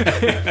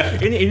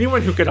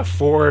 Anyone who could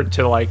afford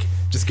to like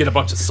just get a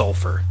bunch of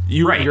sulfur.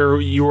 You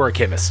were a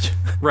chemist.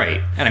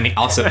 Right. And I mean,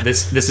 also,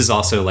 this is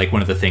also like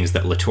one of the things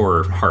that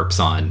Latour harps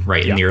on,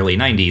 right, in the early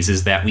 90s,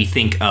 is that we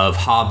think of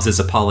Hobbes as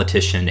a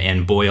politician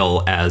and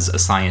Boyle as a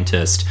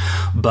scientist,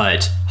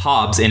 but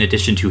Hobbes, in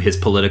addition to his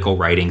political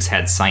writings,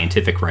 had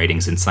scientific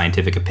writings and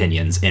scientific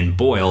opinions, and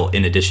Boyle,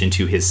 in addition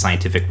to his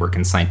scientific work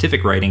and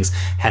scientific writings,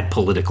 had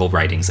political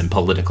writings and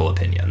political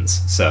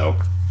opinions. So,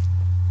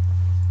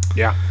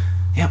 yeah.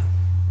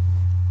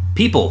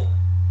 People,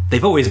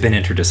 they've always been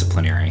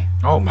interdisciplinary.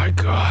 Oh my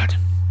God.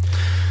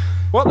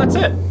 Well, that's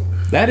it.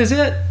 That is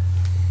it.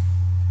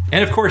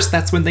 And of course,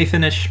 that's when they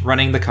finish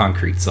running the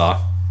concrete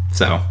saw.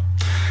 So,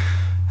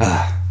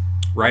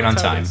 right on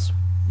time.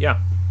 Yeah.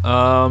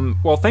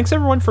 Well, thanks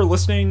everyone for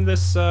listening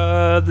this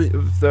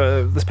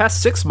this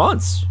past 6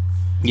 months.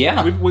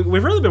 Yeah.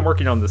 We've really been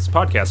working on this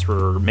podcast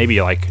for maybe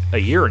like a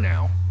year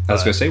now. I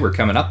was going to say we're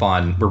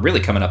really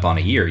coming up on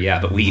a year, yeah,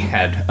 but we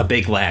had a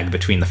big lag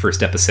between the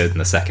first episode and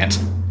the second.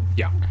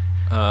 Yeah.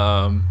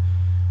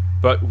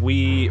 But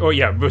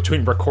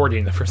between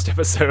recording the first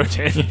episode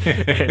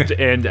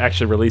and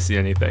actually releasing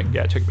anything,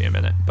 it took me a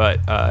minute. But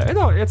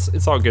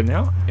it's all good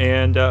now.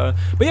 And but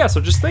yeah,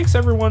 so just thanks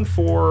everyone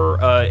for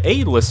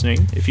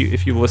listening.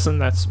 If you listen,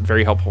 that's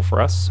very helpful for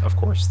us. Of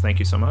course, thank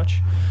you so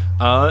much.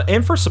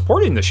 And for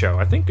supporting the show.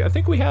 I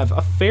think we have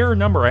a fair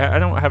number. I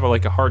don't have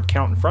a hard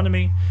count in front of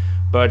me,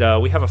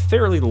 but we have a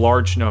fairly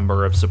large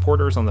number of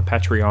supporters on the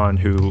Patreon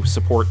who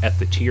support at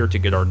the tier to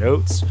get our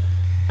notes.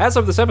 As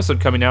of this episode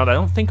coming out, I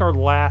don't think our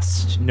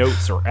last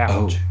notes are out.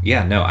 Oh,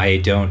 yeah, no, I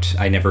don't.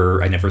 I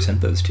never sent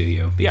those to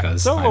you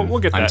because we'll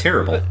get that. I'm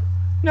terrible. But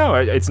no,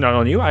 it's not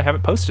on you. I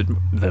haven't posted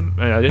them,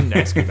 and I didn't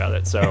ask you about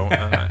it, so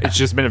it's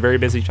just been a very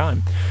busy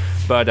time.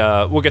 But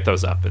we'll get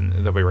those up,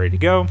 and they'll be ready to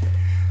go.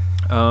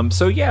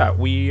 So yeah,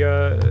 we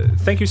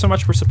thank you so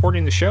much for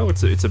supporting the show.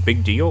 It's a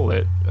big deal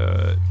that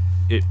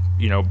it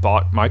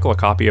bought Michael a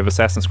copy of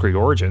Assassin's Creed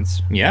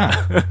Origins.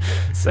 Yeah.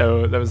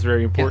 So that was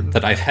very important.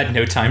 Yeah, that I've had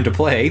no time to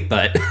play,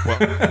 but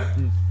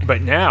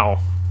but now,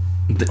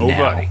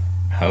 buddy,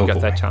 you got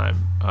that time.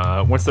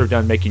 Once they're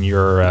done making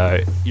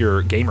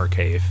your gamer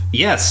cave.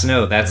 Yes,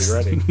 no, that's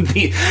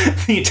the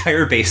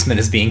entire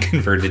basement is being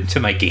converted to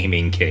my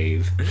gaming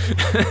cave.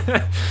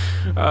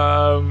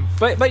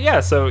 But yeah,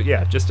 so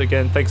yeah, just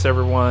again, thanks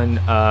everyone.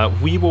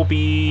 We will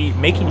be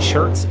making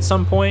shirts at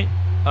some point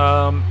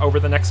over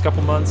the next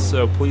couple months,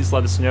 so please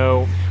let us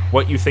know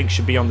what you think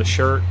should be on the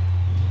shirt.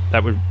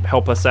 That would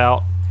help us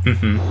out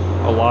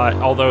a lot,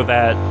 although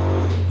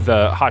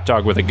the hot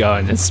dog with a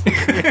gun is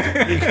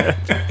pretty good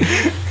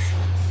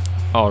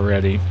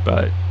already.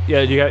 But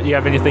yeah, do you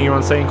have anything you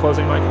want to say in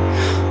closing, Michael?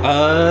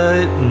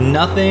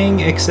 Nothing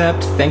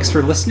except thanks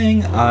for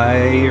listening.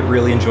 I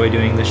really enjoy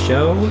doing this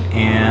show,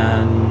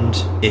 and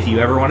if you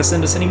ever want to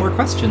send us any more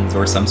questions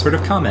or some sort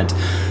of comment,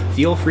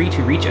 feel free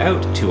to reach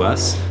out to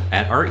us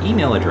at our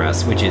email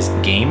address, which is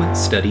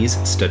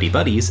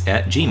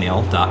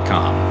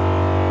gamestudiesstudybuddies@gmail.com.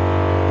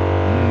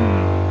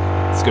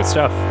 It's good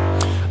stuff.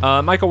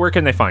 Michael, where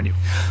can they find you?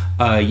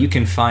 You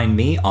can find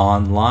me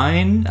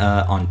online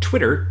on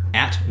Twitter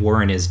at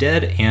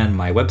WarrenIsDead, and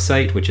my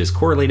website, which is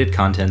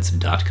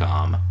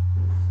correlatedcontents.com.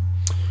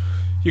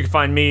 You can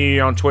find me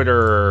on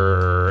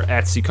Twitter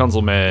at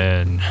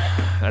 @ckunzelman.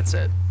 That's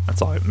it.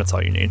 That's all you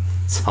need.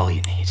 That's all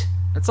you need.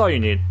 That's all you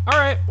need. All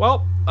right.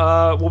 Well,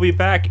 we'll be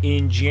back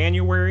in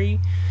January,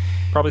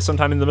 probably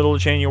sometime in the middle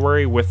of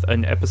January, with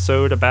an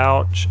episode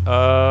about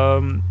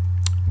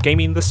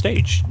gaming the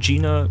stage.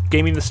 Gina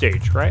gaming the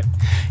stage, right?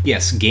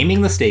 Yes,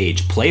 Gaming the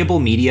Stage, Playable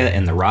Media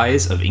and the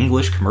Rise of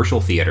English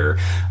Commercial Theater,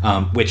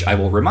 which I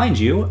will remind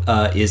you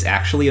is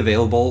actually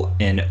available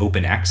in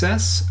open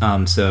access.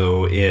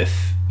 So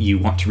if you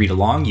want to read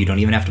along, you don't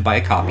even have to buy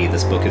a copy.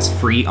 This book is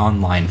free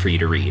online for you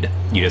to read.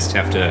 You just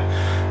have to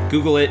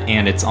Google it,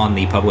 and it's on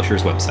the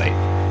publisher's website.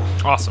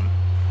 Awesome.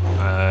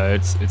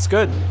 It's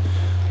good.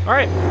 All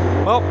right.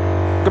 Well,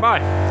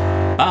 goodbye.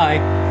 Bye.